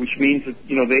 Which means that,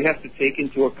 they have to take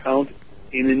into account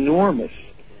an enormous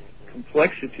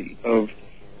complexity of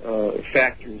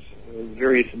factors,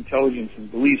 various intelligence and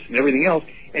beliefs and everything else,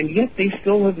 and yet they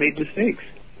still have made mistakes,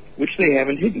 which they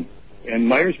haven't hidden. And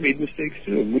Myers made mistakes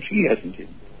too, which he hasn't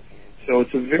hidden. So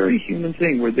it's a very human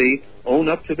thing where they own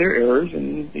up to their errors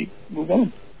and they move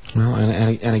on. Well,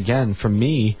 and again, for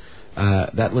me,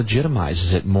 that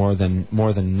legitimizes it more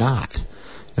than not.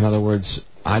 In other words,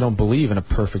 I don't believe in a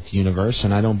perfect universe,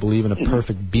 and I don't believe in a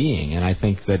perfect being. And I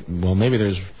think that, well, maybe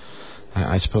there's,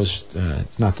 I suppose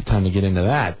it's not the time to get into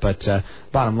that, but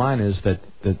bottom line is that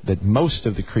most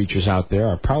of the creatures out there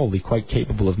are probably quite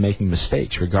capable of making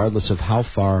mistakes, regardless of how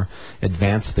far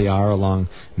advanced they are along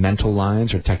mental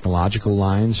lines or technological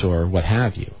lines or what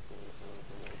have you.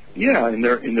 Yeah, in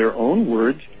their own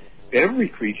words, every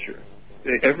creature,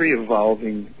 every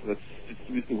evolving, let's just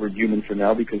use the word human for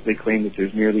now because they claim that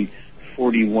there's nearly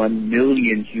 41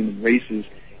 million human races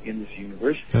in this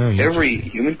universe. Every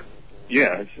human,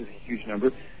 it's a huge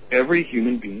number. Every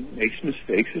human being makes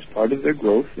mistakes as part of their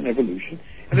growth and evolution,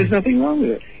 and there's nothing wrong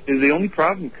with it. The only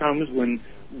problem comes when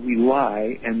we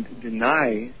lie and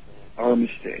deny our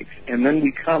mistakes, and then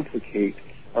we complicate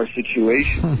our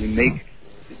situation. We make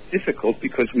it difficult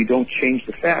because we don't change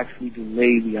the facts. We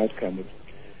delay the outcome of it,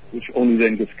 which only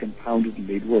then gets compounded and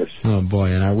made worse. Oh,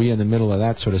 boy, and are we in the middle of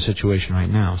that sort of situation right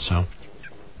now? So,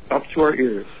 up to our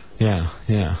ears. Yeah,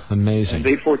 amazing. And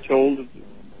they foretold,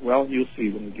 well, you'll see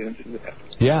when we get into that.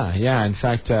 Yeah. In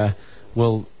fact, let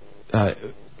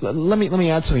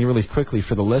me add something really quickly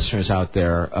for the listeners out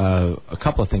there. A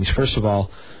couple of things. First of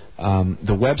all,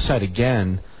 the website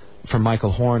again for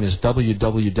Michael Horn is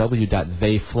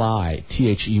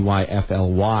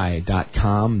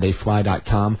www.theyfly.com,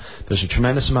 theyfly.com. There's a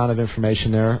tremendous amount of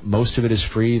information there. Most of it is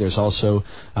free. There's also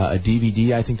a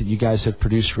DVD, I think, that you guys have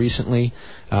produced recently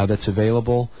that's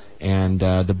available, and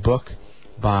the book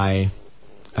by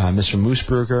Mr.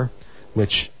 Moosbrugger,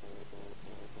 which,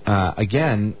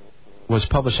 again, was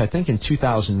published, I think, in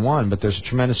 2001, but there's a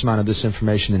tremendous amount of this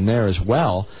information in there as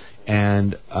well.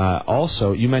 And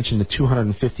also, you mentioned the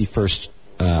 251st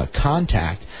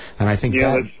contact, and I think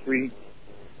that's free.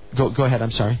 Go ahead.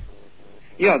 I'm sorry.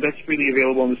 Yeah, that's freely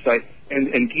available on the site.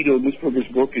 And Guido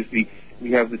Moosbrugger's book is we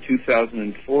have the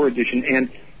 2004 edition. And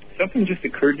something just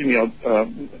occurred to me.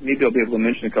 Maybe I'll be able to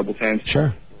mention a couple times.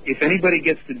 Sure. If anybody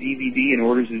gets the DVD and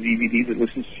orders the DVD that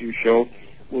listens to your show,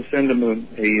 we'll send them a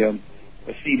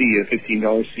CD, a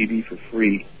 $15 CD for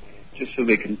free, just so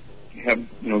they can have,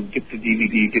 get the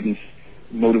DVD, get them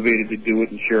motivated to do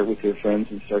it and share it with their friends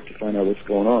and start to find out what's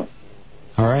going on.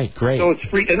 All right, great. So it's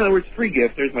free. In other words, free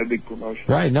gift. There's my big promotion.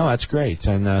 Right, no, that's great.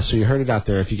 And so you heard it out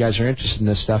there. If you guys are interested in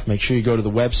this stuff, make sure you go to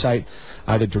the website,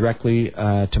 either directly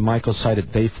to Michael's site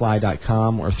at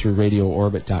theyfly.com or through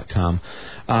radioorbit.com.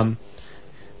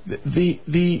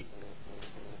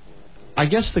 I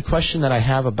guess the question that I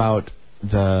have about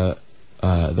the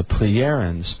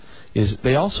Plejarians is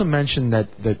they also mention that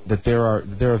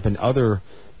there have been other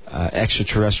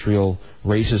extraterrestrial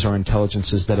races or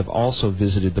intelligences that have also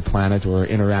visited the planet or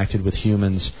interacted with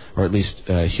humans, or at least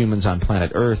humans on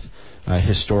planet Earth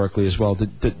historically as well.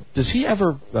 Does he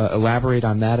ever elaborate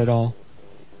on that at all?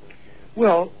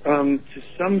 Well, to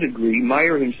some degree,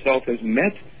 Meyer himself has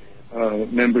met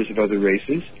members of other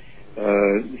races.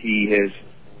 He has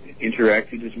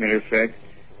interacted, as a matter of fact,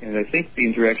 and I think the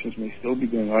interactions may still be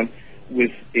going on,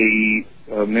 with a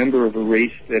member of a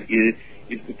race that is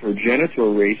the progenitor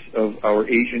race of our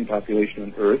Asian population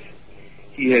on Earth.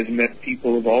 He has met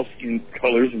people of all skin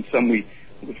colors, and some we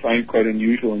would find quite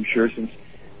unusual, I'm sure, since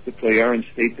the Plejarians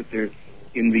state that they're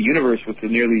in the universe with the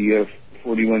nearly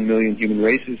 41 million human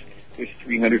races. There's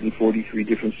 343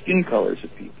 different skin colors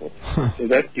of people. So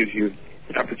that gives you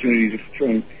an opportunity to try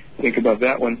and think about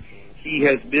that one. He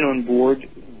has been on board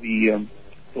the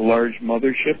large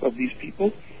mothership of these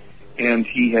people, and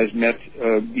he has met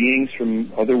beings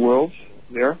from other worlds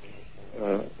there.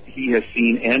 He has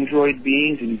seen android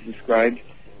beings, and he's described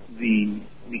the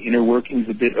inner workings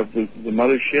a bit of the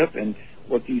mothership and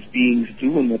what these beings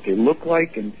do and what they look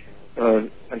like. And I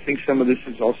think some of this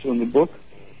is also in the book.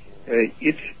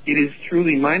 It is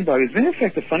truly mind-boggling. As a matter of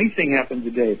fact, a funny thing happened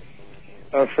today.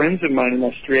 Friends of mine in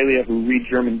Australia who read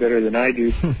German better than I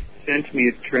do sent me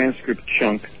a transcript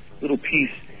chunk, little piece,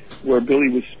 where Billy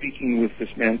was speaking with this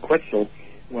man Quetzal,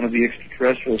 one of the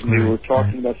extraterrestrials, and they were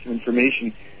talking about some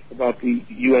information about the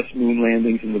U.S. moon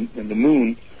landings and the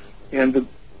moon. And the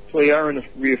Plejarian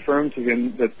reaffirmed to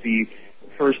him that the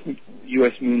first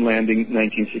U.S. moon landing,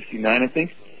 1969, I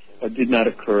think, did not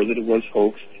occur, that it was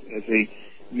hoaxed as a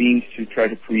means to try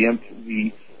to preempt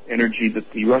the energy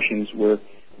that the Russians were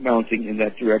mounting in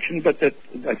that direction. But that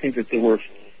I think that there were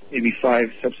maybe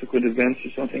 5 subsequent events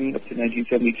or something up to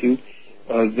 1972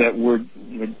 that were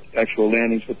actual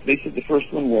landings. But they said the first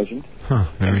one wasn't.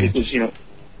 Very it was,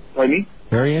 pardon me?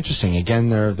 Very interesting. Again,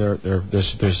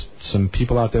 there's some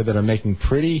people out there that are making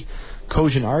pretty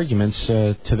cogent arguments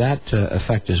to that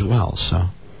effect as well. So.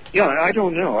 Yeah, I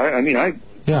don't know. I don't know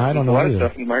either. A lot of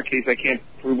stuff in my case I can't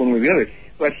prove one way or the other.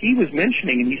 But he was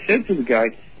mentioning, and he said to the guy,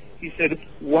 he said,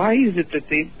 why is it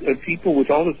that people with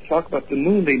all this talk about the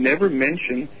moon, they never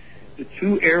mention the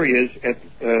two areas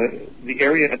the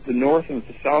area at the north and at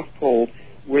the south pole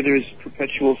where there's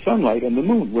perpetual sunlight on the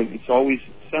moon, where it's always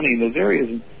sunny in those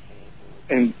areas.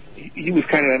 And he was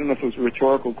kind of, I don't know if it was a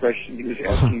rhetorical question he was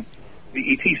asking the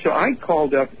ET. So I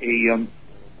called up an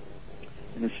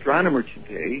astronomer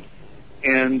today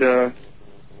and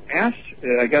asked,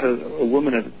 I got a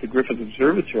woman at the Griffith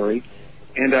Observatory,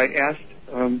 and I asked,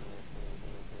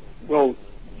 well,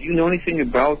 do you know anything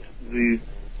about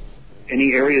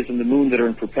any areas in the moon that are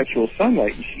in perpetual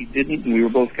sunlight? And she didn't, and we were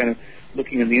both kind of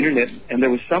looking on the internet, and there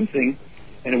was something,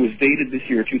 and it was dated this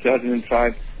year,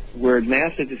 2005, where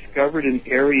NASA discovered an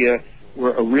area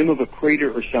where a rim of a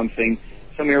crater or something,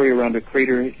 some area around a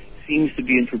crater, seems to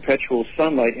be in perpetual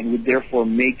sunlight and would therefore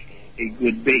make a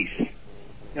good base.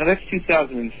 Now that's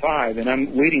 2005, and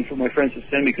I'm waiting for my friends to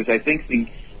send me, because I think the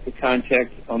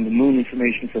contact on the moon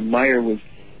information from Meyer was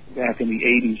back in the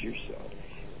 80s or so.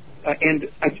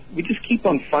 We just keep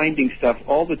on finding stuff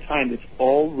all the time that's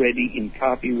already in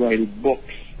copyrighted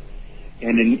books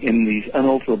and in these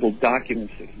unalterable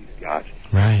documents that he's got.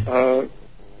 Right.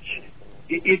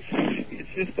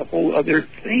 It's just a whole other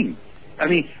thing. I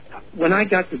mean, when I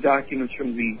got the documents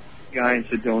from the guy in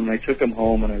Sedona, I took them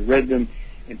home and I read them,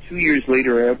 and 2 years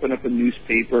later I opened up a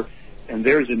newspaper, and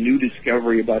there's a new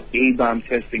discovery about A-bomb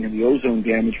testing and the ozone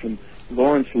damage from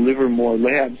Lawrence Livermore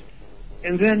Labs.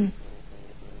 And then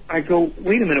I go,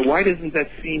 wait a minute, why doesn't that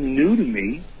seem new to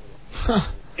me?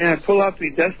 Huh. And I pull out the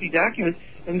dusty documents,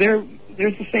 and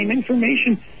there's the same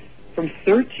information from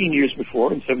 13 years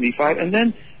before, in 75, and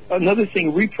then another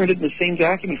thing reprinted in the same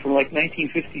document from like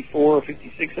 1954 or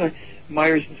 56.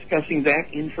 Meyer's discussing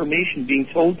that information being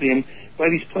told to him by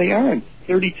these Plejaren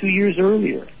 32 years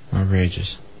earlier.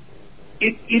 Outrageous.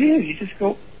 It is. You just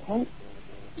go, oh,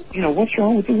 what's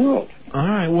wrong with the world? All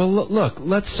right. Well, look.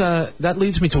 Let's. That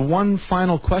leads me to one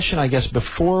final question, I guess,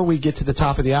 before we get to the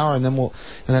top of the hour, and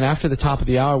then after the top of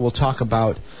the hour, we'll talk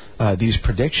about these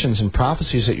predictions and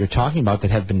prophecies that you're talking about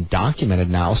that have been documented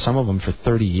now. Some of them for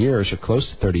 30 years or close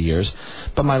to 30 years.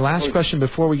 But my last question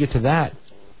before we get to that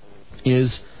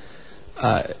is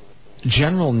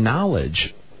general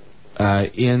knowledge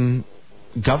in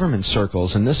government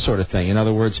circles and this sort of thing. In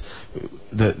other words,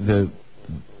 the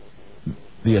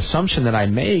assumption that I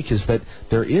make is that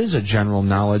there is a general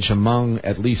knowledge among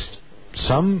at least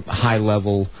some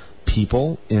high-level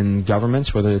people in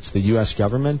governments, whether it's the U.S.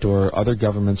 government or other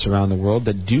governments around the world,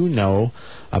 that do know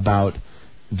about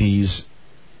these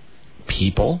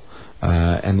people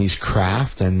and these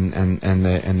craft and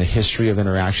the history of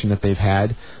interaction that they've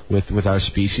had with our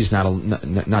species.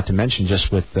 Not to mention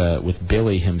just with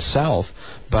Billy himself,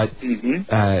 but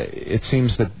it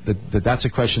seems that's a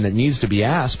question that needs to be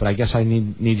asked. But I guess I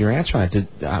need your answer on it.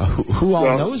 Who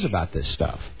all knows about this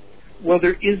stuff? Well,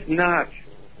 there is not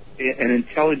an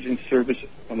intelligence service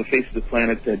on the face of the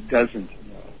planet that doesn't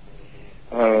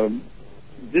know.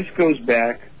 This goes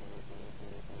back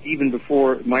even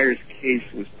before Meyer's case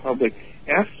was public.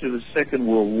 After the Second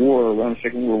World War, around the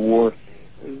Second World War,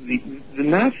 the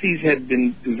Nazis had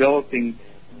been developing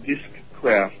disc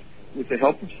craft with the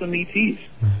help of some ETs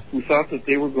who thought that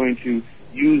they were going to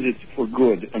use it for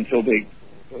good until they,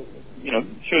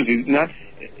 shows you, not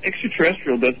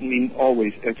extraterrestrial doesn't mean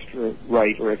always extra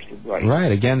right or extra bright.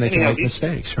 Right, again, they can make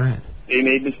mistakes, right. They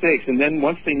made mistakes, and then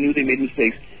once they knew they made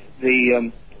mistakes,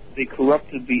 they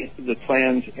corrupted the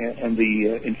plans and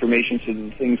the information so that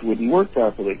the things wouldn't work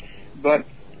properly. But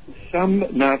some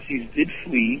Nazis did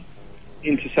flee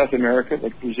into South America,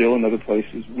 like Brazil and other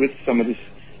places, with some of this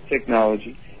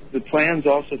technology. The plans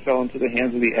also fell into the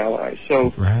hands of the Allies.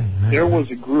 So there was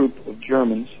a group of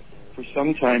Germans for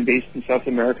some time based in South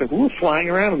America who were flying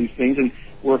around with these things and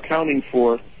were accounting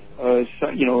for a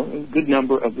good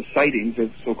number of the sightings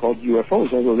of so-called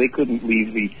UFOs, although they couldn't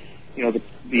leave the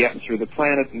atmosphere of the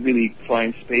planet and really fly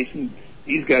in space. And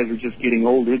these guys were just getting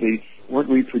older. They weren't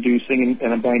reproducing,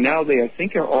 and by now they, I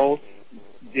think, are all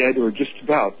dead or just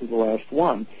about to the last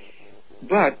one.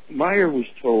 But Meyer was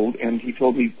told, and he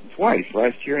told me twice,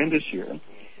 last year and this year,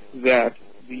 that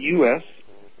the U.S.,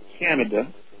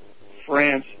 Canada,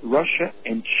 France, Russia,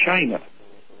 and China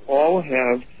all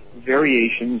have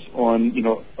variations on,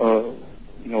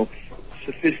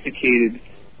 sophisticated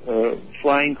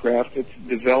flying craft that's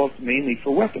developed mainly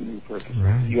for weaponry purposes.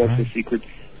 The U.S. has secret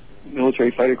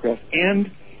military fighter craft,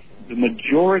 and the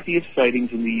majority of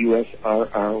sightings in the U.S. are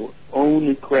our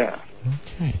own craft.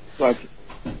 Okay. But,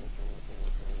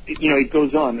 it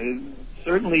goes on.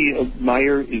 Certainly,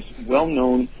 Meyer is well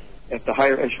known at the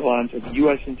higher echelons of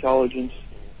U.S. intelligence,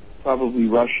 probably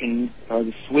Russian.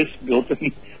 The Swiss built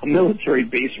a military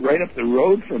base right up the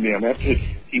road from him after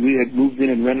he had moved in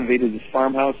and renovated his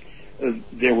farmhouse.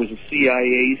 There was a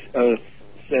CIA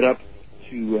set up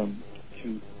to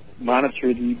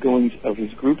monitor the goings of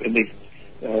his group, and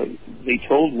they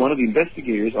told one of the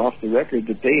investigators off the record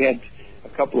that they had a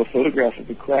couple of photographs of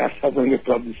the craft hovering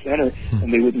above the center,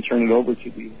 and they wouldn't turn it over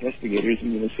to the investigators.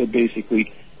 And they said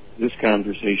basically, this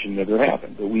conversation never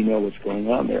happened, but we know what's going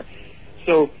on there.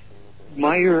 So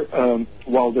Meyer,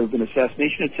 while there have been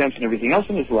assassination attempts and everything else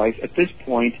in his life, at this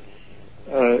point,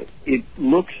 it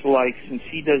looks like, since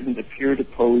he doesn't appear to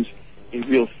pose a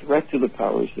real threat to the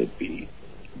powers that be,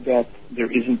 that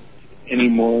there isn't any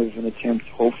more of an attempt,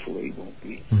 hopefully won't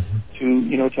be,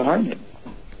 to harm him.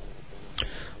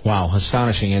 Wow,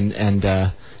 astonishing.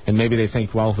 And maybe they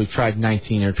think, well, we've tried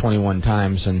 19 or 21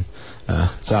 times, and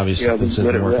it's obvious that this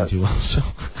isn't working too well. So,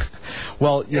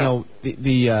 well, you know,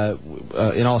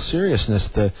 in all seriousness,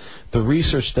 the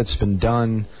research that's been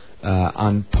done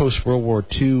on post-World War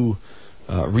II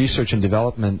research and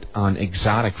development on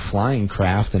exotic flying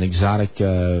craft and exotic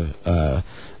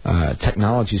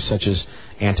technologies such as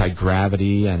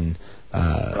anti-gravity and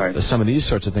some of these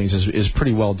sorts of things is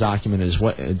pretty well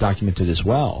documented as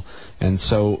well. And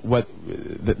so what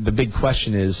the big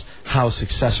question is, how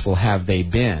successful have they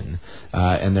been?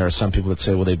 And there are some people that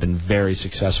say, well, they've been very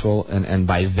successful, and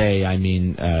by they I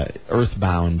mean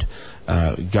earthbound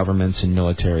governments and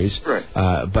militaries. Right.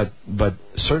 But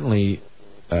certainly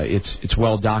it's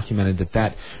well documented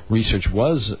that research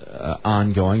was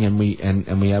ongoing,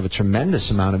 and we have a tremendous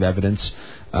amount of evidence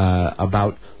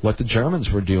about what the Germans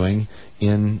were doing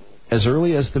in as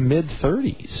early as the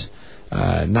mid-30s.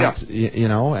 You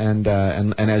know, and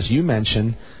as you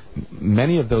mentioned,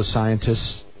 many of those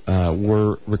scientists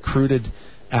were recruited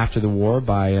after the war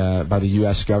by the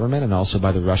U.S. government and also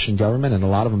by the Russian government, and a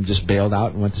lot of them just bailed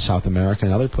out and went to South America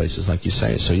and other places, like you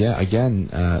say. So yeah, again,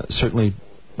 certainly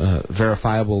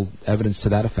verifiable evidence to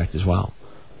that effect as well.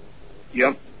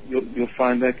 Yep, you'll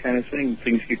find that kind of thing.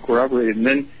 Things get corroborated, and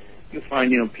then you'll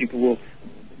find, people will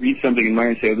read something in Meyer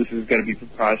and say, oh, this has got to be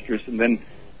preposterous, and then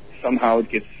somehow it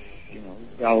gets,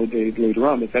 validated later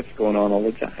on that that's going on all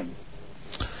the time.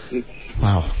 It's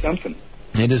something.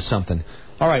 It is something.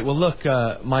 All right, well, look,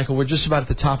 Michael, we're just about at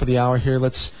the top of the hour here.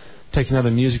 Let's take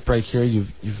another music break here. You've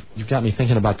got me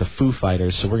thinking about the Foo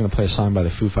Fighters, so we're going to play a song by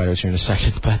the Foo Fighters here in a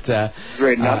second. But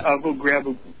great. Now I'll go grab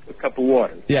a cup of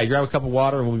water. Yeah, grab a cup of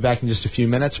water, and we'll be back in just a few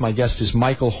minutes. My guest is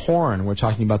Michael Horn. We're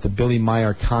talking about the Billy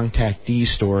Meyer contactee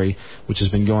story, which has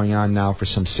been going on now for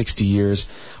some 60 years.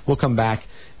 We'll come back.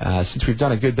 Since we've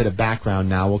done a good bit of background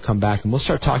now, we'll come back and we'll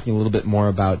start talking a little bit more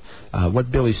about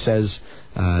what Billy says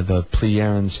the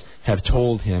Pleyarans have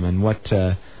told him, and what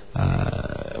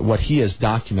he has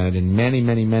documented in many,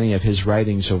 many, many of his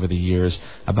writings over the years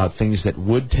about things that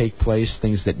would take place,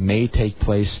 things that may take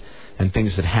place, and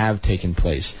things that have taken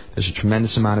place. There's a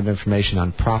tremendous amount of information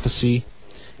on prophecy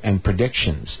and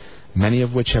predictions, many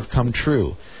of which have come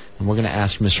true. And we're going to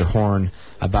ask Mr. Horn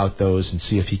about those and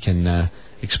see if he can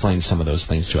explain some of those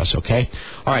things to us, okay?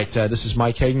 All right, this is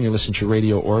Mike Hagan. You're listening to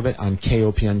Radio Orbit on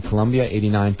KOPN Columbia,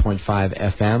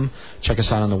 89.5 FM. Check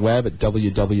us out on the web at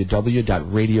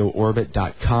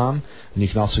www.radioorbit.com. And you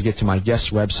can also get to my guest's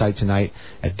website tonight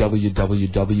at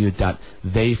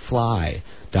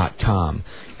www.theyfly.com.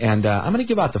 And I'm going to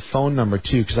give out the phone number,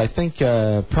 too, because I think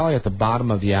probably at the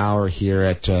bottom of the hour here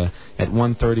at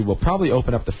 1:30, we'll probably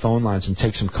open up the phone lines and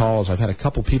take some calls. I've had a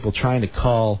couple people trying to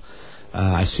call.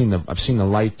 I've seen the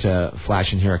light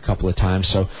flashing here a couple of times.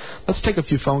 So let's take a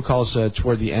few phone calls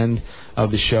toward the end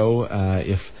of the show,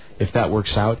 if that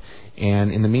works out.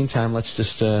 And in the meantime, let's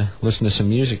just listen to some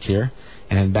music here.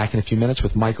 And back in a few minutes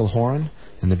with Michael Horn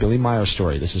and the Billy Meyer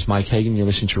story. This is Mike Hagan. You're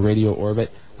listening to Radio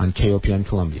Orbit on KOPN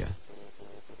Columbia.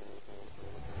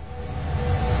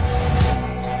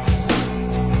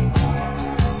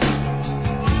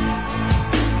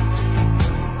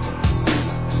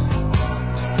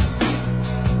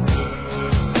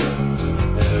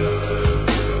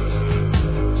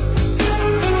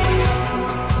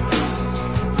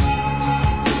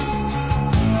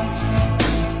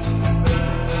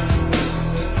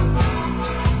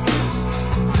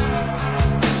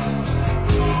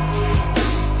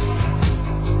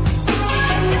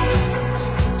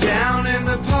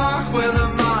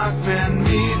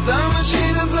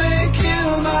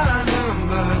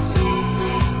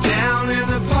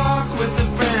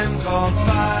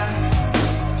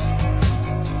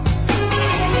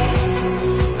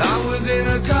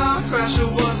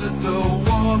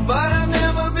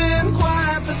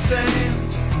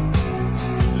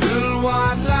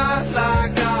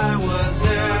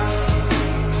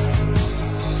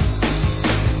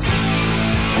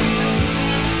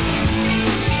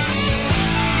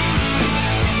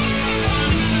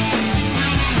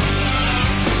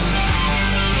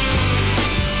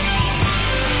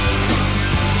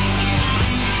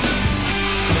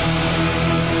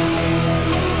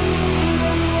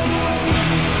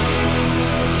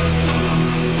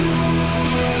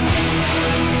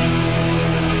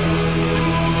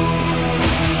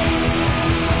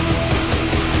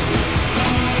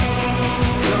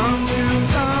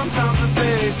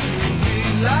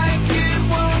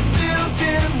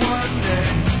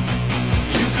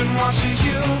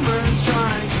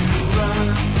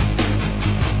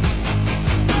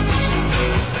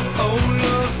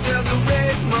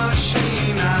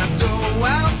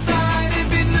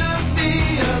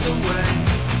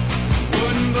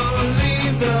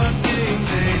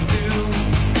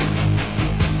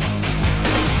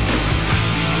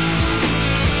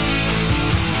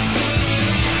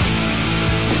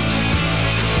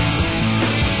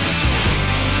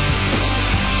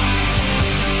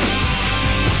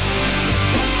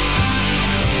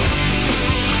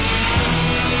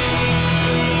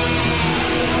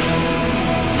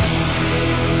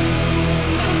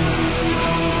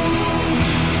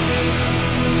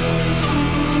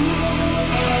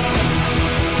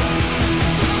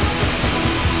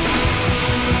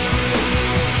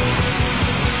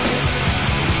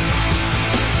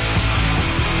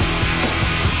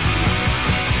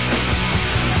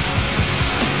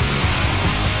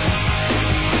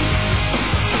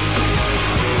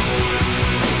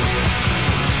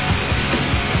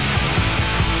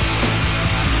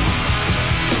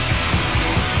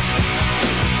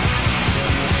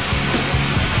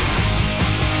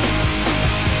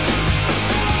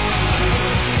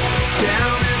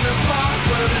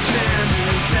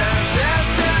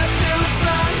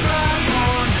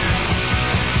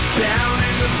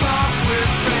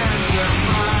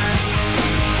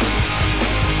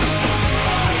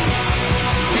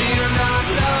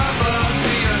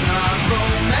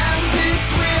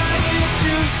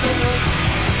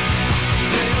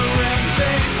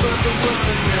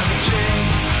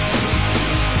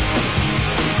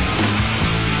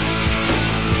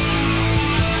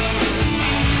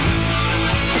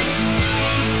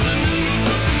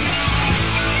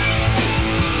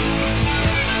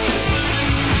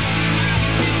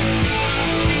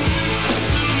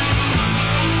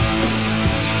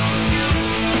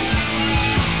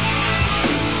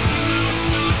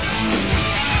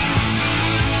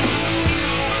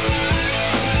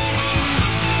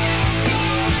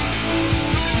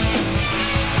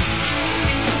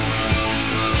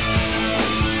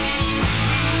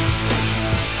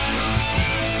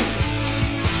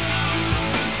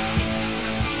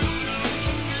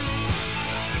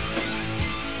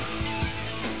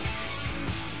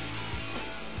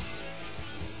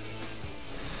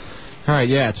 right,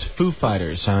 yeah, it's Foo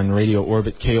Fighters on Radio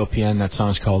Orbit KOPN. That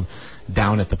song's called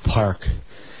Down at the Park.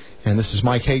 And this is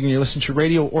Mike Hagan. You're listening to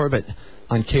Radio Orbit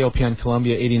on KOPN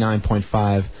Columbia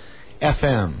 89.5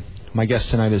 FM. My guest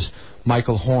tonight is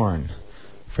Michael Horn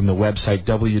from the website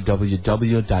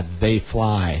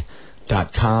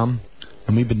www.theyfly.com.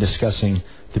 And we've been discussing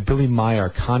the Billy Meier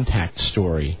contact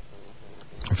story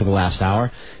for the last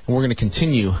hour. And we're going to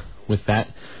continue with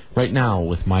that right now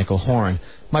with Michael Horn.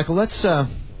 Michael,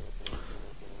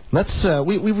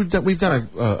 we've done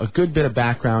a good bit of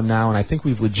background now, and I think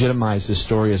we've legitimized this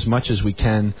story as much as we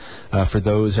can for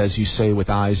those, as you say, with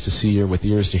eyes to see or with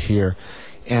ears to hear.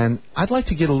 And I'd like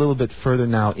to get a little bit further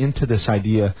now into this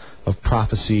idea of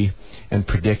prophecy and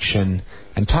prediction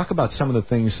and talk about some of the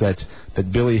things that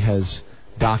Billy has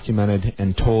documented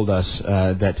and told us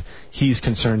that he's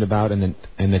concerned about and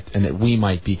that we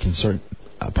might be concerned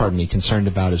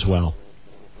about as well.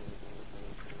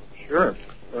 Sure.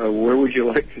 Where would you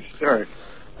like to start?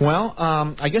 Well,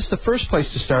 I guess the first place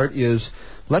to start is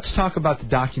let's talk about the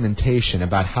documentation,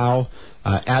 about how,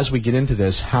 as we get into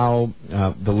this, how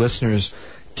the listeners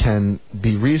can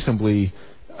be reasonably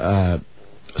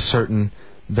certain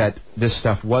that this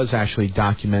stuff was actually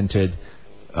documented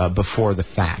before the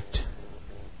fact.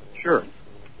 Sure.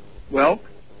 Well,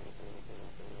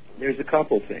 there's a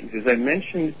couple things. As I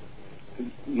mentioned,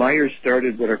 Meier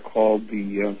started what are called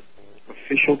the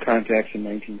official contacts in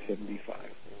 1975.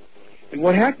 And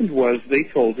what happened was they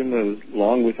told him,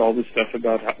 along with all the stuff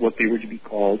about what they were to be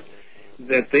called,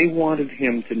 that they wanted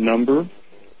him to number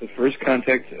the first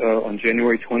contact on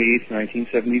January 28th,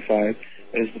 1975,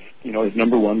 as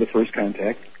number one, the first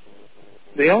contact.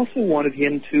 They also wanted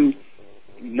him to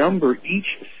number each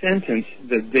sentence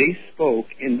that they spoke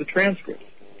in the transcript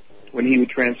when he would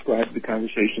transcribe the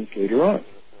conversations later on.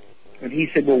 And he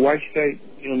said, well, why should I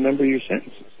number your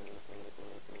sentences?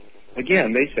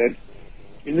 Again, they said,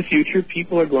 in the future,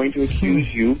 people are going to accuse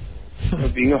you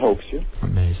of being a hoaxer.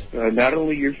 Amazing. Not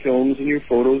only your films and your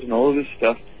photos and all of this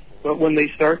stuff, but when they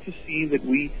start to see that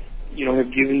we,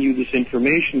 have given you this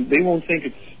information, they won't think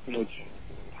it's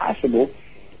possible.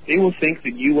 They will think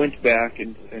that you went back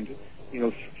and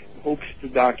hoaxed the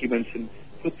documents and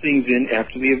put things in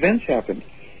after the events happened.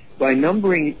 By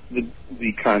numbering the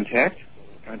contact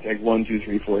 1, 2,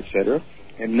 3, 4, etc.,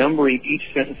 and numbering each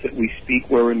sentence that we speak,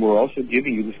 wherein we're also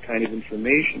giving you this kind of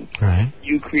information, right,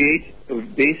 you create a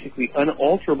basically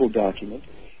unalterable document.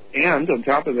 And on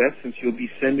top of that, since you'll be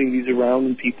sending these around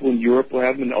and people in Europe will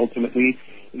have them, and ultimately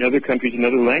in other countries and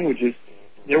other languages,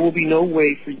 there will be no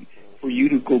way for you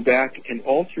to go back and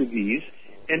alter these,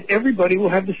 and everybody will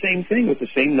have the same thing with the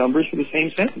same numbers for the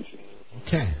same sentences.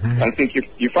 Okay. I think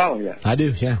you're following that. I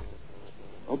do, yeah.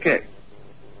 Okay.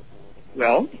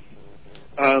 Well,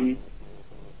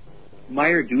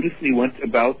 Meier dutifully went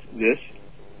about this,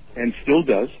 and still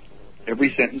does.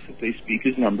 Every sentence that they speak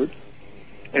is numbered.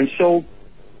 And so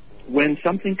when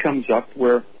something comes up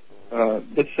where,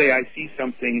 let's say I see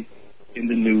something in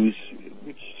the news,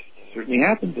 which certainly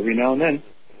happens every now and then,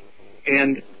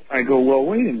 and I go, well,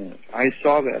 wait a minute, I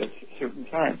saw that at a certain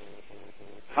time.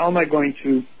 How am I going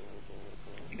to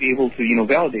be able to,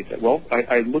 validate that? Well,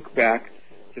 I look back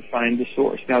to find the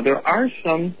source. Now, there are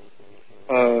some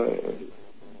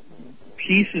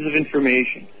pieces of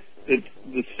information that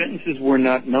the sentences were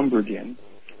not numbered in,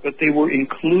 but they were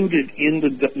included in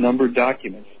the numbered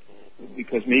documents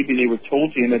because maybe they were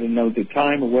told to him at another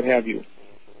time or what have you.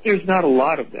 There's not a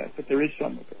lot of that, but there is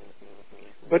some of it.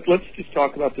 But let's just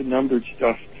talk about the numbered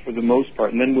stuff for the most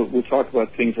part, and then we'll talk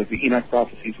about things like the Enoch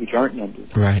prophecies, which aren't numbered.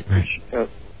 Right.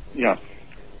 Yeah.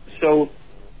 So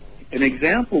an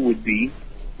example would be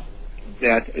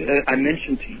that I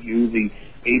mentioned to you the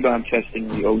A-bomb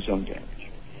testing and the ozone damage,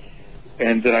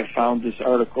 and that I found this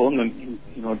article, and then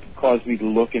it caused me to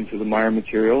look into the Meier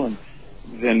material, and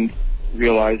then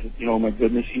realize that my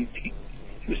goodness, he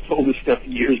was told this stuff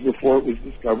years before it was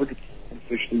discovered and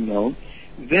officially known.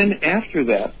 Then after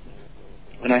that,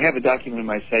 and I have a document on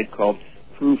my site called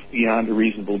Proof Beyond a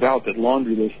Reasonable Doubt that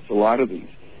laundry lists a lot of these,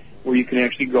 where you can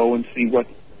actually go and see what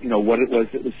it was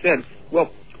that was said.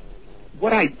 Well,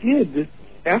 what I did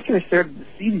after I started to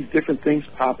see these different things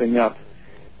popping up,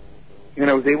 and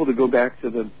I was able to go back to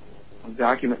the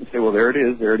document and say, well, there it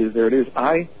is.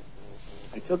 I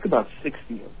took about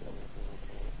 60 of them,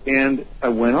 and I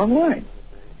went online,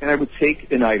 and I would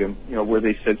take an item, where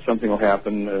they said something will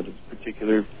happen at a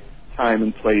particular time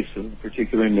and place of a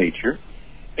particular nature,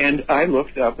 and I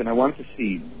looked up and I wanted to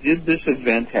see, did this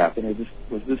event happen, or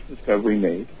was this discovery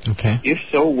made? Okay. If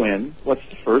so, when? What's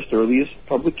the first earliest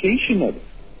publication of it?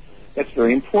 That's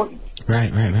very important.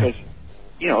 Right. Because,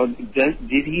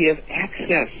 did he have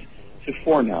access to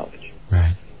foreknowledge?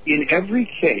 Right. in every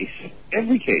case,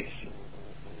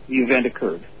 the event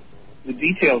occurred. The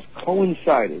details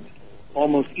coincided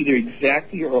almost either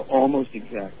exactly or almost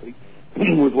exactly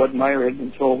with what Meyer had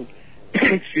been told.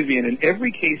 Excuse me. And in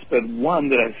every case but one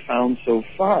that I've found so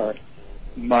far,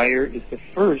 Meyer is the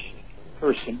first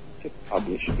person to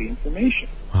publish the information.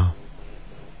 Wow.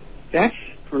 That's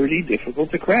pretty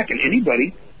difficult to crack. And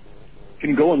anybody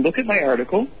can go and look at my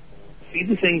article, see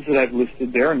the things that I've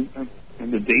listed there and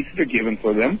the dates that are given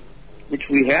for them, which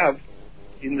we have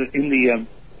in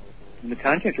the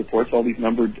contact reports, all these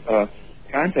numbered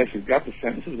contacts. We've got the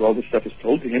sentences, all this stuff is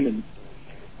told to him,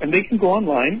 and they can go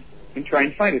online and try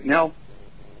and find it. Now,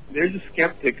 there's a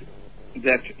skeptic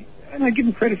that, and I give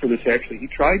him credit for this actually, he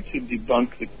tried to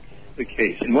debunk the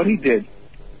case. And what he did,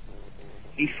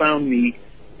 he found me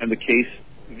and the case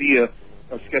via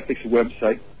a skeptic's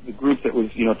website, the group that was,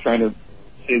 trying to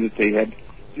say that they had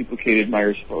duplicated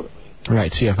Meyer's photos.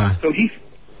 Right, CFI.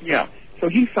 So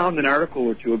he found an article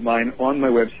or two of mine on my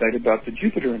website about the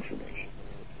Jupiter information.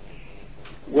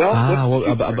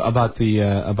 About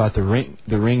the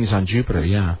rings on Jupiter,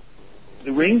 yeah.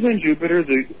 The rings on Jupiter,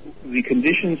 the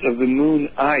conditions of the moon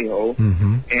Io,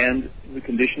 and the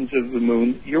conditions of the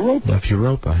moon Europa. Of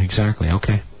Europa, exactly.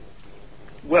 Okay.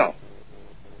 Well,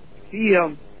 he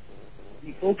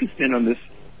focused in on this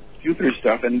Jupiter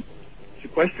stuff and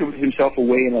sequestered himself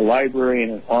away in a library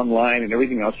and online and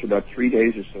everything else for about 3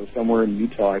 days or so, somewhere in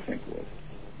Utah, I think it was.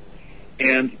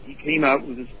 And he came out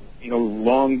with this,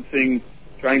 long thing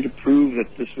trying to prove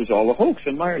that this was all a hoax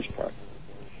on Meyer's part.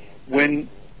 When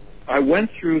I went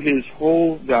through his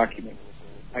whole document,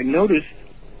 I noticed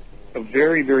a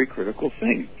very, very critical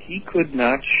thing. He could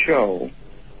not show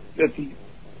that the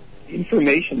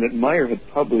information that Meyer had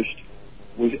published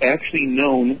was actually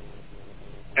known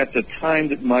at the time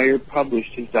that Meyer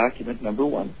published his document number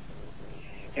 1.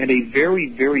 And a very,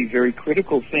 very, very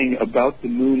critical thing about the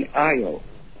moon Io,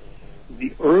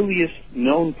 the earliest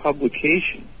known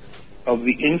publication of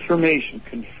the information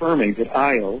confirming that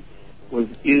Io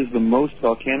is the most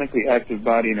volcanically active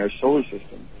body in our solar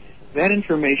system, that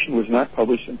information was not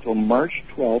published until March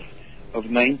 12th of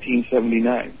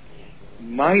 1979.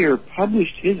 Meyer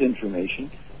published his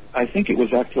information, I think it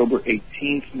was October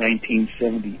 18th,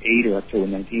 1978, or October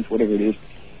 19th, whatever it is.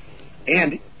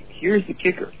 And here's the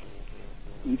kicker.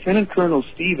 Lieutenant Colonel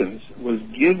Stevens was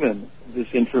given this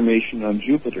information on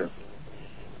Jupiter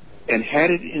and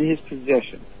had it in his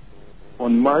possession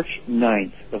on March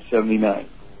 9th of 79.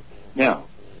 Now,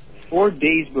 4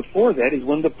 days before that is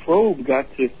when the probe got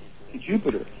to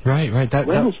Jupiter. Right. That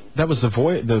was the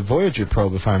Voyager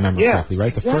probe, if I remember correctly,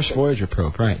 right? The first Voyager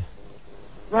probe, right.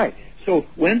 Right. So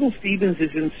Wendell Stevens is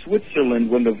in Switzerland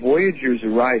when the Voyager's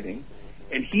arriving,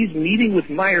 and he's meeting with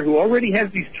Meyer, who already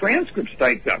has these transcripts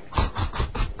typed up.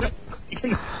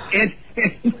 and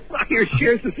Meyer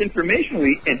shares this information with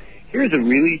me, and here's a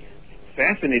really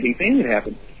fascinating thing that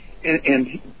happened. And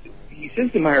he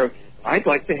says to Meyer, I'd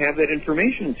like to have that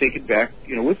information and take it back,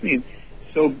 with me.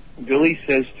 So Billy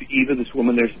says to Eva, this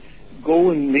woman,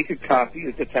 go and make a copy.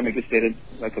 At that time, I guess they had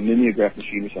like a mimeograph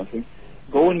machine or something.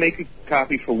 Go and make a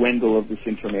copy for Wendell of this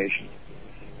information.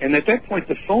 And at that point,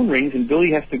 the phone rings, and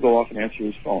Billy has to go off and answer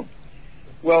his phone.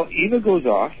 Well, Eva goes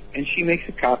off, and she makes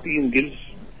a copy and gives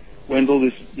Wendell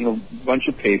this, bunch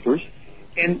of papers.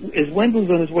 And as Wendell's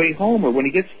on his way home, or when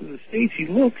he gets to the States, he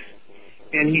looks,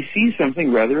 and he sees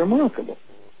something rather remarkable.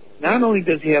 Not only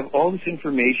does he have all this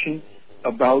information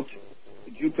about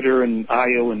Jupiter and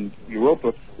Io and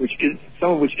Europa,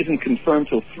 some of which isn't confirmed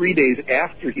till 3 days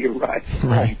after he arrives.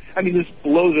 Right. I mean, this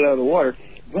blows it out of the water.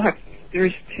 But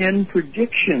there's 10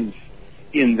 predictions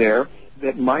in there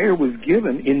that Meyer was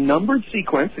given in numbered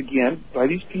sequence, again, by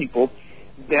these people,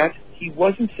 that he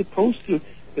wasn't supposed to,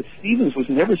 that Stevens was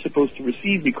never supposed to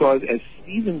receive because, as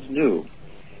Stevens knew,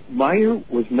 Meyer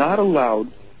was not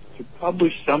allowed to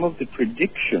publish some of the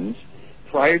predictions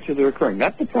prior to their occurring.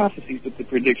 Not the prophecies, but the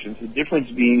predictions. The difference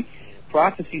being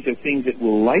prophecies are things that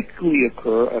will likely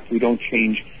occur if we don't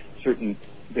change certain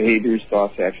behaviors,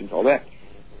 thoughts, actions, all that.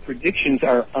 Predictions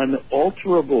are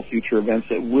unalterable future events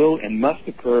that will and must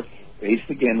occur based,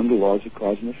 again, on the laws of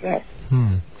cause and effect.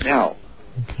 Now,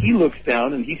 he looks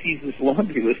down and he sees this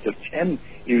laundry list of 10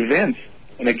 events.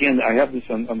 And again, I have this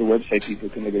on the website. People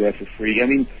can look at that for free. I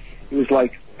mean, it was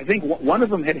like, I think one of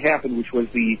them had happened, which was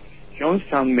the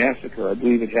Jonestown Massacre. I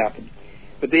believe it happened.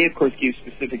 But they, of course, gave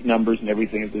specific numbers and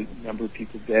everything of the number of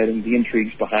people dead and the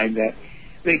intrigues behind that.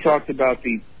 They talked about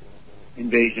the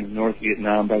invasion of North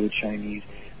Vietnam by the Chinese,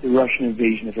 the Russian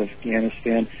invasion of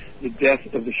Afghanistan, the death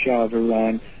of the Shah of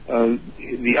Iran,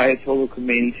 the Ayatollah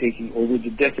Khomeini taking over,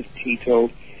 the death of Tito,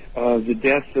 the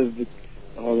death of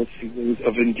let's see, there was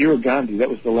of Indira Gandhi. That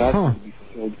was the last one to be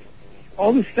fulfilled.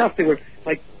 All this stuff, there were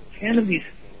like 10 of these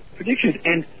predictions,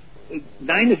 and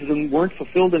 9 of them weren't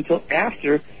fulfilled until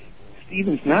after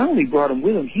Stevens not only brought them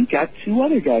with him, he got 2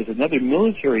 other guys, another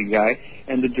military guy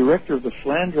and the director of the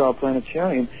Flandrau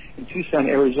Planetarium in Tucson,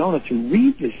 Arizona, to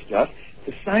read this stuff,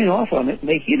 to sign off on it, and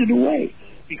they hid it away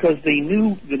because they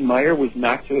knew that Meyer was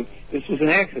not to. This was an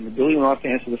accident. Billy went off to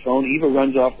answer the phone. Eva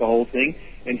runs off the whole thing,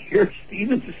 and here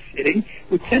Stevens is sitting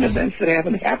with 10 events that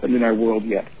haven't happened in our world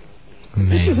yet.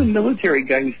 Amazing. This is a military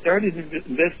guy who started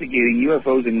investigating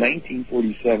UFOs in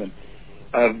 1947.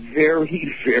 A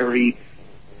very, very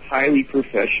highly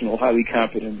professional, highly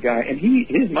competent guy, and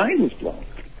his mind was blown.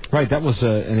 Right, that was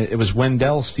and it was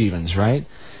Wendell Stevens, right?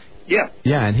 Yeah.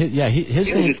 Yeah, and his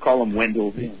name. Just call him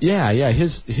Wendell. Yeah.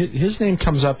 His name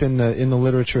comes up in the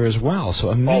literature as well. So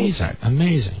amazing.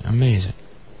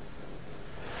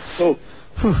 So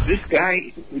this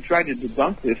guy who tried to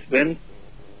debunk this, then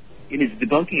in his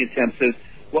debunking attempt says,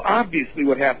 well, obviously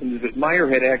what happened is that Meyer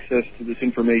had access to this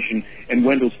information and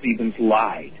Wendell Stevens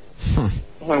lied.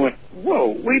 I went,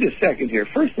 whoa, wait a second here.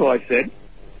 First of all, I said,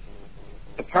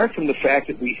 apart from the fact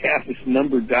that we have this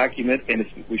numbered document and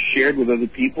it was shared with other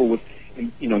people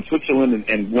in Switzerland,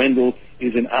 and Wendell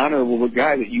is an honorable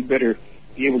guy that you better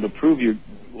be able to prove your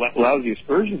lousy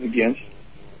aspersions against,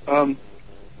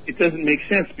 it doesn't make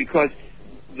sense because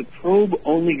the probe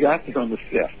only got there on the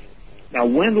 5th. Now,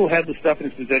 Wendell had the stuff in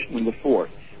his possession on the 4th.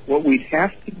 What we'd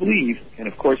have to believe, and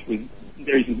of course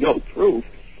there's no proof,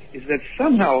 is that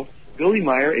somehow Billy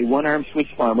Meyer, a one-armed Swiss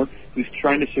farmer who's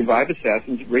trying to survive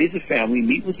assassins, raise a family,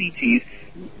 meet with ETs,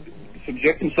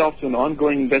 subject himself to an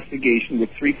ongoing investigation with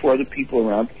 3-4 other people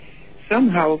around,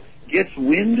 somehow gets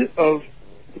wind of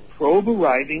the probe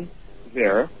arriving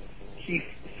there. He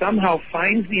somehow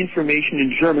finds the information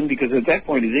in German, because at that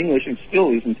point his English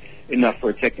still isn't enough for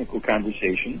a technical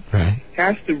conversation. Right.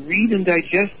 Has to read and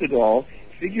digest it all,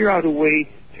 figure out a way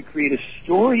to create a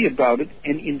story about it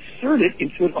and insert it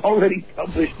into an already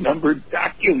published numbered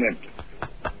document.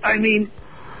 I mean,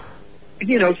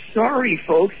 sorry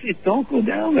folks, it don't go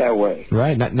down that way.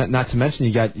 Right. Not to mention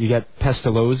you got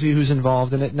Pestalozzi who's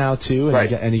involved in it now too, and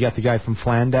right. you got the guy from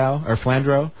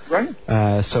Flandrau.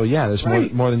 Right. So yeah, there's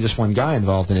more than just one guy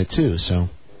involved in it too. So.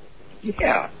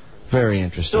 Yeah. Very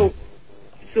interesting.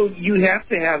 So you have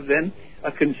to have then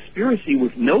a conspiracy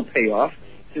with no payoff.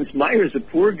 Since Meyer's a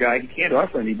poor guy, he can't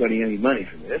offer anybody any money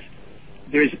for this.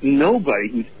 There's nobody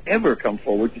who's ever come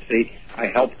forward to say, I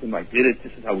helped him, I did it,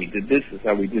 this is how we did this is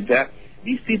how we did that.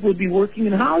 These people would be working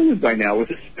in Hollywood by now with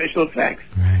special effects.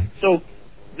 Right. So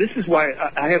this is why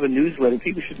I have a newsletter.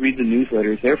 People should read the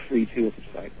newsletters. They're free, too, at the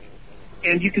site.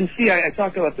 And you can see, I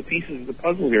talk about the pieces of the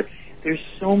puzzle here. There's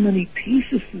so many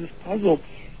pieces to this puzzle,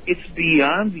 it's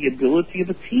beyond the ability of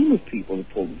a team of people to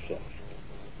pull this off.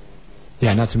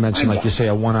 Yeah, not to mention, like you say,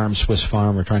 a one-armed Swiss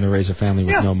farmer trying to raise a family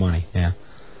with no money. Yeah.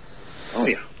 Oh,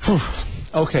 yeah.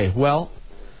 Okay, well,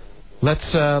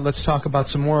 let's talk about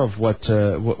some more of what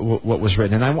was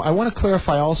written. And I want to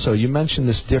clarify also, you mentioned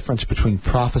this difference between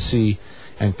prophecy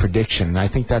and prediction. And I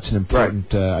think that's an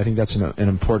important an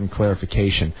important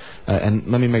clarification. And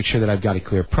let me make sure that I've got it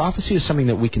clear. Prophecy is something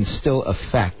that we can still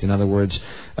affect. In other words,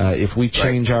 if we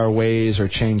change our ways or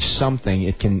change something,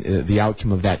 it can the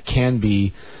outcome of that can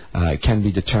be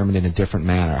determined in a different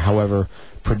manner. However,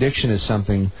 prediction is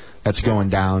something that's going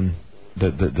down.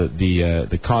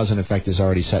 The cause and effect is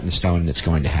already set in stone, and it's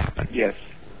going to happen. Yes.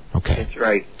 Okay. That's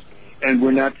right. And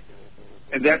we're not.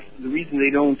 And that's the reason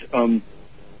they don't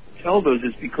tell those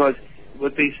is because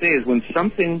what they say is when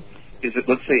something is,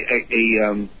 let's say,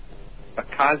 a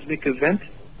cosmic event,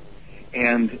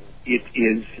 and it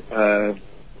is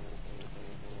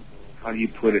how do you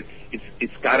put it?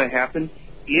 It's got to happen.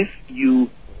 If you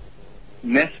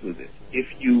mess with it, if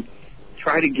you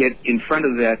try to get in front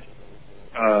of that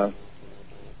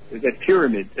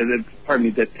pyramid,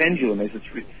 that pendulum as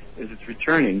it's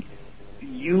returning,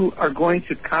 you are going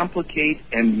to complicate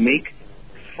and make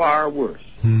far worse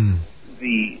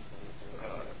the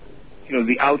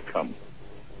outcome,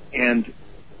 and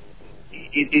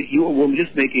you will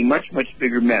just make a much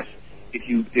bigger mess if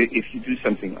you do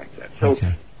something like that. So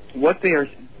what they are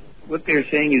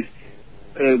saying is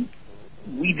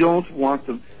we don't want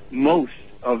most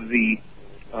of the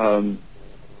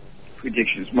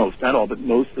predictions, not all, but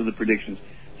most of the predictions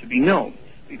to be known,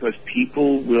 because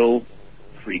people will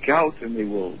freak out and they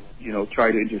will, try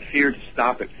to interfere to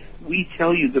stop it. We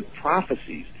tell you the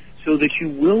prophecies so that you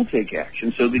will take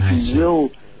action, so that you will,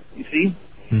 you see?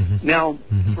 Mm-hmm. Now,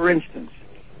 for instance,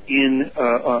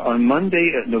 on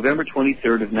Monday, November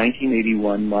 23rd of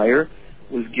 1981, Meyer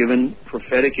was given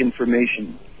prophetic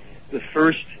information. The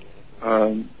first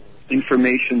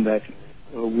information that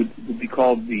would be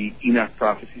called the Enoch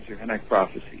prophecies or Enoch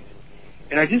prophecies.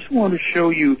 And I just want to show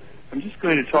you, I'm just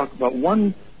going to talk about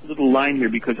one little line here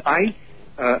because I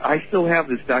still have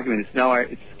this document.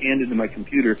 It's scanned into my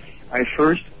computer. I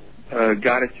first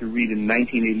got it to read in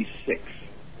 1986.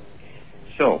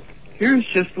 So here's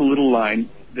just a little line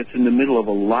that's in the middle of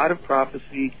a lot of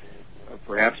prophecy,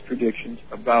 perhaps predictions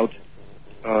about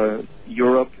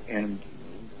Europe and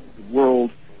the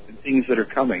world and things that are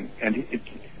coming. And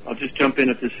I'll just jump in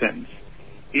at this sentence.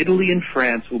 Italy and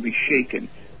France will be shaken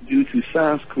due to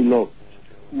sans-culottes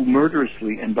who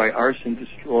murderously and by arson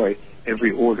destroy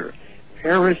every order.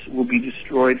 Paris will be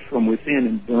destroyed from within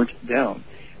and burnt down.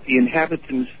 The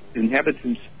inhabitants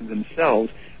themselves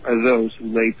are those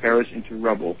who lay Paris into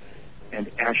rubble and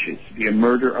ashes via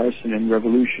murder, arson, and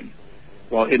revolution,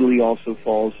 while Italy also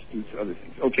falls due to other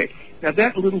things. Okay, now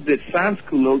that little bit,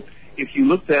 sans-culottes, if you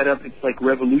look that up, it's like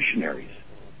revolutionaries,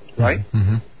 right?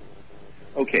 Mm-hmm.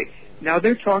 Okay, now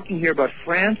they're talking here about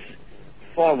France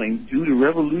falling due to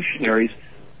revolutionaries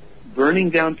burning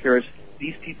down Paris.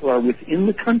 These people are within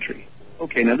the country.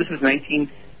 Okay, now this is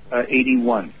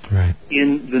 1981. Right.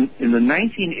 In the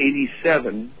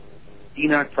 1987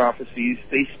 Enoch prophecies,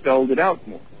 they spelled it out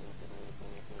more.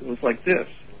 It goes like this.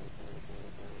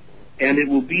 And it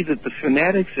will be that the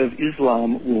fanatics of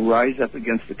Islam will rise up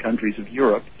against the countries of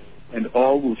Europe, and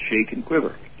all will shake and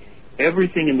quiver.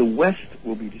 Everything in the West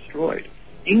will be destroyed.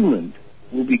 England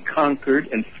will be conquered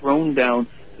and thrown down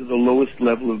to the lowest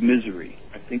level of misery.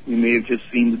 I think we may have just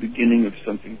seen the beginning of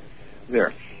something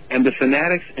there. And the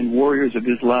fanatics and warriors of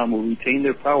Islam will retain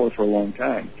their power for a long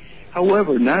time.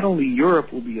 However, not only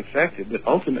Europe will be affected, but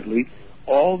ultimately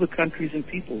all the countries and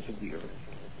peoples of the earth,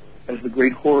 as the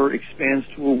great horror expands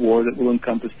to a war that will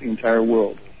encompass the entire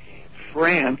world.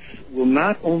 France will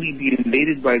not only be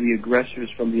invaded by the aggressors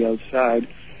from the outside,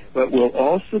 but will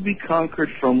also be conquered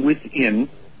from within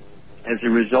as a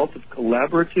result of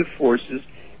collaborative forces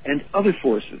and other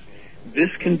forces. This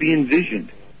can be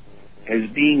envisioned as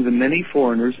being the many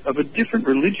foreigners of a different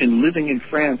religion living in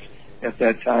France at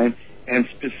that time, and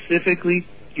specifically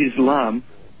Islam,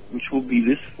 which will be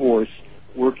this force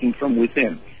working from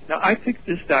within. Now, I picked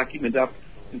this document up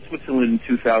in Switzerland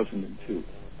in 2002.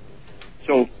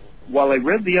 So while I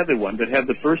read the other one that had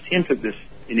the first hint of this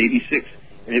in 86,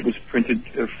 and it was printed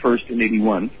first in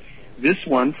 81, this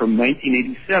one from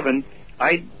 1987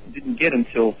 I didn't get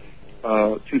until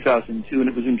 2002, and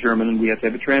it was in German, and we had to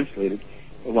have it translated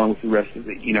along with the rest of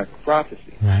the Enoch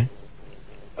prophecy. Right.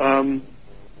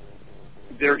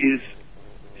 There is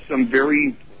some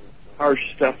very harsh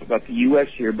stuff about the U.S.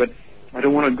 here, but I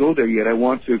don't want to go there yet. I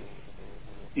want to,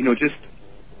 just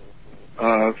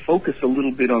focus a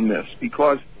little bit on this,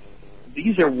 because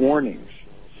these are warnings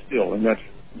still, and that's,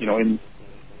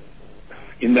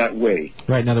 in that way.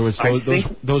 Right. In other words,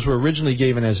 those were originally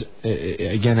given as,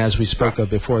 again, as we spoke of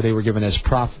before, they were given as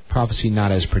prophecy,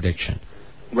 not as prediction.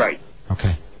 Right.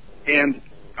 Okay. And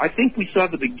I think we saw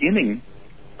the beginning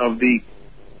of the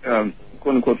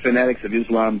quote-unquote fanatics of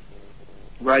Islam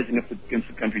rising up against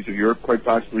the countries of Europe, quite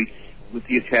possibly with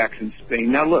the attacks in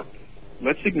Spain. Now, look,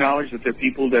 let's acknowledge that there are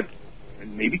people that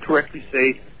maybe correctly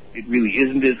say it really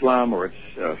isn't Islam, or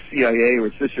it's CIA, or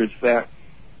it's this or it's that.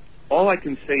 All I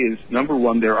can say is, number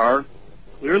one, there are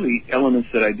clearly elements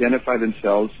that identify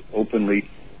themselves openly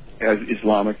as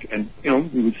Islamic and,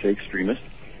 we would say extremist.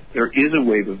 There is a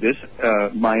wave of this.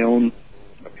 My own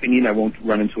opinion, I won't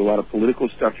run into a lot of political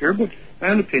stuff here, but my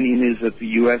own opinion is that the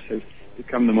U.S. has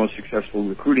become the most successful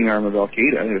recruiting arm of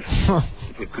Al-Qaeda,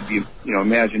 if it could be,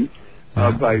 imagined,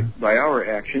 by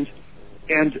our actions.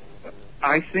 And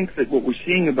I think that what we're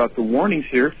seeing about the warnings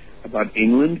here, about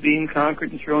England being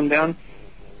conquered and thrown down,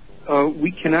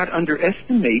 we cannot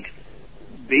underestimate,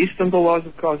 based on the laws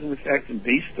of cause and effect and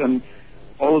based on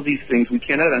all of these things, we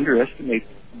cannot underestimate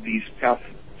these paths,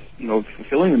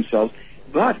 fulfilling themselves.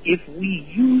 But if we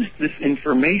use this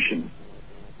information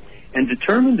and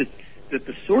determine that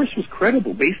the source was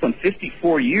credible based on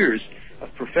 54 years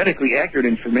of prophetically accurate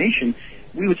information,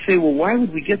 we would say, well, why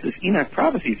would we get this Enoch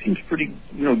prophecy? It seems pretty,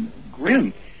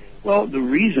 grim. Well, the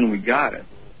reason we got it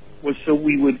was so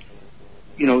we would,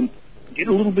 get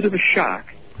a little bit of a shock.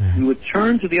 We would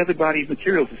turn to the other body of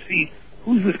material to see,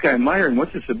 who's this guy Meyer and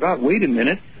what's this about? Wait a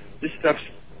minute, this stuff's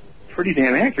pretty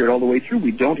damn accurate all the way through.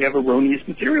 We don't have erroneous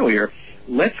material here.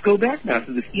 Let's go back now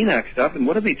to this Enoch stuff, and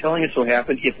what are they telling us will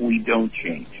happen if we don't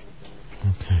change?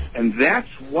 Okay. And that's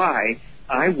why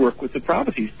I work with the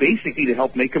prophecies, basically to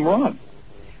help make them wrong.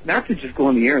 Not to just go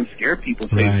in the air and scare people,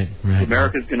 say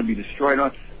America's going to be destroyed.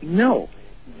 No,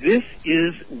 this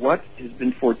is what has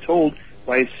been foretold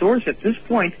by a source at this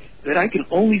point that I can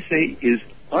only say is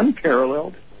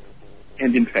unparalleled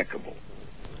and impeccable,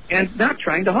 and not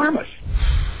trying to harm us.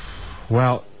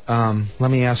 Well,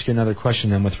 let me ask you another question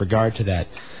then with regard to that.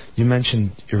 You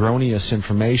mentioned erroneous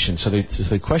information. So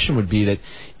the question would be that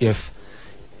if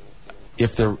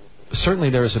there certainly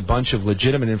there is a bunch of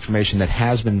legitimate information that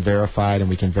has been verified, and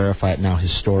we can verify it now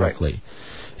historically. Right.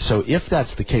 So if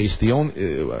that's the case,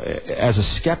 as a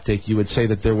skeptic, you would say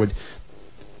that there would,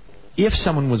 if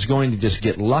someone was going to just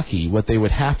get lucky, what they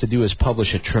would have to do is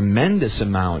publish a tremendous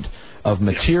amount of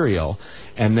material,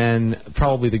 and then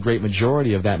probably the great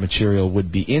majority of that material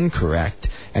would be incorrect,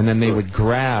 and then they would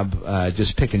grab,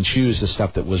 just pick and choose the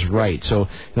stuff that was right. So,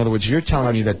 in other words, you're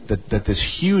telling me that this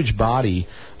huge body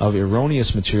of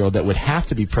erroneous material that would have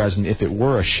to be present if it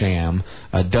were a sham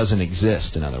doesn't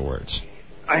exist, in other words.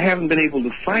 I haven't been able to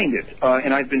find it,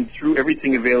 and I've been through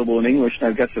everything available in English, and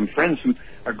I've got some friends who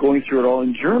are going through it all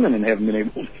in German and haven't been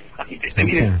able to find it. I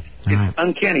mean, it's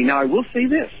uncanny. Now, I will say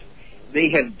this. They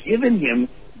have given him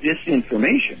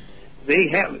disinformation. They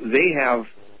have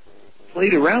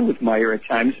played around with Meyer at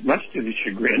times, much to his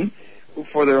chagrin,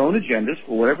 for their own agendas,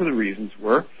 for whatever the reasons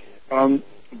were.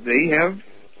 They have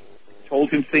told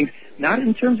him things, not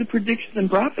in terms of predictions and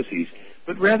prophecies,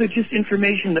 but rather just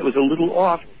information that was a little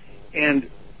off, and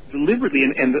deliberately,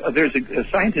 and there's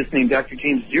a scientist named Dr.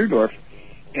 James Deardorff,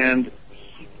 and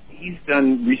he's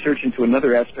done research into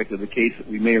another aspect of the case that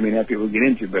we may or may not be able to get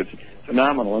into, but it's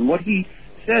phenomenal. And what he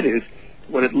said is,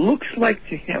 what it looks like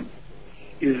to him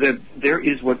is that there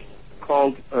is what's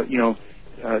called,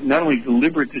 not only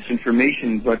deliberate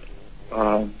disinformation, but,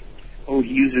 he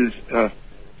uses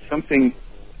something,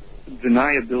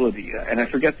 deniability, and I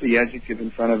forget the adjective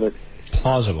in front of it.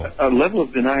 Plausible. A level of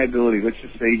deniability, let's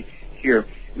just say here,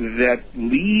 that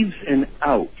leaves an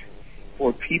out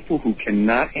for people who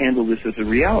cannot handle this as a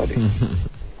reality.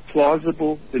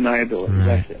 Plausible deniability, right,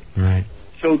 that's it. Right.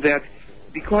 So that,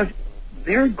 because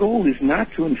their goal is not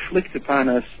to inflict upon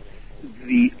us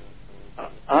the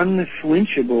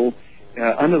unflinchable,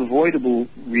 unavoidable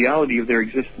reality of their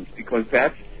existence, because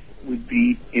that would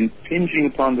be impinging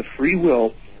upon the free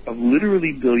will of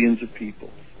literally billions of people,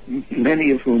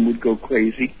 many of whom would go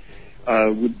crazy,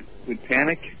 would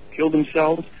panic, kill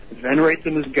themselves, venerate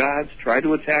them as gods, try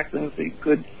to attack them if they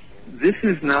could. This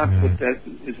is not what that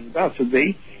is about. So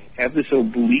they have this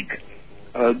oblique,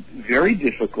 very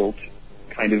difficult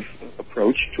kind of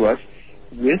approach to us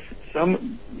with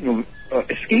some,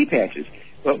 escape hatches.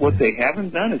 But what they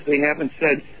haven't done is they haven't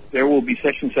said there will be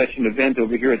such and such an event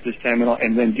over here at this time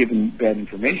and then given bad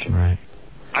information. Right.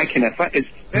 I cannot find. As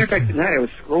a matter of fact, tonight I was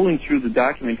scrolling through the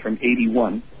document from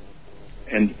 81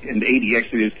 and 80.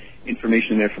 Actually, there's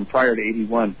information there from prior to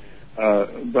 81,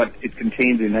 but it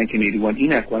contained the 1981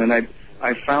 Enoch one, and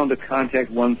I found a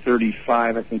Contact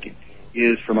 135, I think it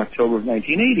is, from October of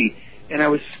 1980, and I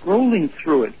was scrolling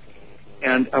through it,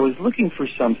 and I was looking for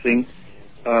something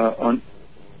on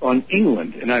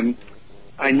England, and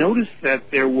I noticed that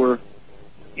there were,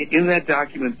 in that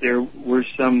document, there were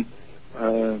some,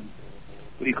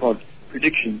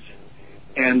 predictions,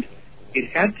 and it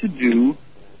had to do,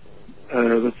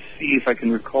 let's see if I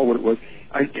can recall what it was.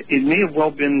 It may have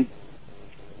well been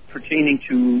pertaining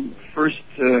to first,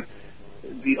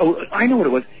 I know what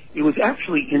it was. It was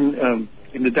actually in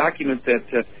the document that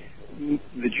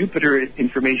the Jupiter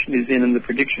information is in, and the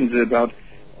predictions about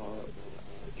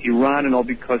Iran and all,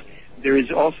 because there is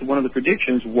also one of the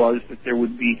predictions was that there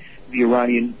would be the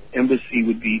Iranian embassy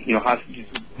would be, hostages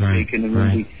would be taken, and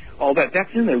would be all that. That's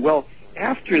in there. Well,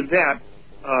 after that,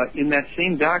 in that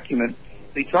same document,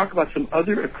 they talk about some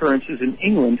other occurrences in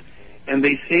England, and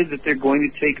they say that they're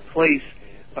going to take place.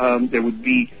 There would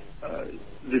be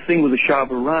the thing with the Shah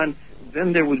of Iran.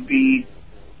 Then there would be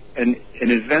an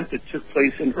event that took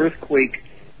place, an earthquake,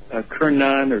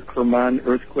 Kerman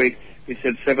earthquake. They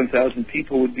said 7,000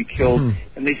 people would be killed.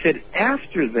 And they said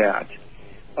after that,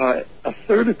 a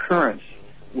third occurrence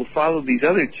will follow these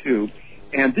other two,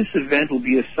 and this event will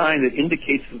be a sign that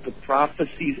indicates that the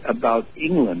prophecies about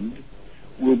England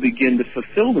will begin to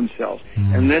fulfill themselves.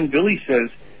 And then Billy says,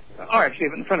 actually I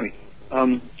have it in front of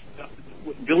me.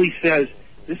 Billy says,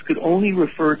 this could only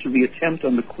refer to the attempt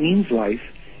on the Queen's life,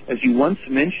 as you once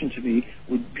mentioned to me,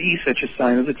 would be such a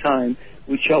sign of the time,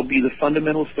 which shall be the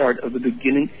fundamental start of the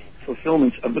beginning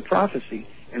fulfillments of the prophecy.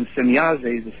 And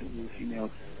Semyaze, this is the female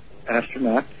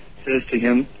astronaut, says to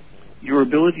him, your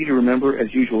ability to remember,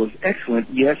 as usual, is excellent.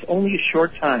 Yes, only a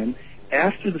short time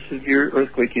after the severe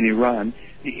earthquake in Iran,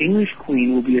 the English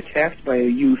Queen will be attacked by a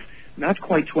youth not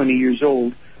quite 20 years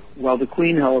old, while the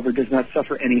Queen, however, does not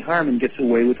suffer any harm and gets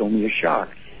away with only a shock.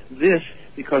 This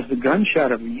because the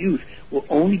gunshot of the youth will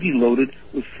only be loaded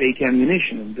with fake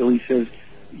ammunition. And Billy says,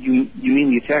 you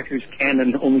mean the attacker's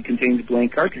cannon only contains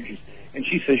blank cartridges? And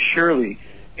she says, surely.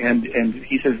 And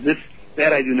he says,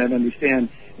 that I do not understand.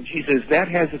 And she says, that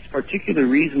has its particular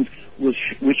reasons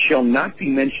which shall not be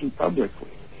mentioned publicly.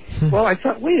 Well, I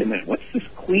thought, wait a minute, what's this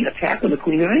attack on the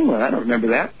Queen of England? I don't remember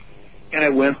that. And I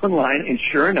went online, and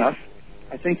sure enough,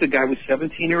 I think the guy was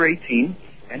 17 or 18,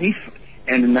 and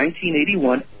in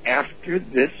 1981, after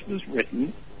this was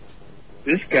written,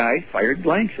 this guy fired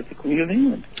blanks at the Queen of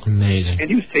England. Amazing. And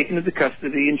he was taken into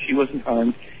custody, and she wasn't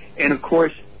harmed. And, of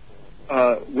course,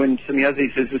 when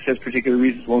Semyaze says this has particular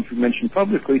reasons won't be mentioned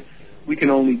publicly, we can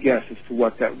only guess as to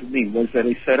what that would mean. Was that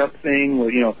a setup thing,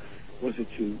 or, was it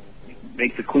to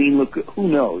make the Queen look good? Who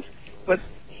knows? But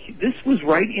this was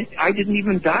right. I didn't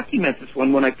even document this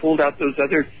one when I pulled out those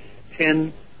other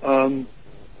 10,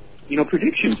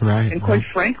 predictions. Right, and quite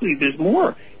frankly, there's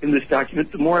more in this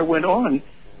document. The more I went on,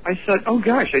 I said, oh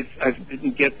gosh, I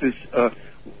didn't get this.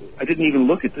 I didn't even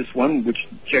look at this one, which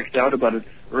checked out about an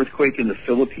earthquake in the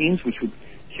Philippines, which would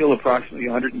kill approximately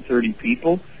 130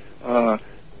 people.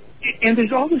 And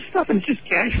there's all this stuff, and it's just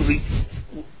casually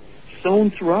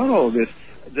sewn throughout all of this.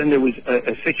 Then there was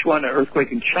a Sichuan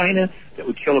earthquake in China that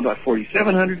would kill about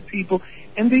 4,700 people,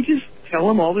 and they just tell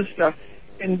them all this stuff.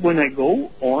 And when I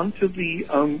go on to the,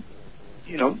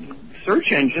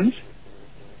 search engines,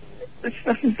 that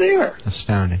stuff is there.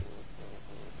 Astounding.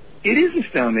 It is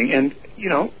astounding, and,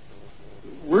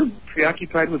 we're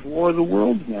preoccupied with War of the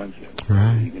Worlds nonsense. Right. What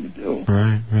are you going to do?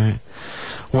 Right.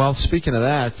 Well, speaking of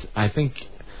that, I think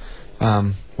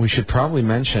we should probably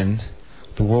mention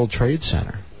the World Trade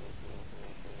Center.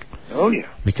 Oh, yeah.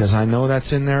 Because I know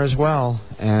that's in there as well,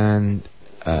 and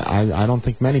I don't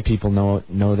think many people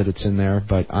know that it's in there,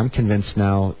 but I'm convinced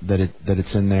now that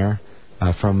it's in there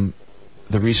from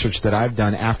the research that I've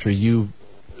done after you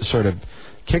sort of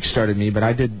kickstarted me. But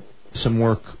I did some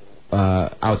work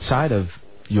outside of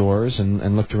yours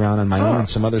and looked around on my own and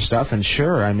some other stuff, and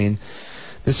sure, I mean,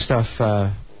 this stuff,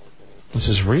 this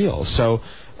is real. So.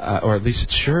 Or at least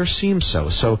it sure seems so.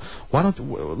 So why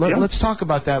don't let's talk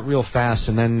about that real fast,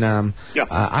 and then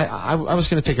I was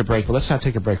going to take a break, but let's not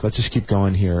take a break. Let's just keep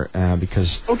going here because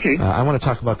I want to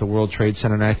talk about the World Trade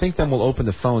Center, and I think then we'll open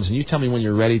the phones, and you tell me when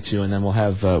you're ready to, and then we'll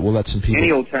have we'll let some people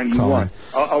any old time you want.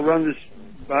 I'll run this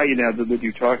by you now that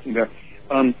you're talking about.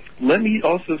 Let me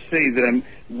also say that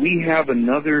we have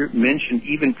another mention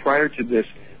even prior to this,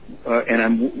 and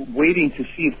I'm waiting to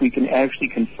see if we can actually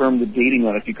confirm the dating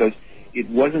on it, because it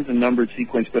wasn't a numbered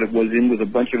sequence, but it was in with a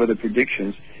bunch of other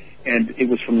predictions, and it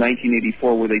was from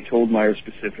 1984 where they told Meyer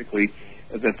specifically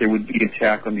that there would be an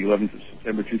attack on the 11th of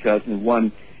September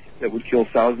 2001 that would kill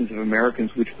thousands of Americans,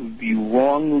 which would be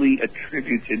wrongly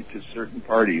attributed to certain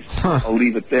parties. I'll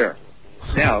leave it there.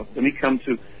 Now, let me come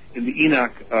to, in the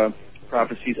Enoch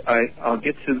prophecies, I'll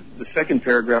get to the second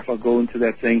paragraph. I'll go into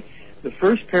that thing. The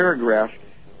first paragraph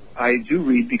I do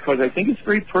read because I think it's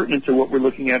very pertinent to what we're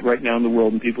looking at right now in the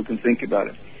world, and people can think about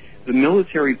it. The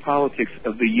military politics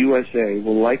of the USA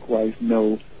will likewise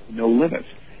know no limits,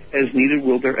 as neither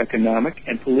will their economic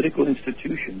and political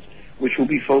institutions, which will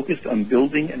be focused on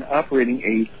building and operating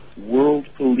a world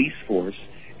police force,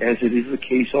 as it is the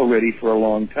case already for a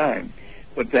long time.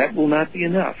 But that will not be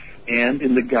enough, and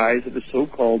in the guise of a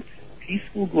so-called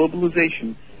peaceful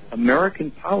globalization,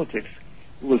 American politics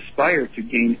will aspire to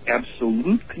gain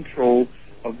absolute control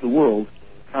of the world,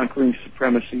 concerning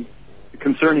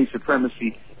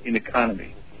supremacy in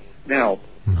economy. Now,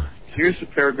 here's the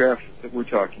paragraph that we're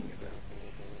talking about.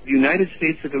 The United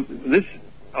States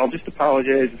I'll just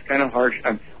apologize. It's kind of harsh.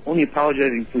 I'm only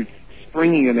apologizing for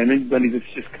springing it on anybody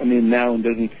that's just come in now and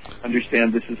doesn't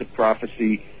understand this is a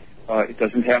prophecy. It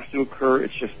doesn't have to occur.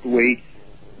 It's just the way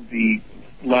the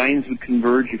lines would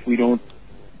converge if we don't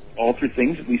alter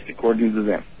things, at least according to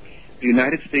them. The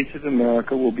United States of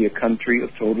America will be a country of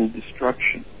total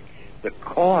destruction. The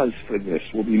cause for this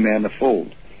will be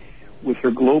manifold. With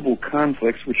her global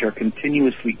conflicts, which are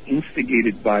continuously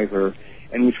instigated by her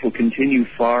and which will continue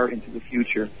far into the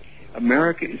future,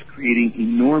 America is creating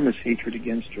enormous hatred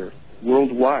against her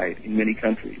worldwide in many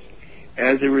countries.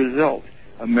 As a result,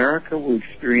 America will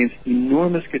experience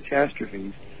enormous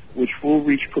catastrophes which will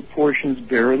reach proportions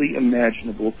barely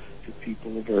imaginable to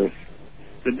people of Earth.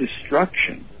 The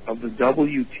destruction of the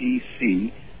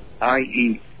WTC,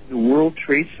 i.e. the World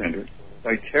Trade Center,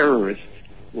 by terrorists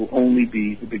will only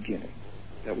be the beginning.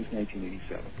 That was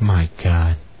 1987. My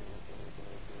God.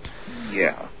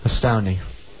 Yeah. Astounding.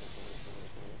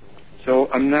 So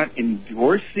I'm not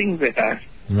endorsing that.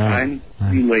 I'm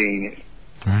relaying it.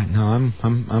 All right. No, I'm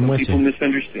with you. People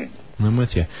misunderstand. I'm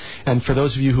with you. And for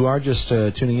those of you who are just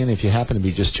tuning in, if you happen to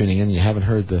be just tuning in, you haven't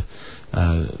heard the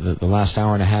last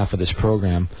hour and a half of this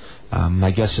program,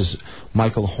 my guest is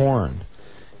Michael Horn,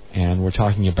 and we're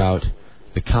talking about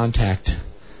the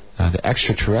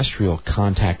extraterrestrial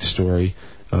contact story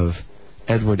of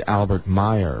Edward Albert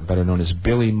Meyer, better known as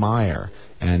Billy Meyer.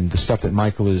 And the stuff that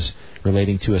Michael is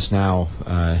relating to us now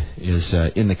is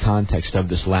in the context of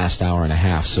this last hour and a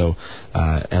half. So,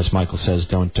 as Michael says,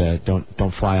 don't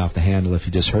fly off the handle if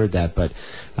you just heard that. But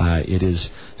it is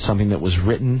something that was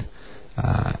written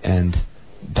and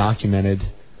documented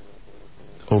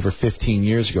over 15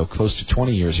 years ago, close to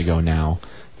 20 years ago now,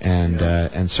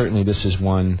 and certainly this is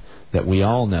one that we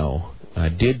all know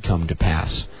did come to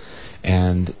pass.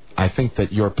 And I think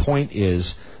that your point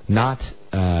is not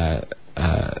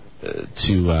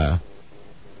to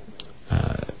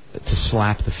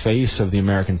slap the face of the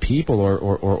American people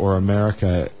or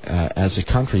America as a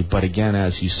country, but again,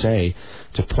 as you say,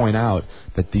 to point out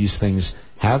that these things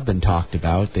have been talked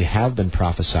about, they have been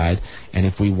prophesied, and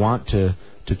if we want to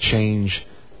change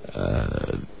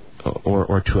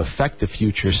or to affect the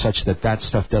future such that that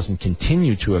stuff doesn't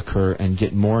continue to occur and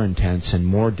get more intense and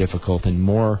more difficult and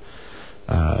more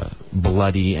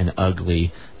bloody and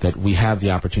ugly, that we have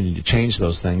the opportunity to change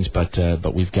those things, but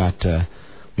we got to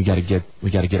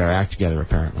get our act together,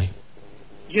 apparently.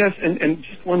 Yes, and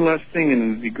just one last thing, and it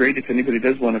would be great if anybody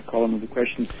does want to call in with a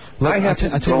question.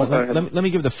 Let me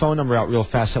give the phone number out real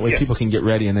fast, that way people can get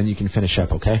ready, and then you can finish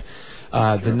up, okay?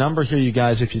 Sure. The number here, you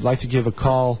guys, if you'd like to give a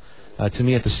call to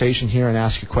me at the station here and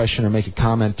ask a question or make a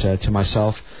comment to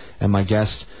myself and my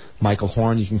guest, Michael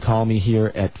Horn, you can call me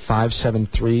here at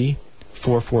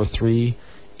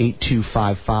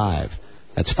 573-443-8255.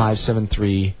 That's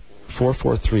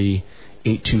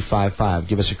 573-443-8255.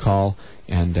 Give us a call,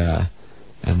 and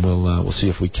we'll see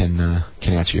if we can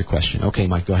answer your question. Okay,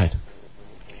 Mike, go ahead.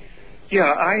 Yeah,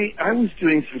 I was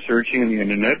doing some searching on the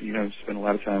internet. Spent a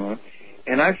lot of time on it,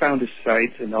 and I found a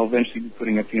site, and I'll eventually be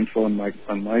putting up the info on my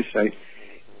site.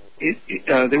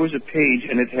 There was a page,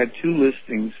 and it had two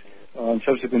listings on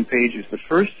subsequent pages. The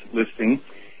first listing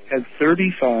had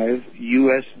 35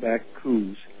 U.S.-backed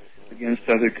coups against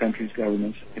other countries'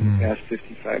 governments in the past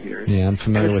 55 years. Yeah, I'm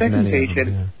familiar with many of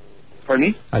them.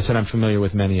 Pardon me? I said I'm familiar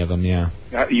with many of them, yeah.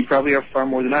 You probably are far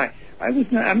more than I.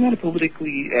 I'm not a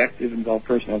politically active, involved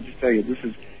person. I'll just tell you,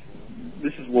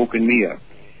 this has woken me up,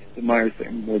 the Meyer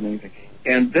thing, more than anything.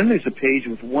 And then there's a page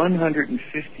with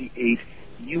 158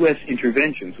 U.S.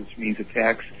 interventions, which means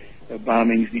attacks,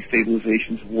 bombings,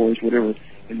 destabilizations, wars, whatever,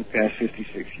 in the past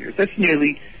 56 years. That's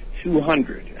nearly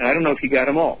 200. And I don't know if you got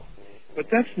them all, but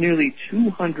that's nearly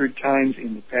 200 times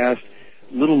in the past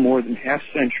little more than half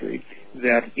century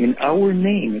that in our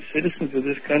name, as citizens of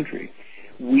this country,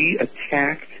 we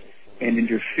attacked and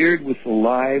interfered with the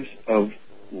lives of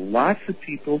lots of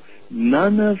people,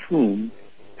 none of whom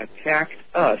attacked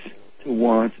us to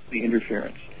warrant the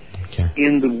interference. Okay.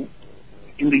 In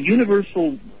the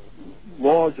universal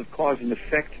laws of cause and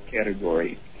effect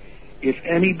category, if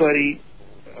anybody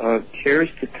cares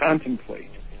to contemplate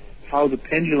how the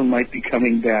pendulum might be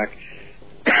coming back,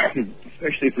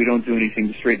 especially if we don't do anything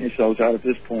to straighten ourselves out at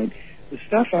this point, the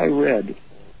stuff I read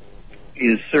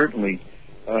is certainly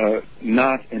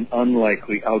not an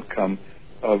unlikely outcome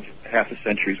of half a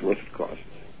century's worth of causes.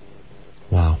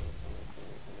 Wow.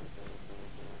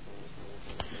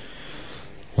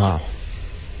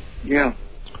 Yeah.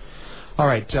 All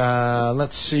right,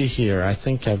 let's see here. I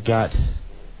think I've got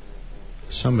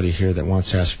somebody here that wants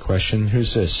to ask a question.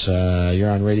 Who's this? You're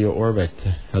on Radio Orbit.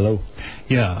 Hello.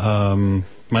 Yeah,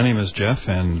 my name is Jeff,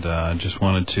 and I just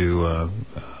wanted to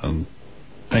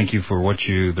thank you for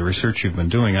the research you've been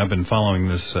doing. I've been following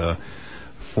this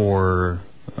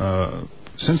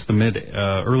since the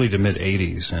early to mid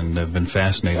 80s, and I've been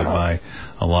fascinated by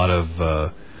a lot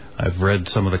of. I've read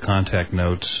some of the contact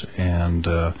notes, and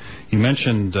you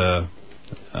mentioned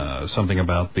something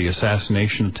about the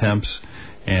assassination attempts,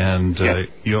 and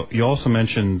you also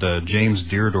mentioned James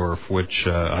Deardorff, which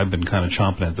I've been kind of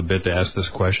chomping at the bit to ask this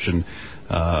question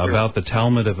about the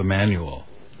Talmud of Emmanuel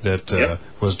that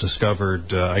was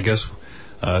discovered, I guess,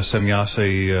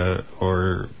 Semyase,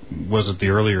 or was it the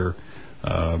earlier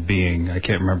being? I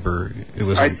can't remember.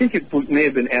 I think it may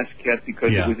have been Asket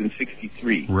because it was in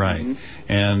 63. Right.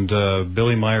 Mm-hmm. And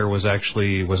Billy Meyer was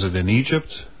it in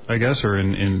Egypt, I guess, or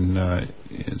in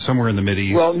somewhere in the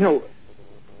Mideast? Well, no.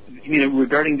 You mean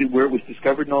regarding where it was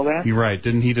discovered and all that? You're right.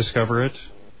 Didn't he discover it?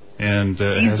 And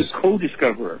he's the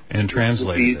co-discoverer. And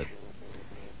translated it.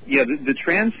 Yeah, the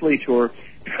translator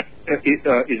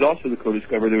is also the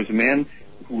co-discoverer. There was a man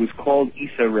who was called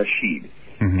Isa Rashid.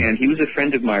 And he was a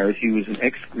friend of Meyer's. He was an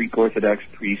ex-Greek Orthodox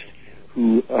priest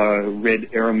who read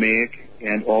Aramaic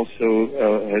and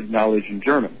also had knowledge in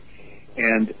German.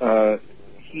 And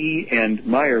he and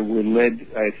Meyer were led,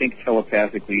 I think,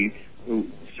 telepathically.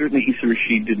 Certainly Issa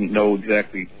Rashid didn't know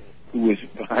exactly who was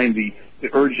behind the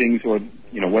urgings or,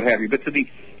 what have you. But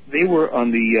they were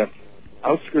on the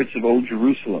outskirts of Old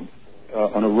Jerusalem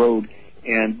on a road,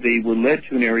 and they were led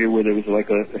to an area where there was like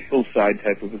a hillside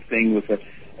type of a thing with a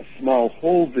small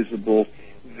hole visible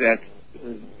that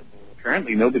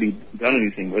apparently nobody had done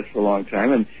anything with for a long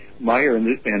time. And Meyer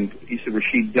and Issa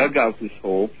Rashid dug out this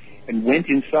hole and went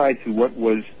inside to what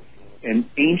was an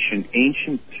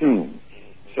ancient tomb.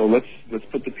 So let's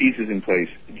put the pieces in place.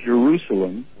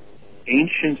 Jerusalem,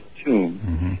 ancient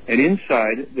tomb, and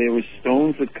inside there were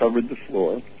stones that covered the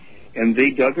floor, and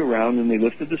they dug around and they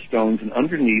lifted the stones, and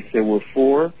underneath there were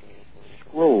 4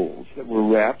 scrolls that were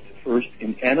wrapped first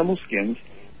in animal skins,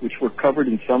 which were covered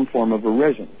in some form of a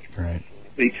resin. Right.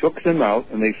 They took them out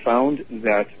and they found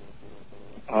that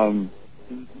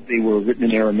they were written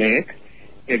in Aramaic.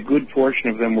 A good portion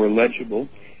of them were legible,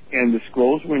 and the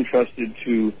scrolls were entrusted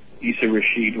to Issa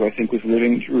Rashid, who I think was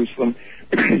living in Jerusalem,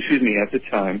 at the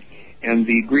time. And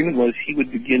the agreement was he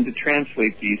would begin to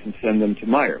translate these and send them to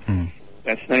Meyer.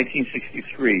 That's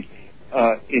 1963.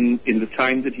 In the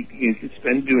time that he could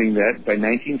spend doing that, by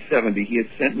 1970, he had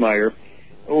sent Meyer,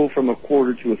 from a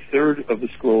quarter to a third of the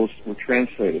scrolls were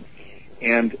translated.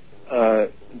 And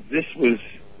this was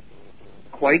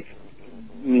quite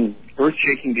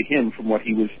earth-shaking to him from what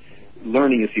he was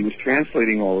learning as he was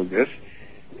translating all of this,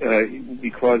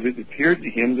 because it appeared to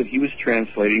him that he was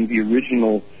translating the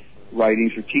original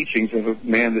writings or teachings of a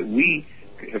man that we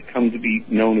have come to be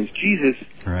known as Jesus,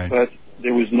 but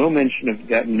there was no mention of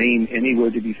that name anywhere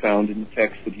to be found in the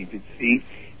text that he did see,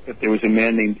 but there was a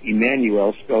man named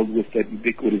Emmanuel, spelled with that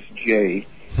ubiquitous J,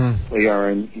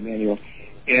 Play-R-N, Emmanuel,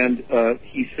 and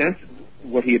he sent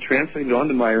what he had translated on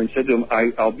to Meyer and said to him,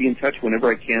 I'll be in touch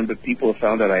whenever I can, but people have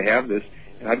found out I have this,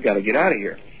 and I've got to get out of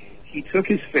here. He took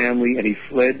his family and he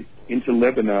fled into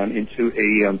Lebanon,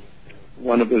 into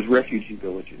one of those refugee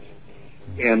villages.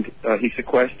 And he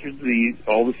sequestered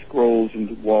all the scrolls and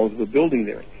the walls of the building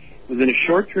there. Within a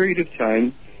short period of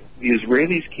time, the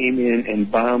Israelis came in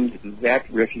and bombed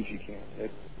that refugee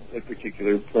camp, that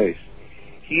particular place.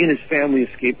 He and his family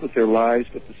escaped with their lives,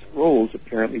 but the scrolls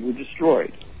apparently were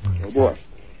destroyed. Oh boy.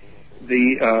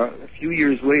 A few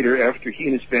years later, after he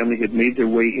and his family had made their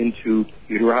way into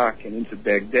Iraq and into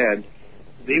Baghdad,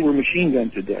 they were machine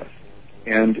gunned to death.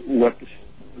 And what the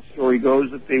story goes,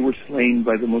 that they were slain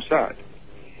by the Mossad.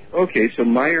 Okay, so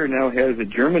Meyer now has a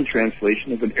German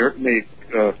translation of an Aramaic,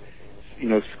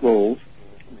 scrolls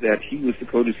that he was the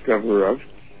co-discoverer of,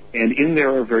 and in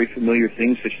there are very familiar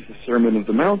things such as the Sermon of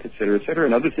the Mount, et cetera,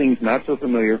 and other things not so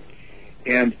familiar.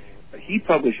 And he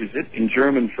publishes it in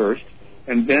German first,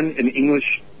 and then an English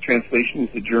translation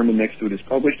with the German next to it is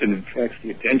published, and it attracts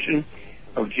the attention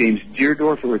of James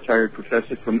Deardorff, a retired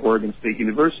professor from Oregon State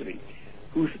University,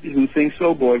 who thinks,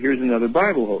 oh boy, here's another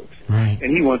Bible hoax. Right.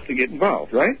 And he wants to get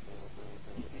involved, right?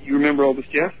 You remember all this,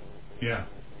 Jeff? Yeah.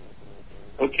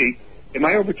 Okay. Am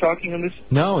I over talking on this?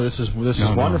 No, this is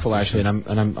wonderful, actually, and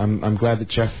I'm glad that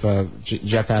Jeff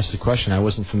asked the question. I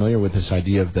wasn't familiar with this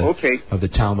idea of the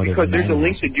Talmud. Because there's a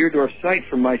link to Deardorff's site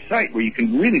from my site where you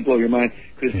can really blow your mind.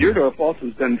 Because Deardorff also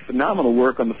has done phenomenal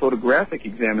work on the photographic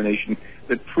examination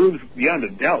that proves beyond a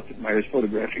doubt that Meyer's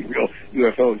photographing real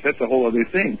UFOs. That's a whole other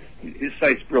thing. His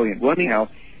site's brilliant. Well, anyhow,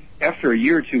 after a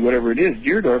year or two, whatever it is,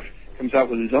 Deardorff comes out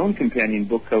with his own companion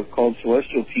book called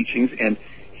Celestial Teachings, and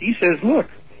he says, look,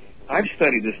 I've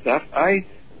studied this stuff. I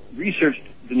researched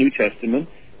the New Testament.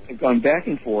 I've gone back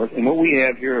and forth, and what we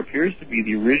have here appears to be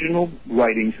the original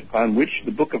writings upon which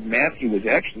the book of Matthew was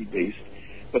actually based.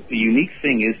 But the unique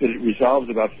thing is that it resolves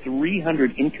about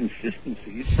 300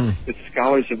 inconsistencies that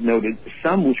scholars have noted,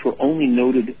 some which were only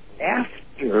noted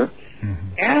after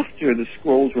the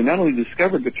scrolls were not only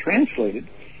discovered but translated.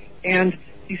 And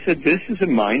he said, this is a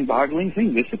mind-boggling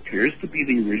thing. This appears to be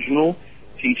the original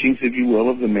teachings, if you will,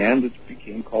 of the man that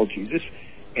became called Jesus.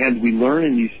 And we learn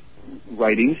in these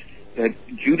writings that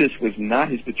Judas was not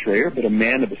his betrayer, but a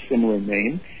man of a similar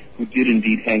name, who did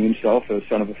indeed hang himself as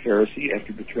son of a Pharisee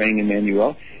after betraying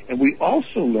Emmanuel. And we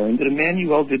also learned that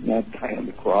Emmanuel did not die on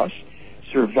the cross,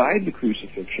 survived the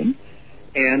crucifixion,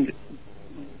 and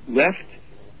left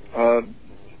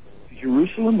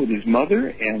Jerusalem with his mother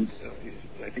and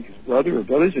I think his brother or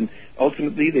brothers, and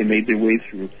ultimately they made their way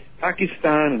through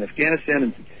Pakistan and Afghanistan,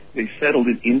 and they settled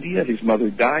in India. His mother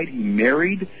died. He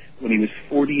married when he was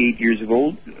 48 years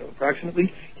old,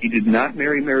 approximately. He did not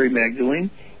marry Mary Magdalene.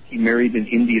 He married an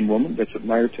Indian woman. That's what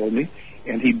Meyer told me.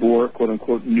 and he bore,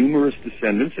 quote-unquote, numerous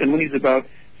descendants. And when he's about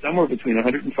somewhere between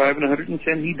 105 and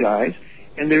 110, he dies.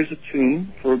 And there's a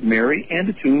tomb for Mary and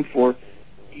a tomb for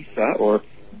Isa, or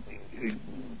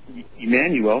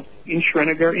Emmanuel, in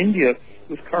Srinagar, India,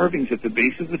 with carvings at the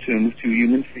base of the tomb of 2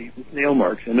 human feet with nail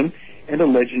marks in them, and a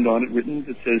legend on it written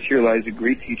that says, "Here lies a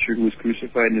great teacher who was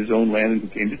crucified in his own land and who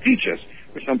came to teach us,"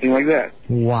 or something like that.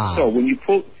 Wow. So when you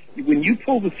pull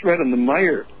the thread on the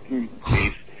Meyer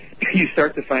case, you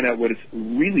start to find out what it's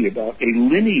really about, a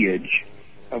lineage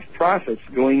of prophets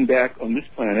going back on this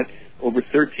planet over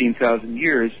 13,000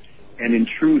 years, and in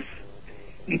truth,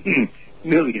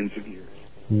 millions of years.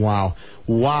 Wow.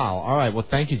 All right. Well,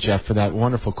 thank you, Jeff, for that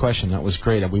wonderful question. That was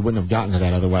great. We wouldn't have gotten to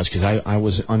that otherwise, because I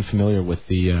was unfamiliar with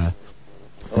the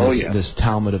this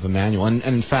Talmud of Emmanuel. And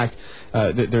in fact,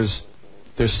 this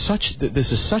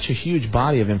is such a huge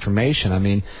body of information. I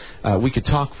mean, we could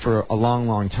talk for a long,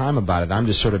 long time about it. I'm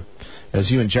just sort of,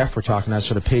 as you and Jeff were talking, I was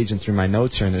sort of paging through my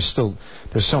notes here, and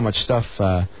there's so much stuff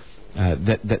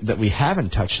that we haven't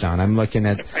touched on. I'm looking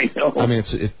at. I know. I mean,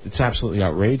 it's absolutely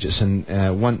outrageous, and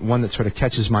one that sort of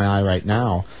catches my eye right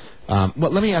now.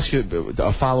 Well, let me ask you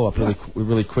a follow-up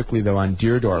really quickly, though, on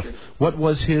Deardorff. What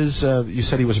was his? You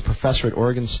said he was a professor at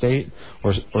Oregon State,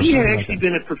 or he had something actually like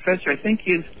been a professor. I think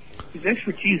his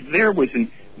expertise there was in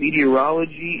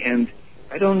meteorology, and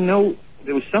I don't know.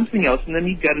 There was something else, and then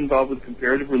he got involved with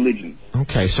comparative religions.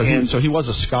 Okay, so he was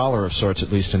a scholar of sorts, at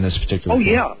least in this particular. Oh field.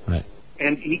 yeah. Right.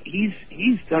 And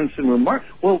he's done some remarks.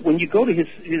 Well, when you go to his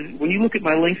when you look at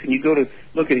my links and you go to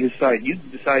look at his site, you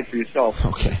decide for yourself.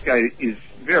 Okay. This guy is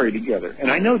very together,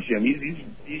 and I know Jim.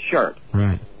 He's sharp.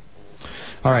 Right.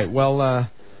 All right. Well. All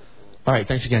right.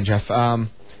 Thanks again, Jeff.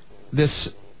 I'm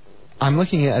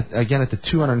looking at the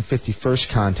 251st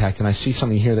contact, and I see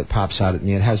something here that pops out at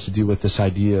me. It has to do with this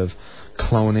idea of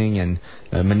cloning and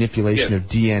manipulation of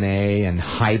DNA and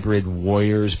hybrid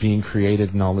warriors being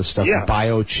created and all this stuff,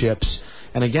 biochips.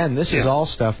 And again, this is all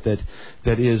stuff that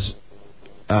is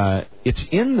it's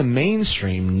in the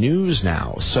mainstream news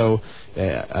now. So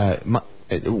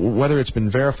whether it's been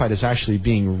verified as actually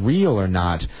being real or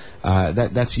not,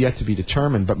 that's yet to be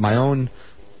determined. But my own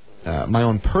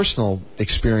personal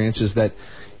experience is that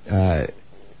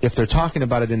if they're talking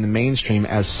about it in the mainstream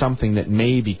as something that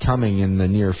may be coming in the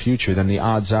near future, then the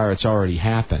odds are it's already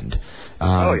happened.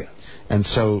 And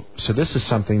so this is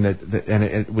something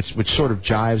which sort of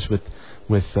jives with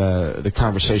the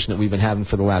conversation that we've been having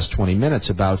for the last 20 minutes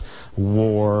about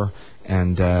war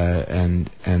and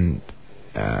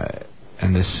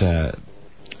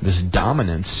this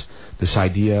dominance. This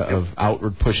idea of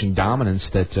outward-pushing dominance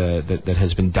that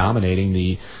has been dominating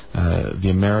the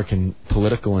American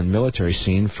political and military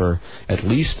scene for at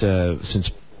least since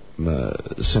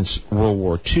World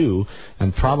War II,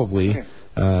 and probably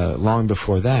long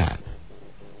before that.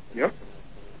 Yep,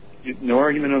 no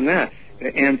argument on that.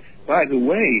 And by the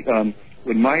way,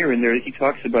 with Meyer in there, he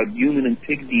talks about human and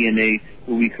pig DNA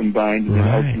will be combined, and then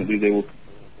ultimately they will.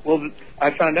 Well,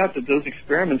 I found out that those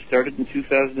experiments started in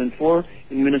 2004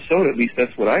 in Minnesota. At least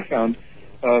that's what I found.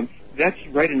 That's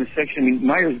right in the section. I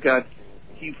mean,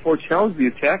 he foretells the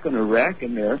attack on Iraq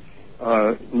in there,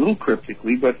 a little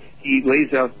cryptically, but he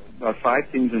lays out about 5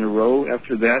 things in a row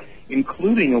after that,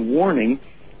 including a warning,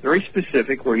 very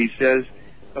specific, where he says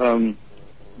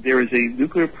there is a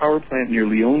nuclear power plant near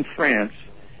Lyon, France,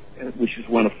 which is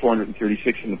one of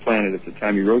 436 on the planet at the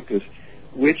time he wrote this,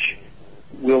 which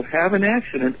will have an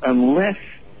accident unless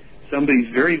somebody's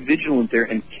very vigilant there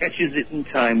and catches it in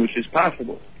time, which is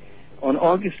possible. On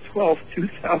August 12,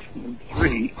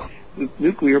 2003, the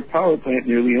nuclear power plant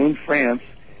near Lyon, France,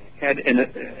 had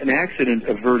an accident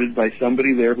averted by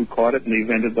somebody there who caught it, and they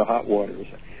vented the hot water.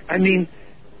 I mean,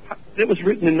 that was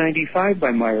written in 95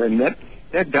 by Meyer, and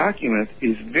that document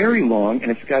is very long,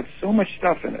 and it's got so much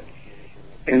stuff in it.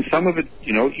 And some of it,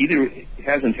 either it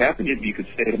hasn't happened yet, you could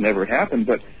say it never happened,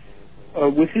 but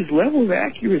with his level of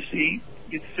accuracy,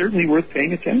 it's certainly worth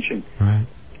paying attention. Right.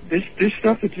 There's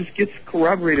stuff that just gets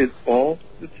corroborated all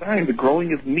the time. The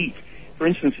growing of meat, for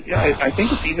instance. I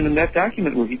think it's even in that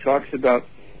document where he talks about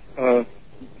the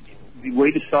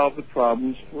way to solve the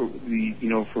problems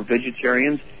for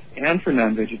vegetarians and for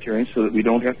non-vegetarians, so that we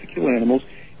don't have to kill animals,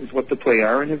 is what the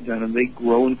Plejaren have done, and they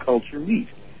grow and culture meat.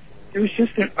 There was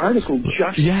just an article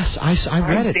just I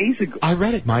read it. days ago. I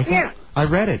read it, Michael. Yeah. I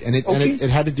read it, and it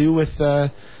had to do with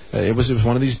it was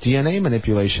one of these DNA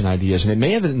manipulation ideas, and it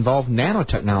may have involved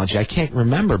nanotechnology. I can't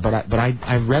remember, but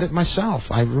I read it myself.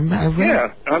 I read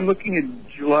it. I'm looking at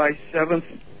July 7th,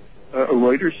 a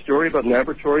Reuters story about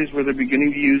laboratories where they're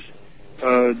beginning to use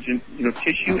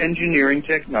tissue engineering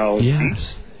technology.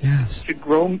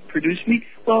 to produce meat.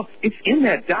 Well, it's in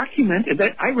that document, and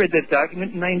I read that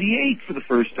document in 98 for the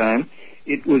first time.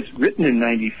 It was written in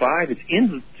 95. It's in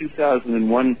the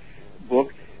 2001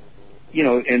 book,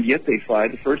 and yet they fly,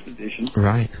 the first edition.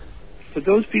 Right. For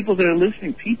those people that are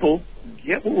listening, people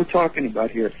get what we're talking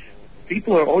about here.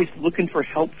 People are always looking for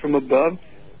help from above.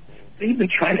 They've been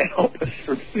trying to help us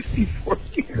for 54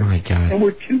 years. My God. And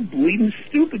we're too bleeding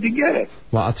stupid to get it.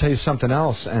 Well, I'll tell you something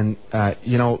else, and,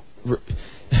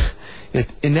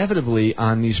 inevitably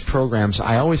on these programs,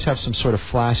 I always have some sort of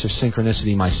flash of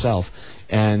synchronicity myself.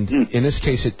 And in this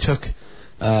case, it took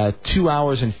 2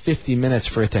 hours and 50 minutes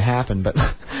for it to happen. But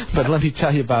let me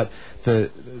tell you about the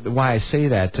why I say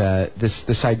that.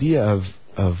 This idea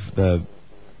of the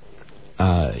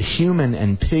human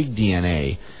and pig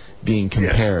DNA being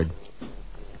compared. Yeah.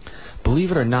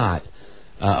 Believe it or not,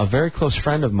 a very close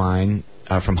friend of mine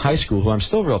from high school, who I'm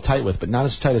still real tight with, but not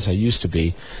as tight as I used to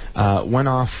be, went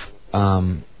off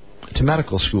to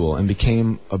medical school and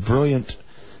became a brilliant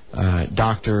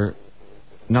doctor,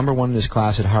 number one in his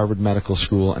class at Harvard Medical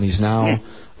School, and he's now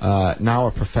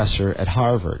a professor at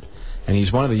Harvard. And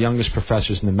he's one of the youngest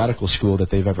professors in the medical school that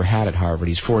they've ever had at Harvard.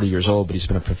 He's 40 years old, but he's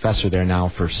been a professor there now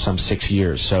for some 6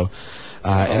 years. So,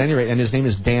 at any rate, and his name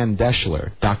is Dan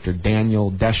Deschler, Dr.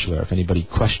 Daniel Deschler, if anybody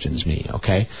questions me,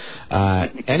 okay?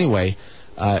 Anyway,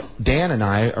 Dan and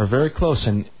I are very close,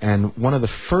 and one of the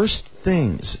first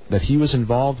things that he was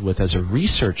involved with as a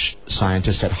research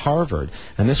scientist at Harvard,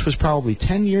 and this was probably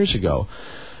 10 years ago,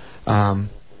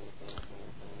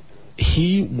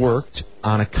 he worked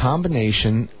on a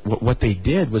combination. What they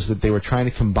did was that they were trying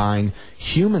to combine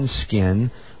human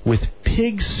skin with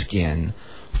pig skin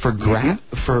for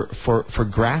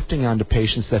grafting onto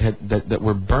patients that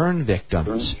were burn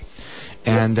victims.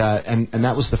 And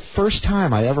that was the first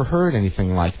time I ever heard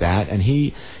anything like that. And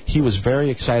he was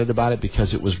very excited about it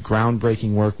because it was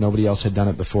groundbreaking work. Nobody else had done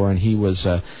it before, and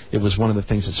it was one of the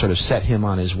things that sort of set him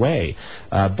on his way.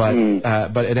 But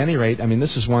at any rate, I mean,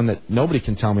 this is one that nobody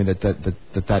can tell me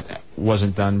that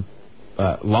wasn't done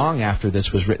long after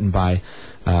this was written by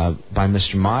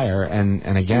Mr. Meyer.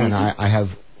 And again, I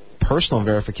have personal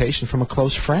verification from a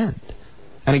close friend.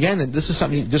 And again, this is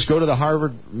something, you just go to the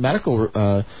Harvard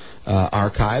Medical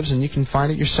archives and you can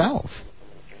find it yourself.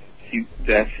 See,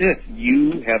 that's it.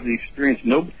 You have the experience.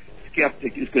 No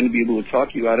skeptic is going to be able to talk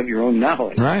you out of your own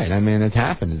knowledge. Right. I mean, it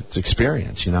happened. It's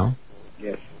experience,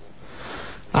 Yes.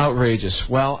 Outrageous.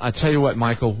 Well, I tell you what,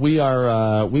 Michael, we've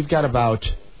got about,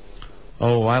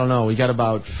 we got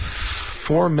about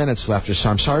 4 minutes left or so.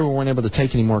 I'm sorry we weren't able to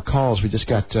take any more calls. We just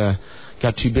got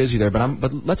too busy there.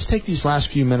 But let's take these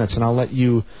last few minutes, and I'll let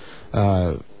you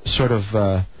sort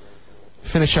of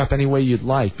finish up any way you'd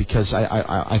like, because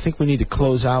I think we need to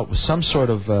close out with some sort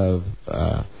of a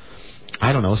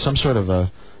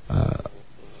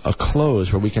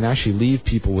close where we can actually leave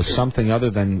people with something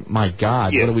other than, my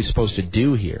God, what are we supposed to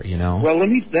do here? Well,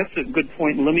 that's a good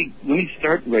point. Let me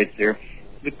start right there.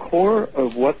 The core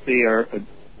of what they are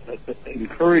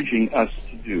encouraging us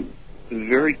to do, the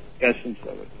very essence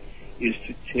of it, is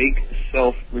to take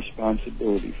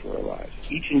self-responsibility for our lives.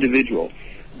 Each individual.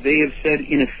 They have said,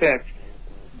 in effect,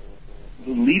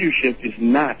 the leadership is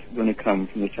not going to come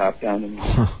from the top down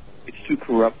anymore. It's too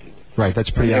corrupted. Right,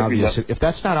 that's pretty obvious. If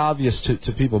that's not obvious to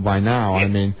people by now, I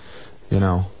mean,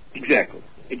 Exactly.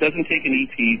 It doesn't take an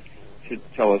ET to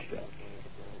tell us that.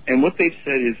 And what they've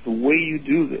said is the way you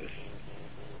do this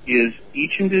is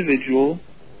each individual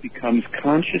becomes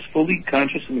fully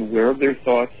conscious and aware of their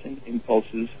thoughts and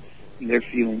impulses and their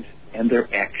feelings and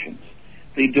their actions.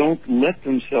 They don't let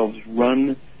themselves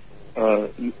run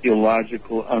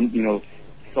illogical,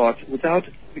 thoughts without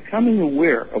becoming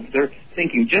aware of their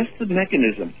thinking. Just the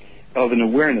mechanism of an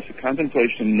awareness, a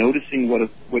contemplation, noticing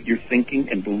what you're thinking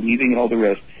and believing and all the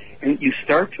rest. And you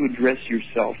start to address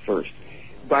yourself first.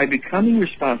 By becoming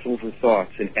responsible for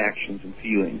thoughts and actions and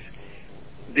feelings,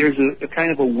 there's a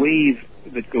kind of a wave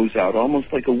that goes out,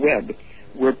 almost like a web,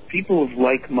 where people of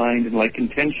like mind and like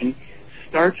intention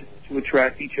start to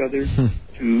attract each other,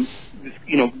 to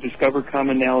discover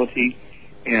commonality.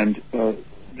 And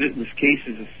this case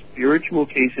is a spiritual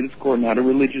case at its core, not a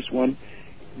religious one.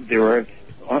 There are,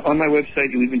 on my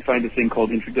website, you'll even find a thing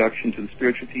called Introduction to the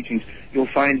Spiritual Teachings. You'll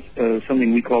find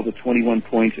something we call the 21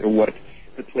 points, or what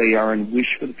the play are and wish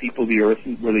for the people of the earth,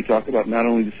 where they talk about not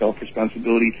only the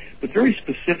self-responsibility, but very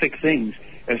specific things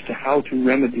as to how to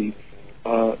remedy,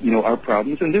 our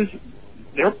problems. And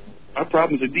our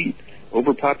problems are deep.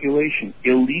 Overpopulation,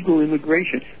 illegal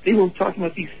immigration. They were talking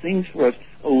about these things for us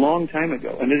a long time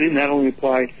ago. And they did not only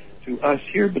apply to us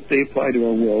here, but they apply to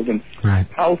our world and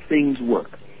how things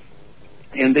work.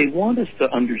 And they want us to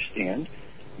understand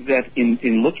that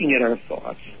in looking at our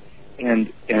thoughts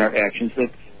and our actions,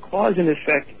 that cause and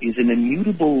effect is an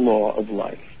immutable law of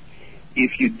life.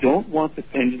 If you don't want the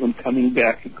pendulum coming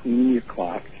back and cleaning your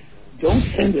clock, don't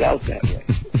send it out that way.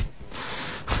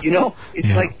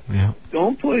 It's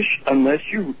don't push unless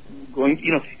you're going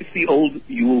to, it's the old,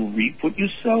 you will reap what you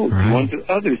sow. Right. You want to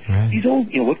others. Right. These old,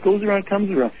 what goes around comes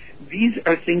around. These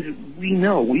are things that we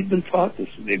know. We've been taught this.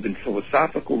 They've been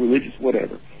philosophical, religious,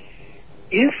 whatever.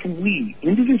 If we,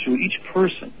 individually, each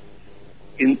person,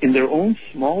 in their own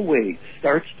small way,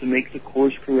 starts to make the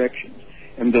course corrections,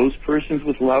 and those persons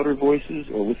with louder voices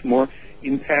or with more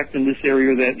impact in this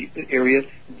area or that area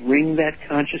bring that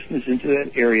consciousness into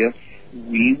that area,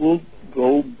 we will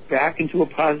go back into a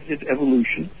positive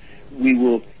evolution. We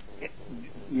will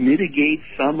mitigate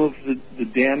some of the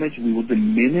damage. We will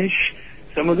diminish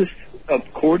some of this.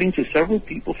 According to several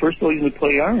people, first of all, even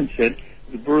Clay Aaron said,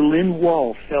 the Berlin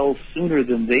Wall fell sooner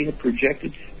than they had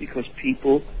projected because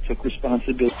people took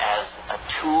responsibility. As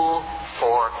a tool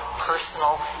for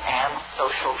personal and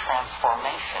social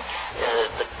transformation.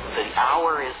 The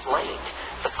hour is late.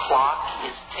 The clock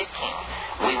is ticking.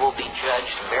 We will be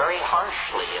judged very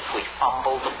harshly if we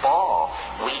fumble the ball.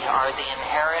 We are the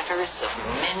inheritors of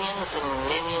millions and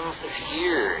millions of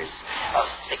years of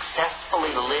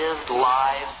successfully lived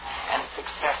lives and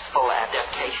successful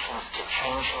adaptations to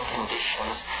changing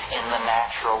conditions in the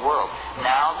natural world.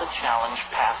 Now the challenge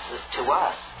passes to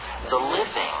us, the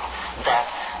living, that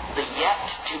the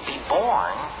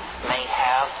yet-to-be-born may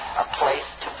have a place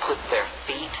to put their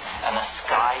feet and a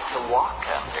sky to walk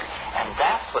under. And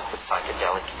that's what the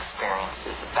psychedelic experience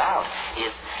is about,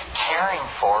 is caring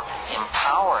for,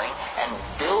 empowering, and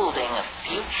building a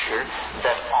future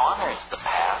that honors the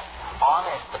past,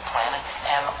 honors the planet,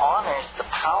 and honors the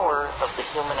power of the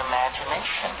human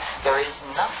imagination. There is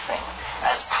nothing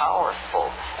as powerful,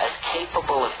 as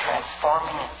capable of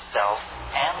transforming itself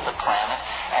and the planet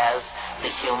as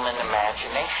the human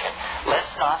imagination.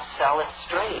 Let's not sell it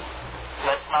straight.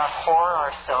 Let's not whore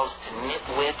ourselves to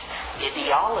nitwit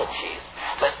ideologies.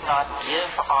 Let's not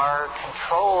give our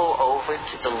control over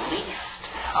to the least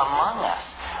among us.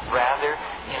 Rather,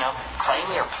 claim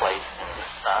your place in the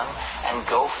sun and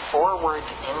go forward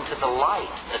into the light.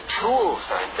 The tools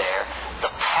are there. The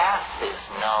path is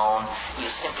known. You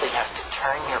simply have to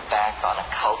turn your back on a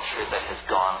culture that has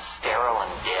gone sterile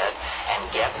and dead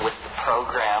and get with the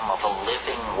program of a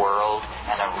living world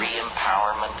and a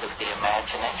re-empowerment of the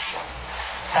imagination.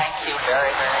 Thank you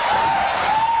very, very much.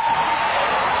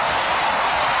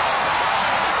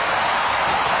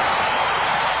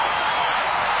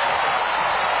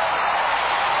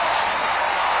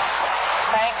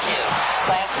 Thank you.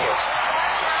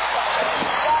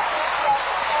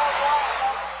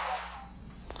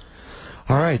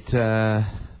 All right,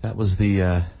 that was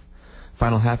the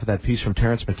final half of that piece from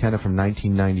Terence McKenna from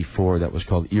 1994. That was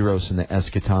called Eros and the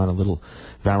Eschaton, a little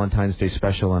Valentine's Day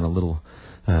special on a little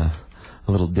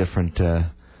different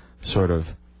sort of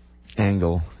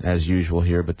angle as usual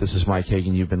here. But this is Mike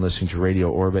Hagan. You've been listening to Radio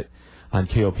Orbit on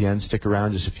KOPN. Stick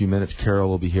around just a few minutes. Carol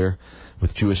will be here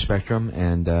with Jewish Spectrum,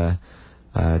 and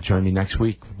join me next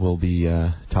week. We'll be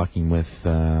talking with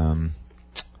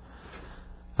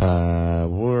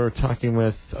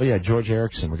George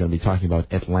Erickson. We're going to be talking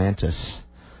about Atlantis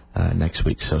next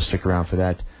week, so stick around for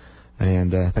that.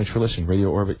 And thanks for listening. Radio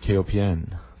Orbit,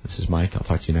 KOPN. This is Mike. I'll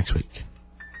talk to you next week.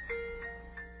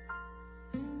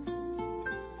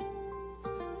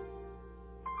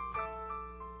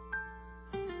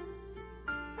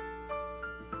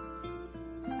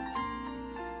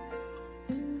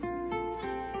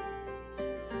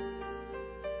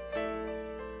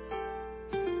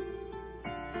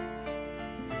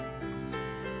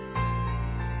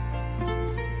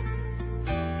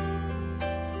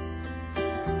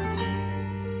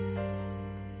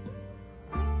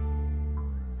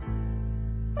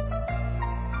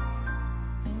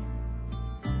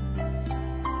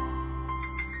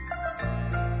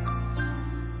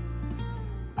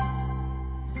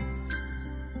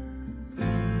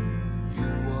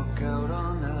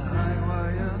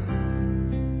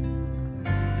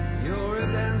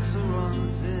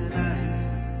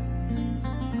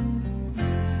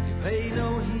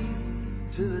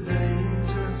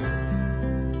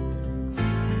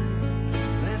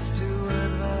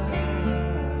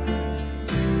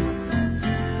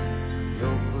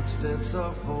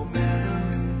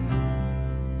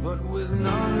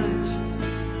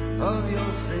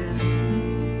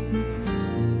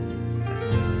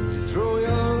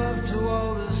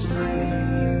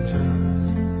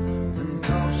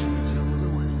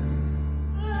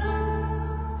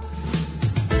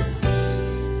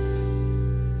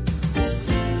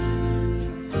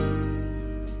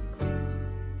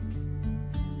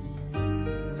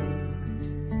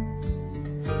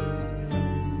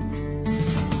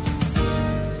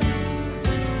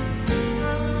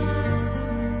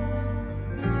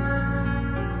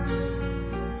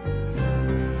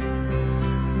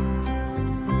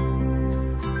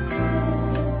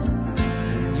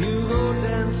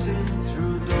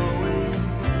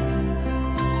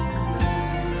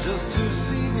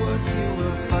 what you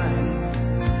will find.